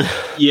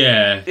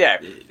 Yeah. Yeah.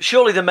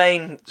 Surely the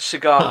main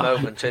cigar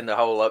moment in the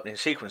whole opening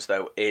sequence,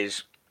 though,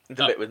 is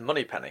the bit with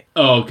Moneypenny.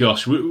 Oh,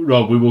 gosh.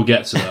 Rob, we will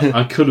get to that.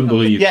 I couldn't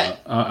believe that.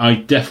 I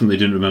definitely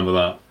didn't remember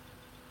that.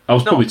 I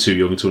was probably too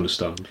young to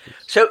understand.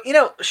 So, you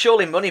know,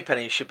 surely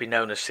Moneypenny should be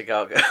known as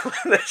Cigar Girl.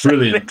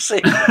 Brilliant.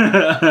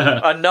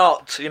 And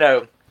not, you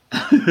know...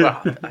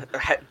 Well,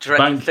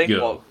 Bank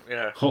Girl. You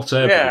know, hot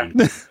air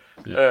balloon.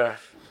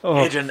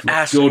 Hidden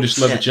assets. Gorgeous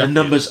leather jacket. The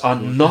numbers are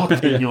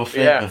not in your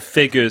favour.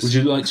 Figures. Would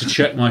you like to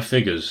check my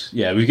figures?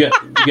 Yeah, we get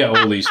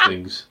all these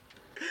things.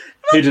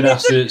 Hidden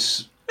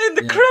assets. In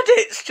the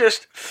credits,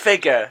 just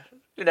figure.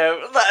 You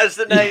know, that is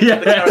the name of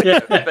the character.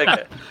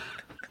 Figure.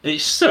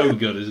 It's so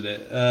good, isn't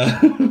it?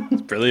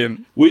 It's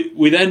brilliant.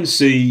 We then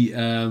see...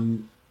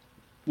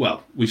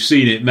 we've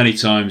seen it many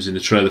times in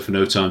the trailer for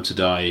No Time to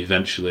Die,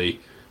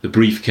 eventually. The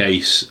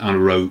briefcase and a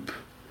rope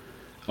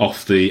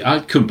off the... I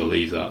couldn't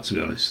believe that, to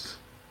be honest.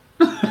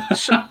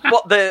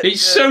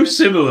 It's so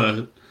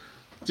similar. Do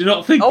you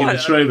not think in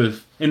the trailer,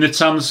 in the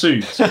tan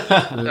suit,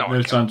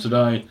 No Time to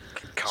Die,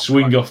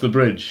 swing off the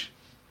bridge?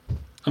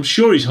 I'm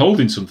sure he's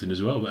holding something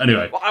as well, but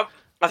anyway. Well,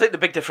 I think the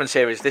big difference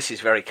here is this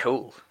is very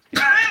cool.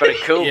 Very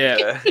cool.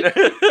 Yeah.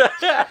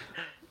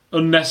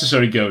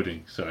 Unnecessary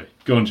goading. Sorry.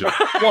 Go on, John.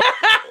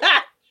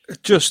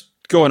 Just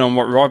going on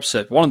what Rob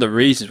said, one of the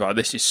reasons why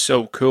this is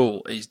so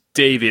cool is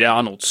David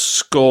Arnold's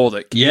score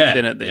that kicked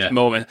in at this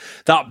moment.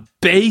 That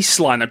bass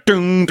line of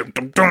dung, dung,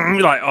 dung, dung,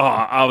 like,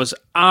 I was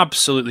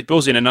absolutely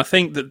buzzing. And I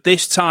think that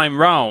this time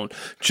round,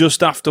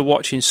 just after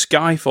watching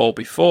Skyfall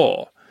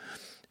before,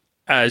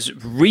 has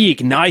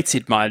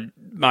reignited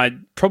my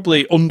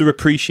probably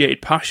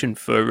underappreciated passion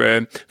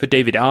for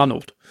David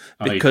Arnold.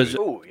 Because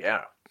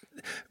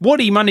what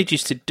he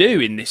manages to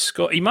do in this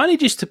score, he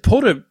manages to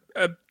put a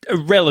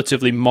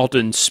relatively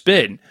modern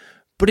spin,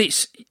 but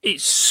it's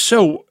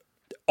so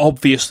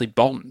obviously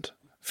Bond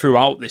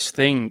throughout this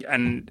thing.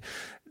 And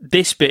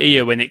this bit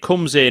here, when it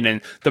comes in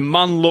and the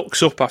man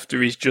looks up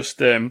after he's just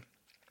been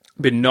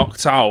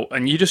knocked out,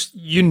 and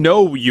you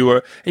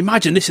know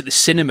imagine this at the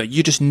cinema,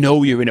 you just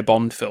know you're in a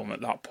Bond film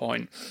at that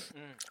point.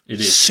 It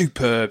is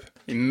superb.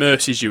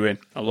 Immerses you in.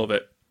 I love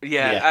it.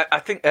 Yeah. I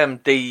think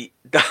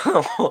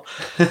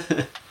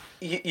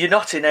you're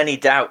not in any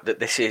doubt that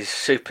this is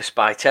super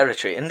spy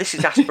territory, and this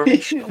is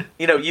aspirational.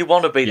 You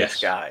want to be this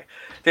guy.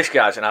 This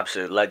guy's an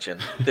absolute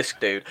legend. This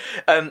dude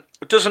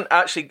doesn't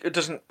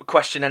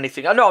question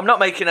anything. I know I'm not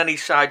making any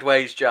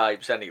sideways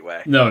jibes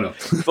anyway. No.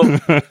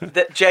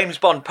 But James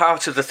Bond.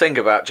 Part of the thing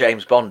about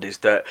James Bond is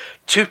that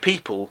to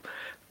people,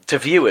 to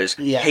viewers,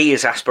 he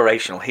is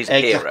aspirational. He's a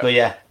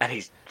hero, and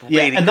he's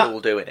really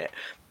cool doing it.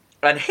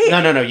 And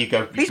no, you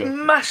go. He's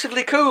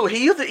massively cool.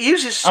 He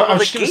uses some I of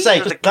was the going to gears say,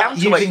 as a that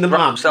counter using the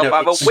man, himself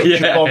out of a it's witch.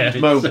 such a Bond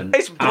moment.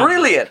 It's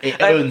brilliant.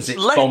 It earns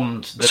its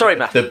Bond. Sorry,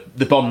 Matt.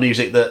 The Bond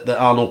music that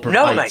Arnold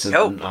provides.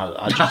 No, mate, and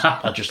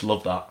I just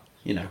love that.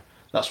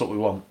 That's what we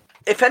want.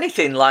 If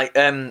anything, like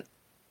they're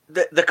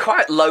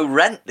quite low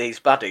rent, these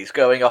baddies,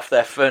 going off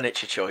their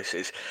furniture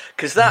choices,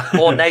 because that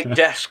ornate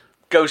desk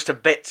goes to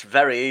bits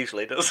very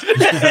easily, doesn't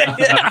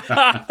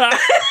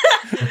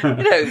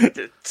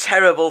it?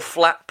 Terrible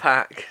flat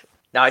pack.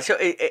 No,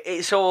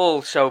 it's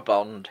all so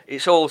Bond.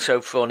 It's all so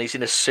fun. He's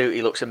in a suit.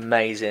 He looks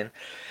amazing.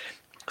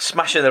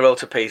 Smashing the roll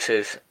to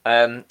pieces.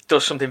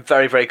 Does something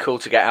very, very cool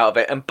to get out of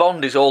it. And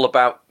Bond is all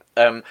about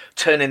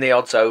turning the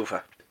odds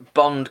over.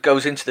 Bond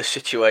goes into the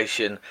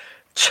situation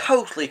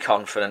totally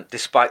confident,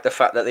 despite the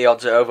fact that the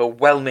odds are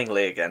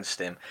overwhelmingly against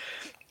him,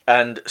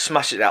 and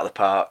smashes it out of the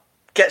park,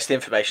 gets the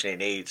information he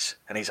needs,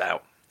 and he's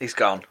out. He's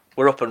gone.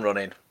 We're up and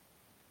running.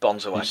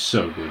 Bond's away. It's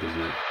so good, isn't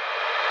it?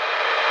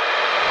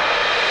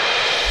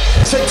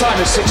 Take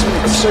time is 6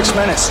 minutes. 6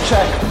 minutes.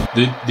 Check.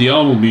 The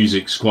Arnold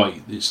music's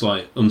it's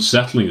like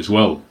unsettling as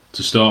well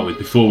to start with.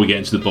 Before we get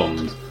into the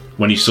Bond,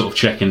 when he's sort of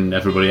checking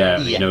everybody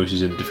out, and he knows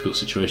he's in a difficult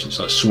situation. It's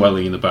like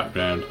swelling in the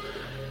background,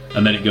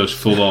 and then it goes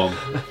full on.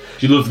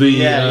 Do you love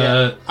the?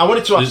 I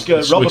wanted to ask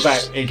Rob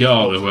about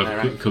guard who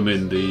have come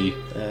in, the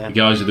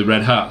guys with the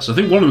red hats. I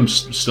think one of them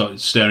started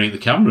staring at the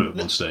camera at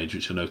one stage,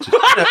 which I noticed.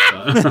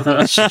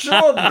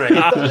 Extraordinary.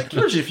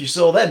 Especially if you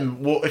saw them,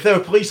 if they were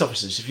police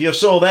officers, if you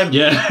saw them,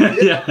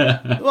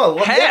 Well,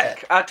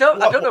 heck, I don't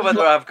know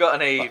whether I've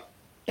got any.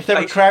 If they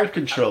were crowd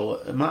control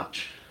at a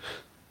match,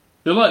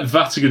 they're like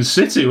Vatican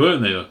City,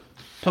 weren't they?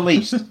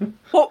 Police.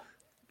 Well,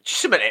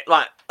 just a minute.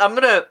 Like, I'm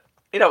gonna.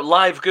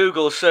 Live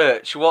Google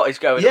search what is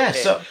going on here.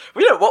 So,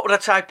 what would I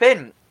type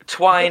in?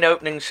 Twine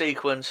opening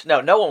sequence. No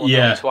one will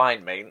know what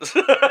twine means.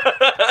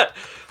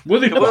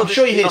 Well, I'm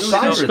sure you hear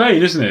Siren.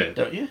 Spain, isn't it?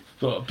 Don't you?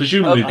 But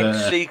presumably opening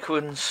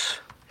sequence.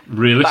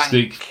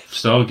 Realistic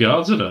style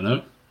guards, I don't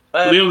know.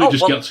 They only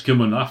just got to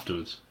come on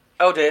afterwards.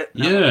 Oh dear.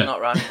 No, not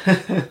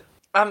right.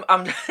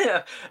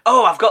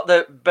 I've got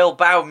the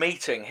Bilbao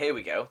meeting. Here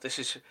we go. This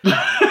is.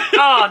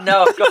 Oh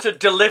no, I've got a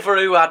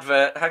Deliveroo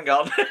advert. Hang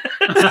on.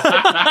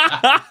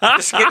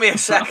 Just give me a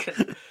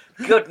second.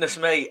 Goodness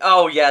me.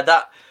 Oh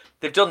yeah,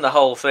 they've done the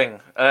whole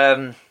thing.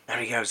 There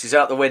he goes. He's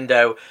out the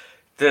window.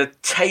 The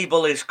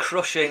table is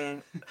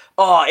crushing.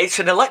 Oh, it's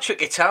an electric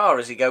guitar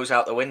as he goes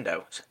out the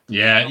window.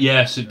 Yeah.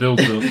 Yes, it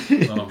builds up.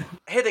 Oh.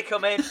 Here they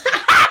come in.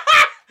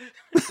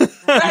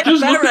 Red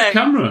just look at the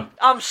camera.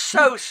 I'm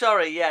so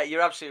sorry. Yeah,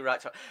 you're absolutely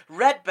right.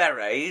 Red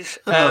berets,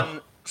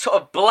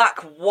 sort of black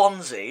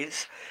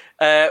onesies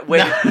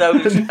with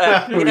those,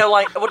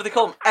 like, what do they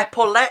call them?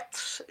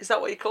 Epaulettes? Is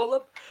that what you call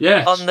them?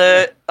 Yeah. On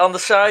the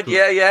side.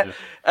 Yeah.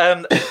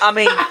 I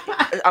mean,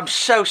 I'm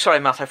so sorry,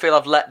 Matt. I feel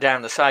I've let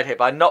down the side here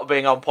by not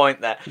being on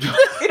point there.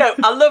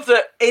 I love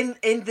that in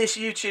this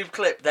YouTube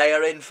clip they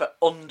are in for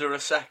under a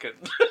second.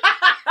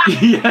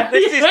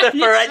 This is the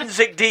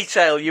forensic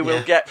detail you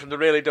will get from the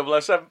Really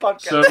 007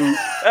 podcast.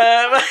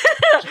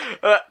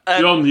 So,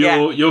 John,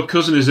 your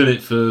cousin is in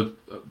it for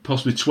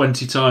possibly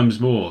 20 times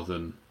more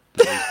than.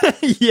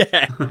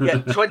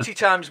 20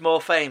 times more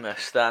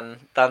famous than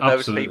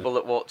those people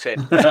that walked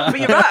in. But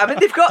you're right. I mean,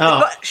 they've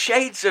got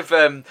shades of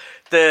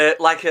the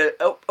like a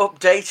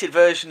updated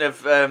version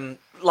of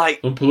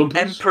like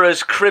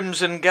Emperor's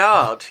Crimson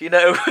Guard.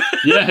 Yeah,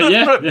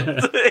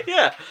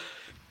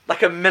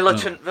 like a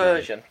militant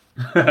version.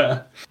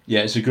 Yeah,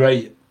 it's a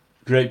great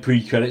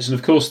pre-credits, and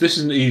of course, this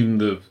isn't even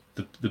the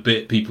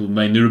bit people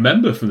mainly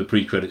remember from the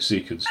pre-credit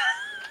sequence.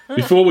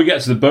 Before we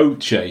get to the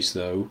boat chase,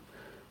 though,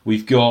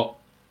 we've got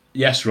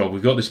yes, Rob,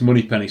 we've got this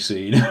Moneypenny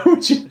scene,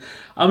 which is,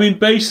 I mean,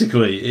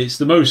 basically, it's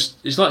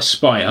like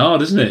Spy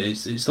Hard, isn't it?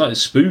 It's like a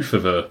spoof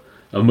of a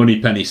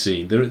Moneypenny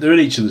scene. They're in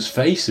each other's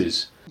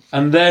faces.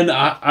 And then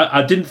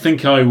I didn't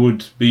think I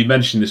would be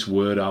mentioning this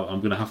word. I'm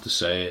going to have to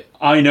say it.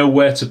 I know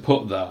where to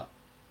put that.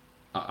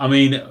 I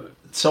mean...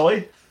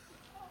 Soy?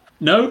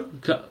 No?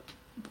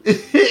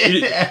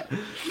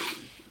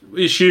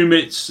 We assume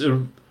it's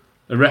a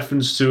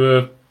reference to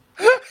a...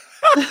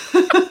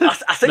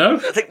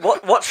 I think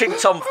watching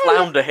Tom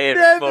flounder here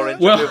is more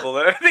enjoyable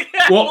than anything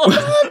else.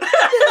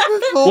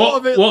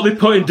 What they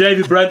put in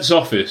David Brent's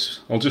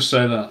office, I'll just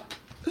say that.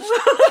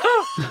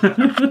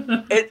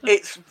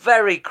 It's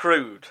very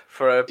crude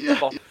for a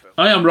Bond film.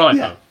 I am right,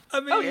 though. I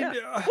mean,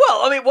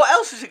 well, I mean, what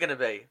else is it going to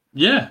be?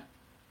 Yeah.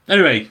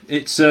 Anyway,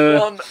 it's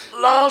one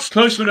last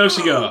Close but no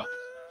cigar.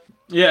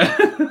 Yeah.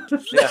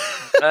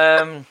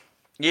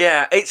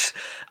 Yeah. It's.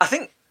 I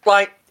think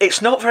like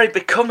it's not very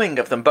becoming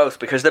of them both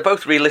because they're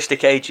both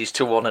realistic ages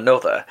to one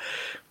another.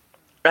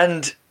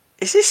 And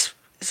is this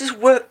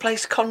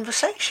workplace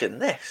conversation?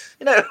 This,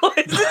 you know,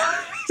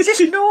 is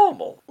this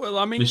normal? Well,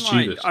 I mean,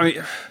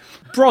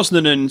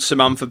 Brosnan and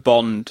Samantha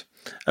Bond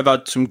have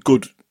had some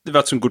good. They've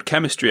had some good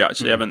chemistry,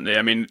 actually, haven't they?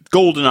 I mean,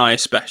 GoldenEye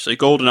especially.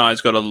 GoldenEye's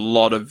got a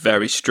lot of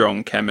very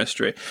strong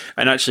chemistry,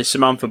 and actually,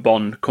 Samantha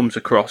Bond comes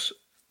across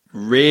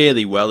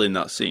really well in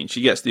that scene.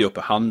 She gets the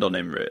upper hand on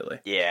him, really.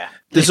 Yeah.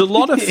 There's a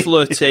lot of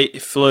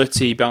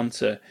flirty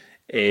banter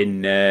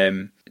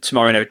in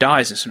Tomorrow Never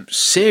Dies, and some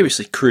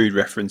seriously crude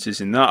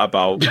references in that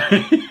about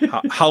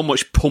how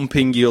much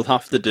pumping you'll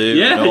have to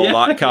do and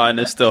all that kind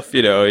of stuff,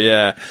 you know,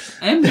 yeah.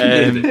 What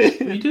are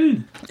you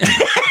doing?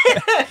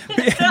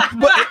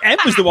 But Em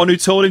was the one who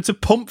told him to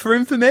pump for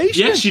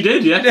information. Yes, she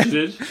did, yeah.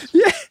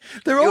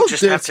 They're You'll all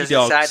just dirty have to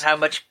dogs. decide how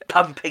much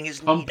pumping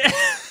is needed.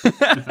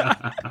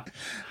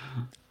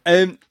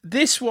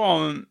 This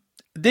one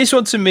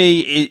to me,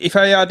 if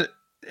I had...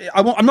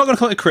 I'm not going to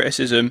call it a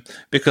criticism,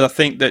 because I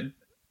think that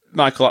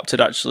Michael Apted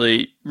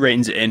actually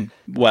reins it in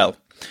well.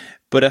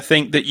 But I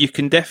think that you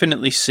can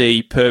definitely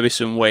see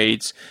Purvis and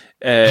Wade's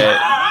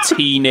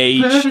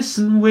teenage... Purvis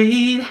and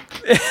Wade.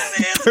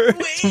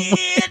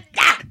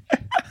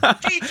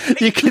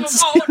 You can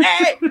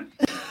see...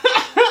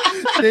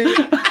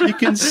 you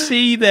can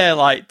see their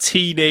like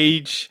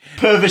teenage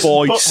Purvis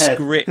boy Butthead.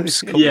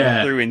 Scripts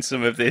coming through in in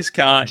some of this,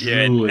 can't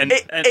you? And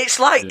It's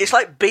like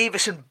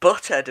Beavis and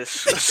Butthead as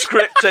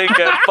scripting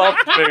a Bond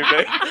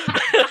movie.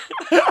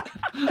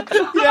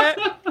 Yeah,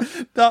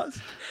 that's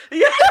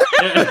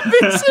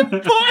Beavis and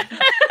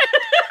Butthead.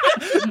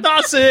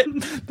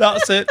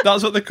 That's it.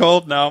 That's what they're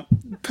called now.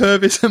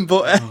 Purvis and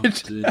Butthead.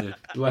 Oh, dear.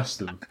 Bless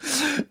them.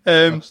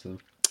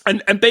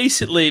 And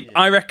basically,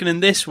 I reckon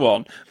in this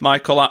one,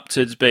 Michael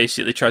Apted's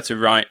basically tried to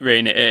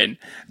rein it in,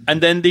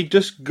 and then they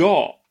just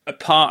got a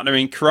partner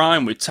in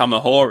crime with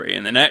Tamahori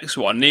in the next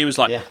one, and he was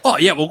like, oh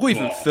yeah, we'll go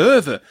even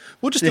further.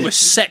 We'll just do a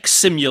sex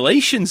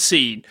simulation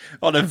scene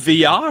on a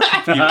VR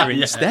computer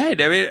instead.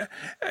 I mean,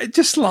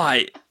 just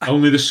like...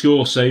 Only the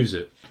score saves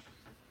it.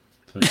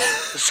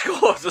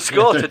 The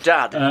score to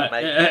Dad,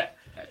 mate.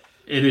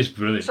 It is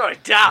brilliant. Sorry,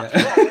 Dad.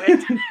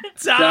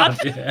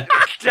 Dad.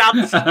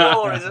 Dad's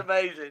score is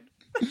amazing.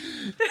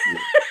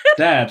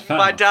 Dad,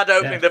 my dad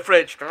opening the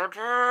fridge.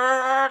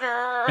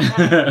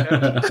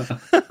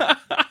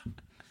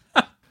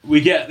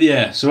 We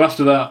get so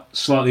after that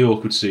slightly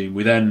awkward scene,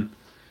 we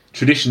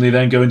traditionally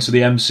go into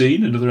the M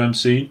scene, another M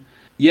scene.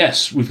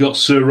 Yes, we've got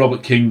Sir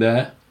Robert King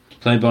there,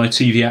 played by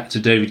TV actor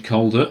David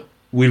Calder.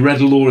 We read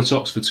A Law at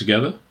Oxford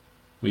together.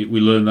 We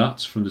learned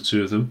that from the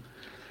two of them.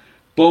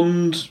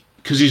 Bond,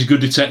 because he's a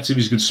good detective,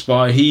 he's a good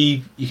spy.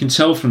 You can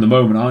tell from the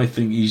moment. I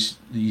think he's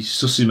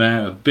sussing him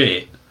out a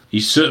bit.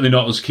 He's certainly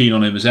not as keen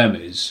on him as Em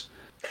is.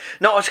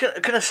 No, I was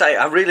going to say,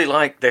 I really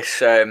like this.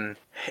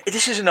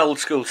 This is an old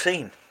school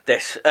scene.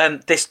 This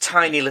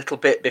tiny little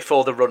bit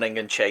before the running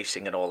and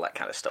chasing and all that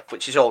kind of stuff,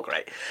 which is all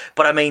great.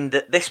 But I mean,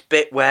 this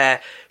bit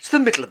where it's the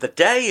middle of the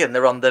day and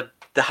they're on the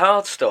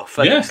hard stuff,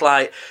 and it's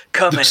like,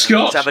 come in,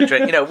 let's have a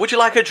drink. You know, would you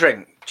like a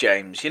drink,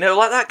 James? You know,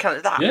 like that kind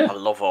of that. Yeah. I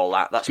love all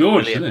that. That's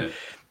gorgeous, brilliant. Isn't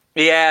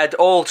it? Yeah,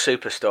 all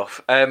super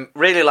stuff.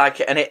 Really like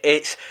it, and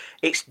it's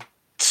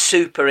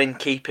super in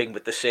keeping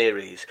with the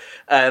series.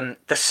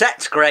 The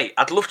set's great.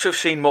 I'd love to have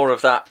seen more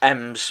of that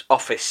M's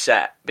office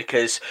set,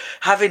 because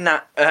having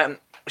that,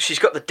 she's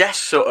got the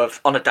desk sort of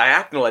on a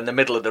diagonal in the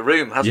middle of the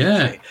room,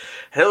 hasn't she?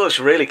 It looks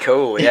really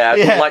cool. Yeah,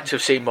 I'd like to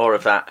have seen more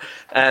of that.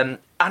 And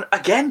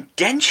again,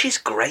 Dench is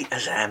great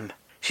as M.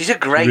 She's a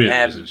great really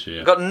M. Isn't she?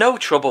 Yeah. I've got no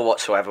trouble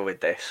whatsoever with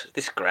this.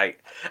 This is great.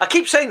 I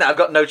keep saying that I've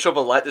got no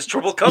trouble, like there's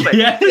trouble coming.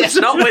 It's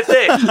not with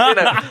this. You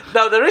know,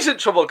 no, there isn't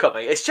trouble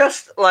coming. It's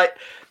just like,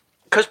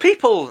 because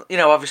people, you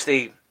know,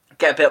 obviously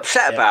get a bit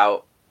upset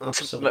about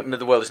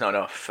the world is not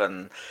enough,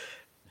 and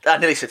I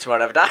nearly said Tomorrow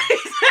Never Dies.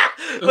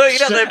 Well, you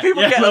know,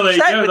 people get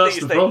upset with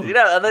these things, you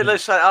know, and they're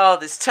just like, oh,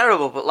 this is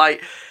terrible, but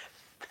like,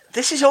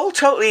 this is all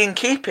totally in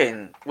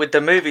keeping with the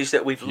movies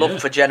that we've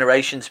loved for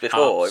generations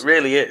before. It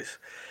really is.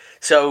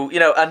 So, you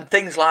know, and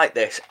things like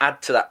this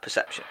add to that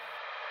perception.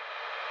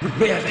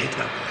 Really don't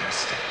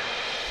understand.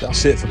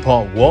 That's it for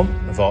part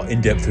 1 of our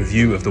in-depth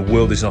review of The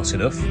World Is Not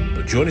Enough,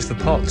 but join us for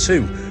part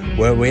 2,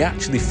 where we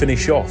actually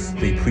finish off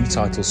the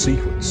pre-title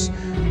sequence.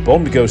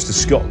 Bond goes to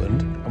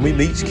Scotland, and we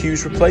meet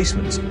Q's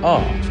replacement,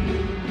 R.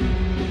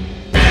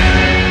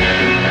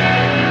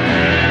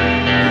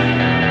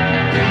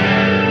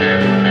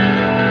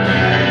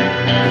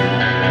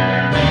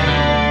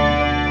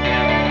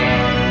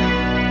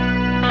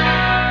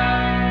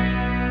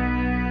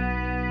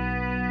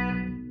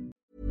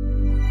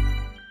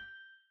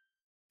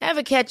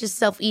 Ever catch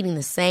yourself eating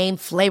the same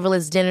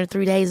flavorless dinner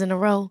 3 days in a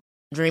row?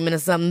 Dreaming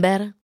of something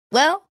better?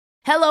 Well,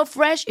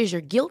 HelloFresh is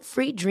your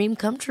guilt-free dream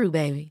come true,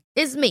 baby.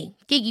 It's me,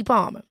 Keke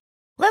Palmer.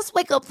 Let's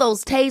wake up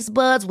those taste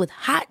buds with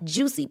hot,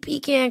 juicy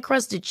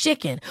pecan-crusted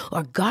chicken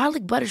or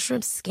garlic butter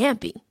shrimp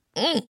scampi.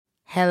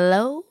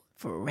 Hello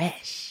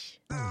Fresh.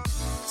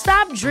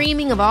 Stop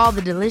dreaming of all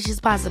the delicious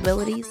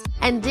possibilities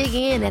and dig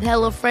in at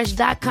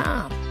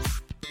HelloFresh.com.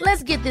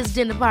 Let's get this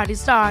dinner party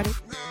started.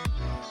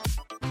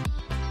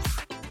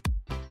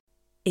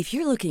 If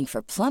you're looking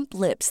for plump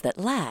lips that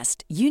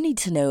last, you need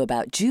to know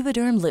about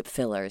Juvederm lip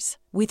fillers.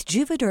 With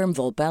Juvederm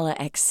Volbella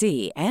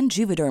XC and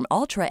Juvederm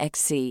Ultra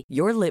XC,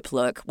 your lip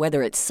look,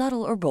 whether it's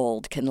subtle or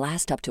bold, can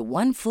last up to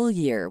 1 full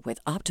year with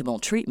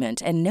optimal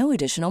treatment and no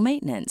additional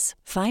maintenance.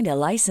 Find a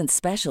licensed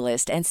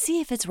specialist and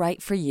see if it's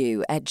right for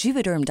you at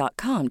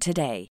Juvederm.com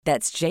today.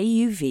 That's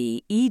JUVEDERM.com.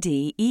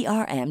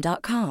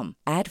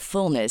 Add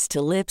fullness to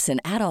lips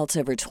in adults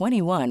over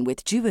 21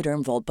 with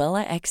Juvederm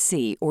Volbella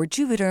XC or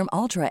Juvederm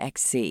Ultra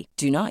XC.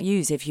 Do not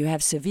use if you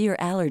have severe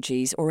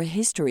allergies or a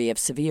history of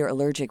severe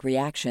allergic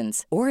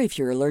reactions, or if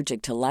you're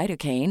allergic to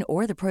lidocaine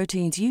or the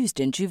proteins used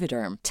in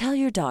Juvederm. Tell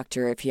your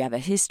doctor if you have a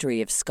history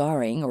of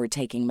scarring or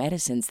taking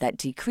medicines that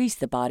decrease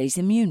the body's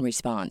immune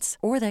response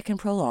or that can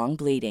prolong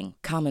bleeding.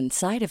 Common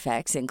side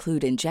effects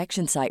include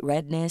injection site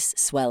redness,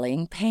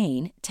 swelling,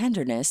 pain,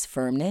 tenderness,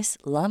 firmness,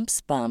 lumps,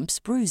 bumps,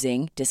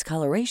 bruising,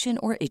 discoloration,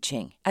 or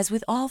itching. As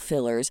with all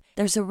fillers,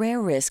 there's a rare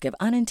risk of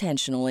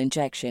unintentional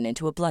injection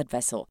into a blood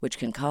vessel, which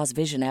can cause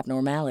vision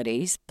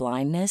abnormalities,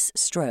 blindness,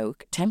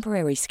 stroke,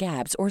 temporary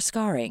scabs, or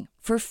scarring.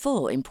 For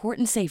full,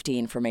 important safety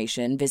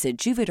information, visit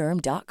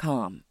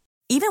Juvederm.com.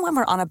 Even when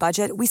we're on a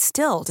budget, we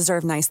still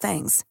deserve nice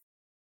things.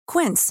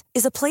 Quince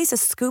is a place to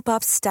scoop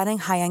up stunning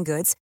high-end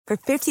goods for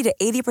 50 to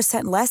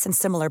 80% less than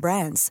similar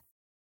brands.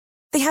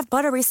 They have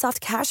buttery soft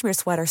cashmere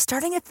sweaters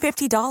starting at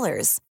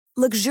 $50,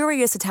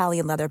 luxurious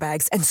Italian leather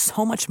bags, and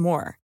so much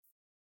more.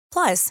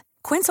 Plus,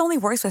 Quince only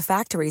works with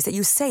factories that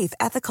use safe,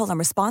 ethical, and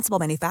responsible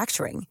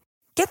manufacturing.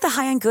 Get the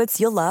high-end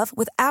goods you'll love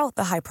without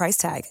the high price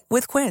tag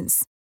with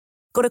Quince.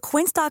 Go to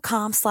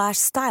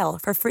quince.com/style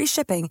for free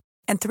shipping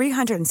and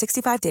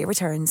 365-day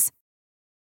returns.